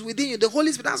that is within you. The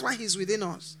Holy Spirit, that's why he's within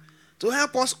us. to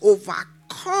help us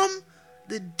overcome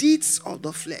the deeds of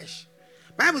the flesh.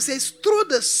 Bible says through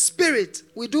the Spirit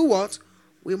we do what?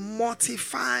 We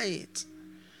mortify it.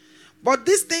 But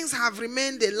these things have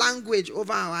remained a language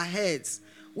over our heads.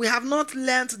 We have not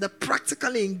learned the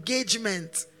practical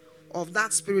engagement of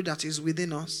that Spirit that is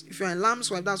within us. If you're in Lamb's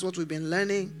Wife, that's what we've been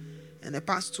learning in the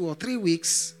past 2 or 3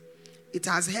 weeks. It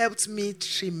has helped me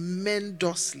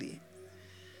tremendously.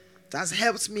 It has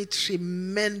helped me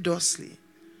tremendously.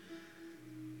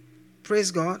 Praise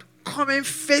God. Coming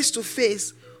face to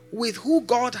face with who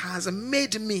God has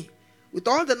made me, with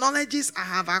all the knowledges I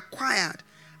have acquired,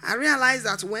 I realize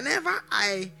that whenever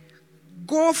I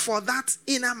go for that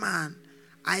inner man,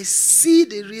 I see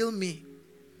the real me.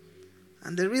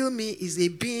 And the real me is a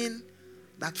being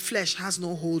that flesh has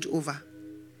no hold over.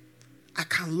 I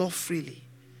can love freely.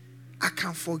 I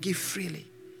can forgive freely.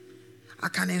 I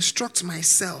can instruct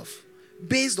myself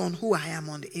based on who I am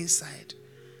on the inside.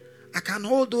 I can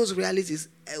hold those realities.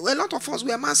 A lot of us,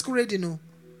 we are masquerading,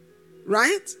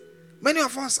 right? Many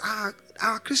of us,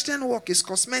 our Christian walk is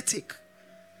cosmetic.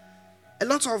 A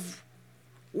lot of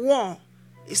war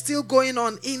is still going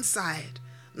on inside.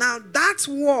 Now that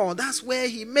war, that's where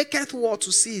he maketh war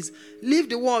to cease. Leave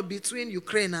the war between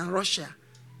Ukraine and Russia.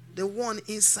 The one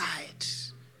inside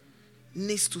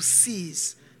needs to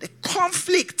cease. The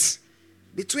conflict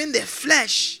between the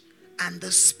flesh and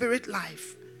the spirit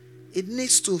life, it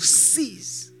needs to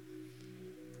cease.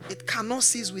 It cannot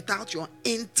cease without your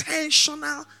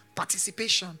intentional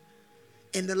participation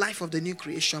in the life of the new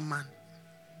creation man.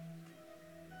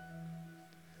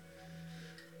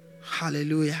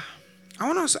 Hallelujah. I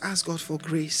want us to ask God for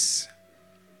grace.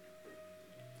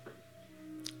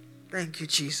 Thank you,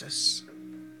 Jesus.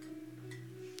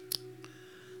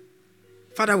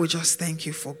 Father, we just thank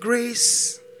you for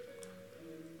grace.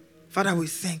 Father, we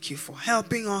thank you for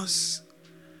helping us.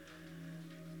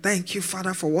 Thank you,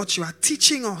 Father, for what you are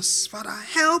teaching us. Father,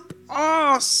 help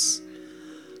us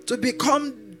to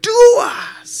become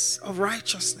doers of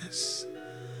righteousness.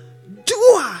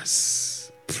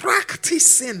 Doers,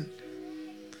 practicing,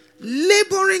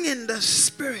 laboring in the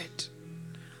Spirit,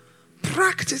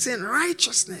 practicing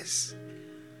righteousness.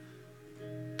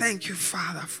 Thank you,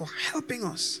 Father, for helping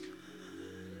us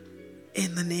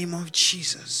in the name of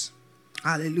Jesus.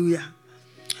 Hallelujah.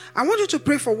 I want you to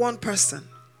pray for one person.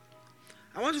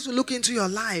 I want you to look into your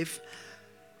life.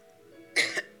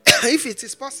 If it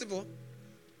is possible,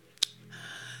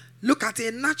 look at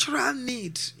a natural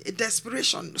need, a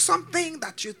desperation, something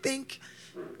that you think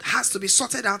has to be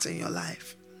sorted out in your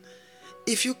life.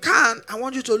 If you can, I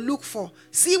want you to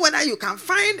see whether you can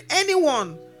find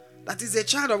anyone that is a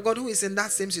child of God who is in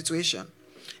that same situation.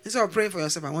 Instead of praying for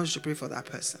yourself, I want you to pray for that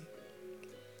person.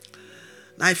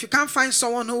 Now, if you can't find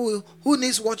someone who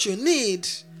needs what you need,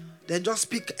 then just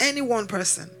pick any one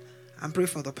person and pray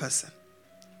for the person.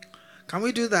 Can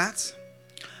we do that?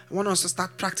 I want us to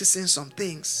start practicing some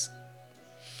things.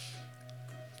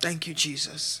 Thank you,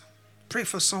 Jesus. Pray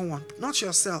for someone, not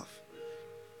yourself.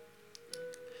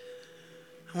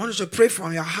 I want you to pray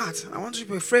from your heart. I want you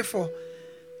to pray for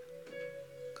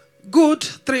good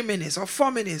 3 minutes or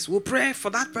 4 minutes. We'll pray for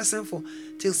that person for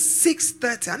till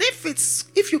 6:30. And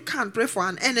if you can't, pray for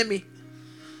an enemy,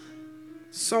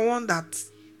 someone that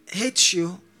hates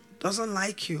you, doesn't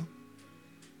like you.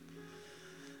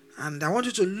 And I want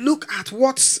you to look at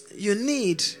what you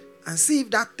need and see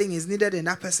if that thing is needed in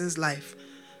that person's life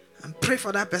and pray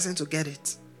for that person to get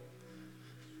it.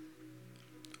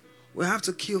 We have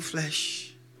to kill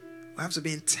flesh. We have to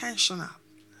be intentional.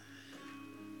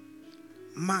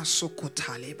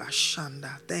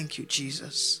 Thank you,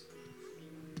 Jesus.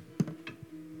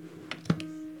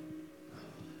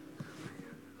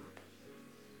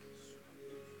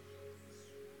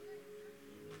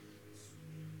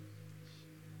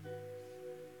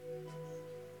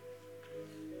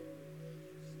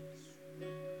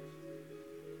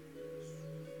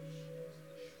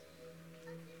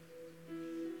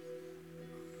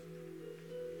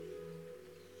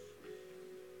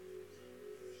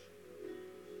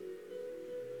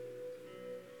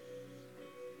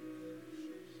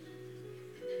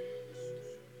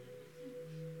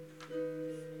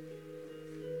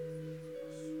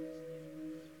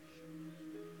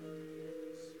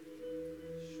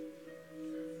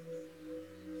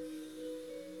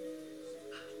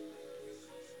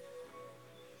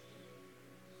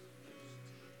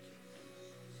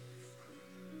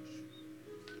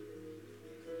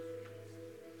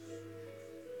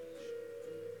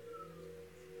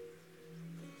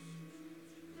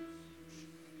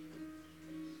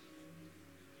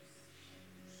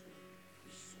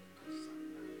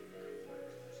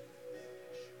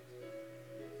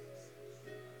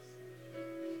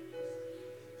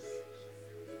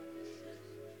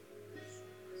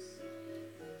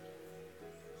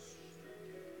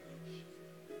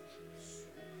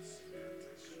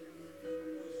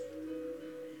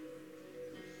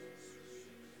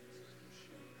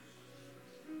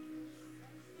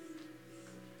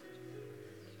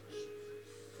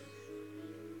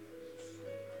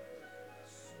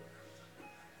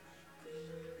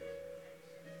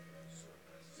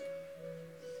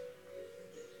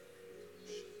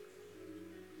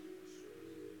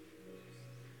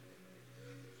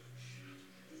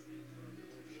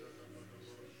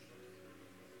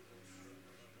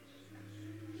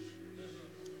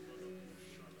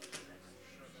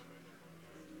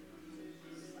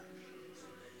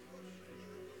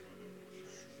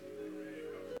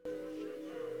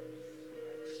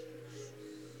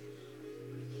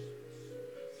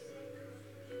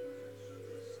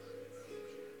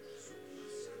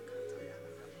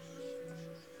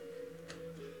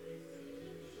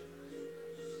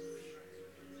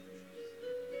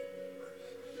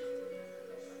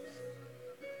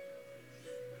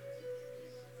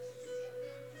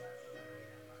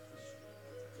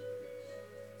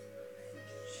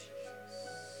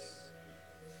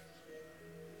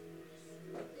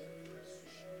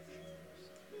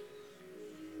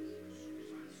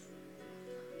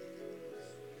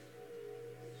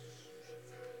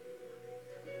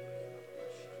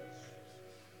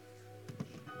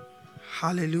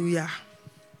 Hallelujah.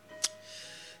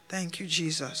 Thank you,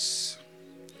 Jesus.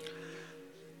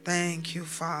 Thank you,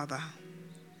 Father.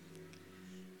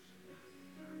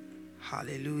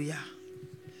 Hallelujah.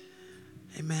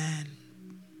 Amen.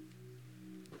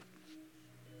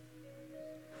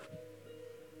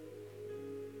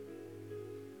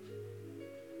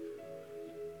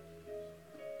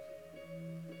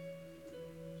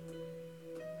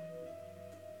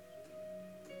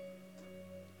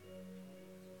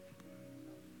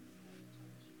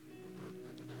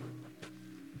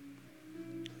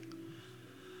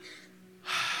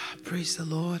 Praise the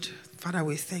Lord. Father,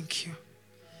 we thank you.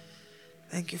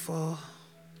 Thank you for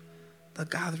the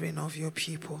gathering of your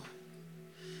people.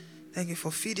 Thank you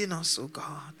for feeding us, oh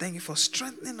God. Thank you for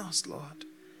strengthening us, Lord.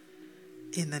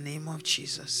 In the name of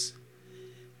Jesus.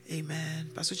 Amen.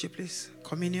 Pastor Uche, please,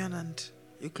 communion and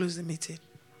you close the meeting.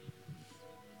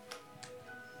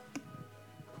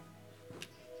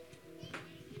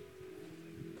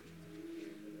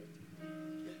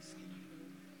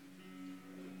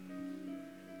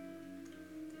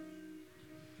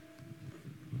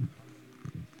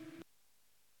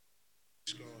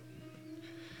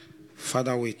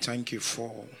 Father, we thank you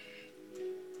for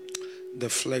the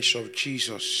flesh of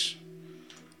Jesus,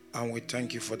 and we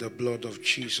thank you for the blood of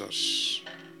Jesus.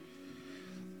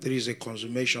 There is a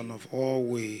consummation of all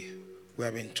we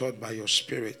have been taught by your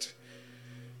Spirit.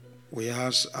 We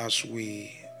ask, as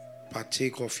we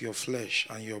partake of your flesh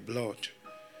and your blood,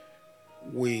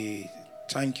 we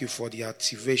thank you for the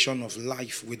activation of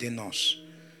life within us,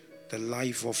 the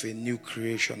life of a new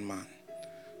creation man.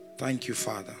 Thank you,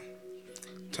 Father.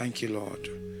 Thank you, Lord.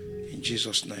 In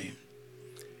Jesus' name.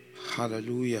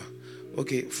 Hallelujah.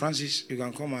 Okay, Francis, you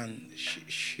can come and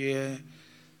share.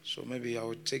 So maybe I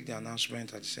will take the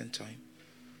announcement at the same time.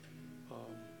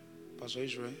 Pastor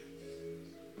Israel.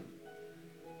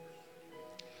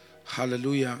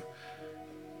 Hallelujah.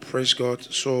 Praise God.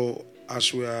 So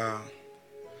as we are,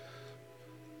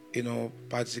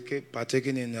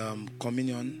 partaking in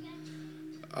communion,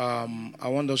 I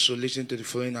want us to listen to the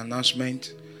following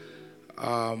announcement.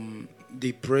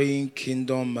 The Praying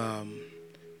Kingdom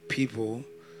people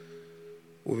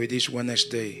will be this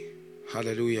Wednesday.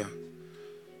 Hallelujah.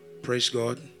 Praise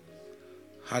God.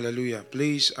 Hallelujah.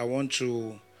 Please, I want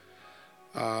to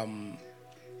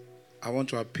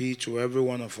appeal to every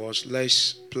one of us.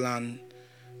 Let's plan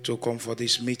to come for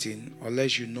this meeting,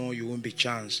 unless you know you won't be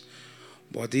chance.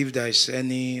 But if there is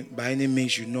by any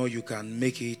means you can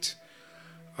make it,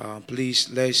 please,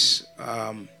 let's.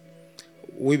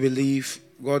 We believe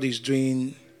God is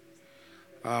doing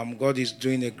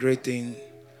a great thing,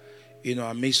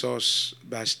 amidst us,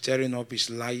 by stirring up His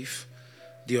life,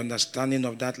 the understanding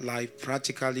of that life,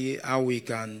 practically how we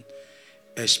can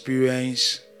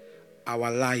experience our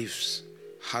lives.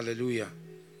 Hallelujah.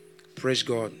 Praise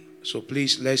God. So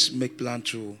please, let's make plan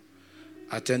to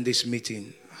attend this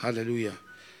meeting. Hallelujah.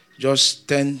 Just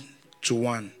 10 to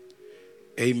 1.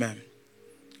 Amen.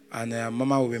 And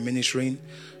Mama will be ministering.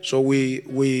 So we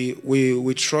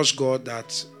trust God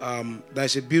that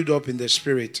there's a build up in the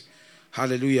spirit.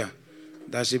 Hallelujah.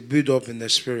 There's a build up in the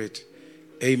spirit.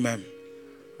 Amen.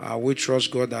 We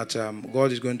trust God that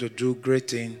God is going to do great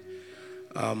things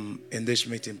in this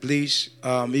meeting. Please,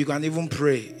 you can even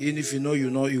pray. Even if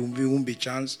you won't be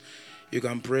chance, you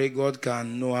can pray. God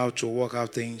can know how to work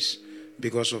out things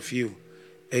because of you.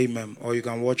 Amen. Or you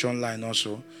can watch online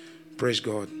also. Praise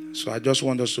God. So I just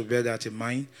want us to bear that in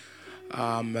mind.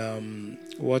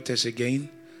 What else again?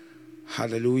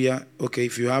 Hallelujah. Okay,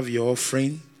 if you have your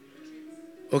offering.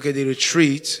 Okay, the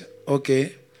retreat.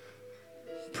 Okay.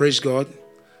 Praise God.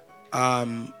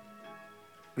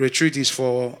 Retreat is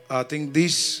for, I think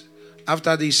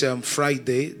after this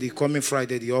Friday, the coming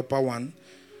Friday, the upper one.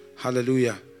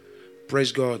 Hallelujah.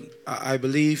 Praise God. I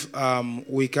believe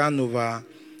we can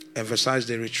overemphasize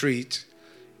the retreat.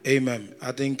 Amen.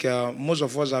 I think most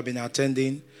of us have been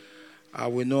attending.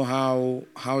 We know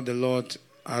how the Lord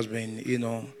has been,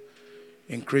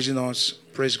 increasing us.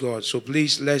 Praise God. So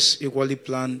please, let's equally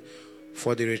plan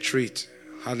for the retreat.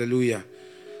 Hallelujah.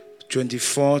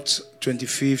 24th,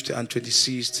 25th, and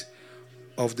 26th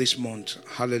of this month.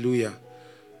 Hallelujah.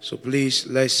 So please,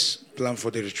 let's plan for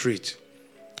the retreat.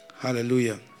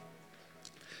 Hallelujah.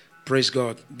 Praise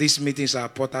God. These meetings are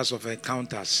portals of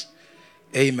encounters.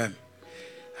 Amen.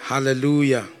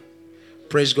 Hallelujah.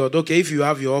 Praise God. Okay, if you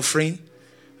have your offering,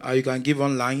 you can give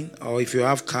online, or if you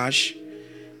have cash,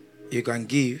 you can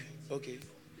give. Okay.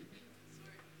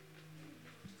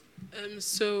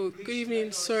 So good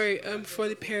evening. Sorry. For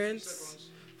the parents,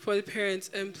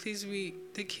 please,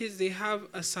 the kids, they have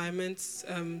assignments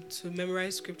to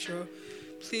memorize scripture.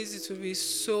 please, it will be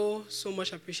so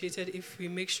much appreciated if we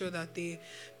make sure that they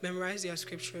memorize their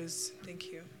scriptures.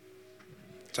 Thank you.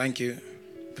 Thank you.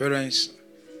 Parents,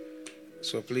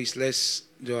 so please, let's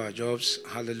do our jobs.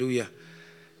 Hallelujah.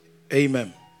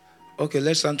 Amen. Okay,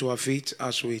 let's stand to our feet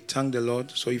as we thank the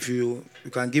Lord. So if you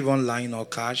can give online or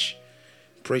cash,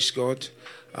 praise God.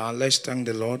 Let's thank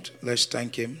the Lord. Let's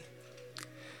thank Him.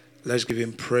 Let's give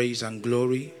Him praise and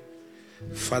glory.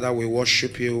 Father, we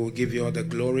worship You. We give You all the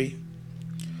glory.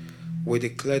 We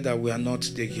declare that we are not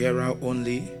the hearer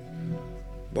only,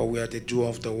 but we are the doer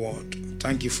of the word.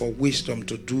 Thank You for wisdom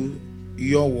to do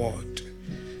Your word.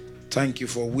 Thank You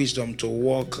for wisdom to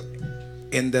walk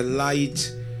in the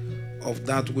light of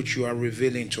that which You are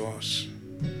revealing to us.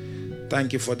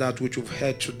 Thank You for that which we've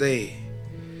heard today.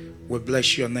 We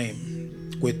bless Your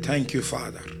name. We thank You,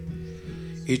 Father.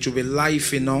 It will be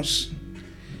life in us.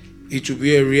 It will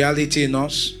be a reality in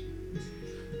us.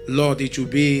 Lord, it will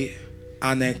be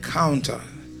an encounter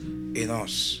in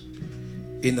us.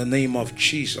 In the name of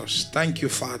Jesus. Thank You,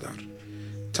 Father.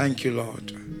 Thank You,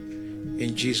 Lord.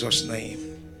 In Jesus' name.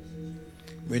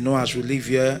 We know as we live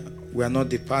here, we are not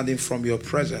departing from Your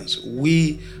presence.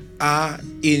 We are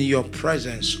in Your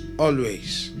presence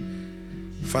always.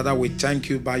 Father, we thank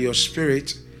You by Your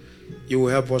Spirit. You will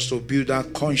help us to build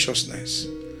that consciousness.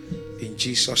 In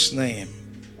Jesus' name.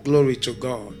 Glory to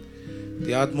God.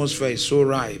 The atmosphere is so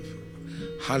ripe.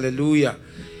 Hallelujah.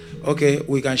 Okay,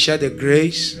 we can share the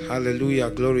grace. Hallelujah.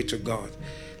 Glory to God.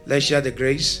 Let's share the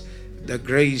grace. The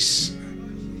grace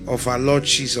of our Lord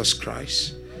Jesus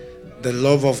Christ, the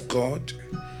love of God,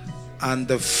 and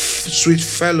the sweet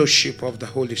fellowship of the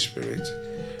Holy Spirit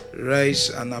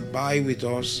rest and abide with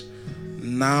us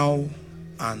now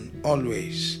and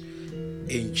always.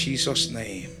 In Jesus'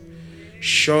 name.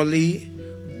 Surely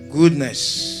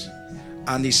goodness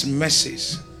and His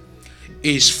mercies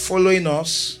is following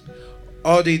us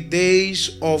all the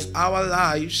days of our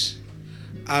lives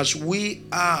as we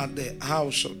are the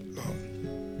house of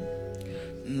God,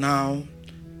 now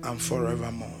and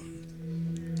forevermore.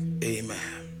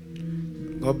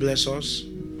 Amen. God bless us.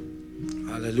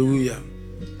 Hallelujah.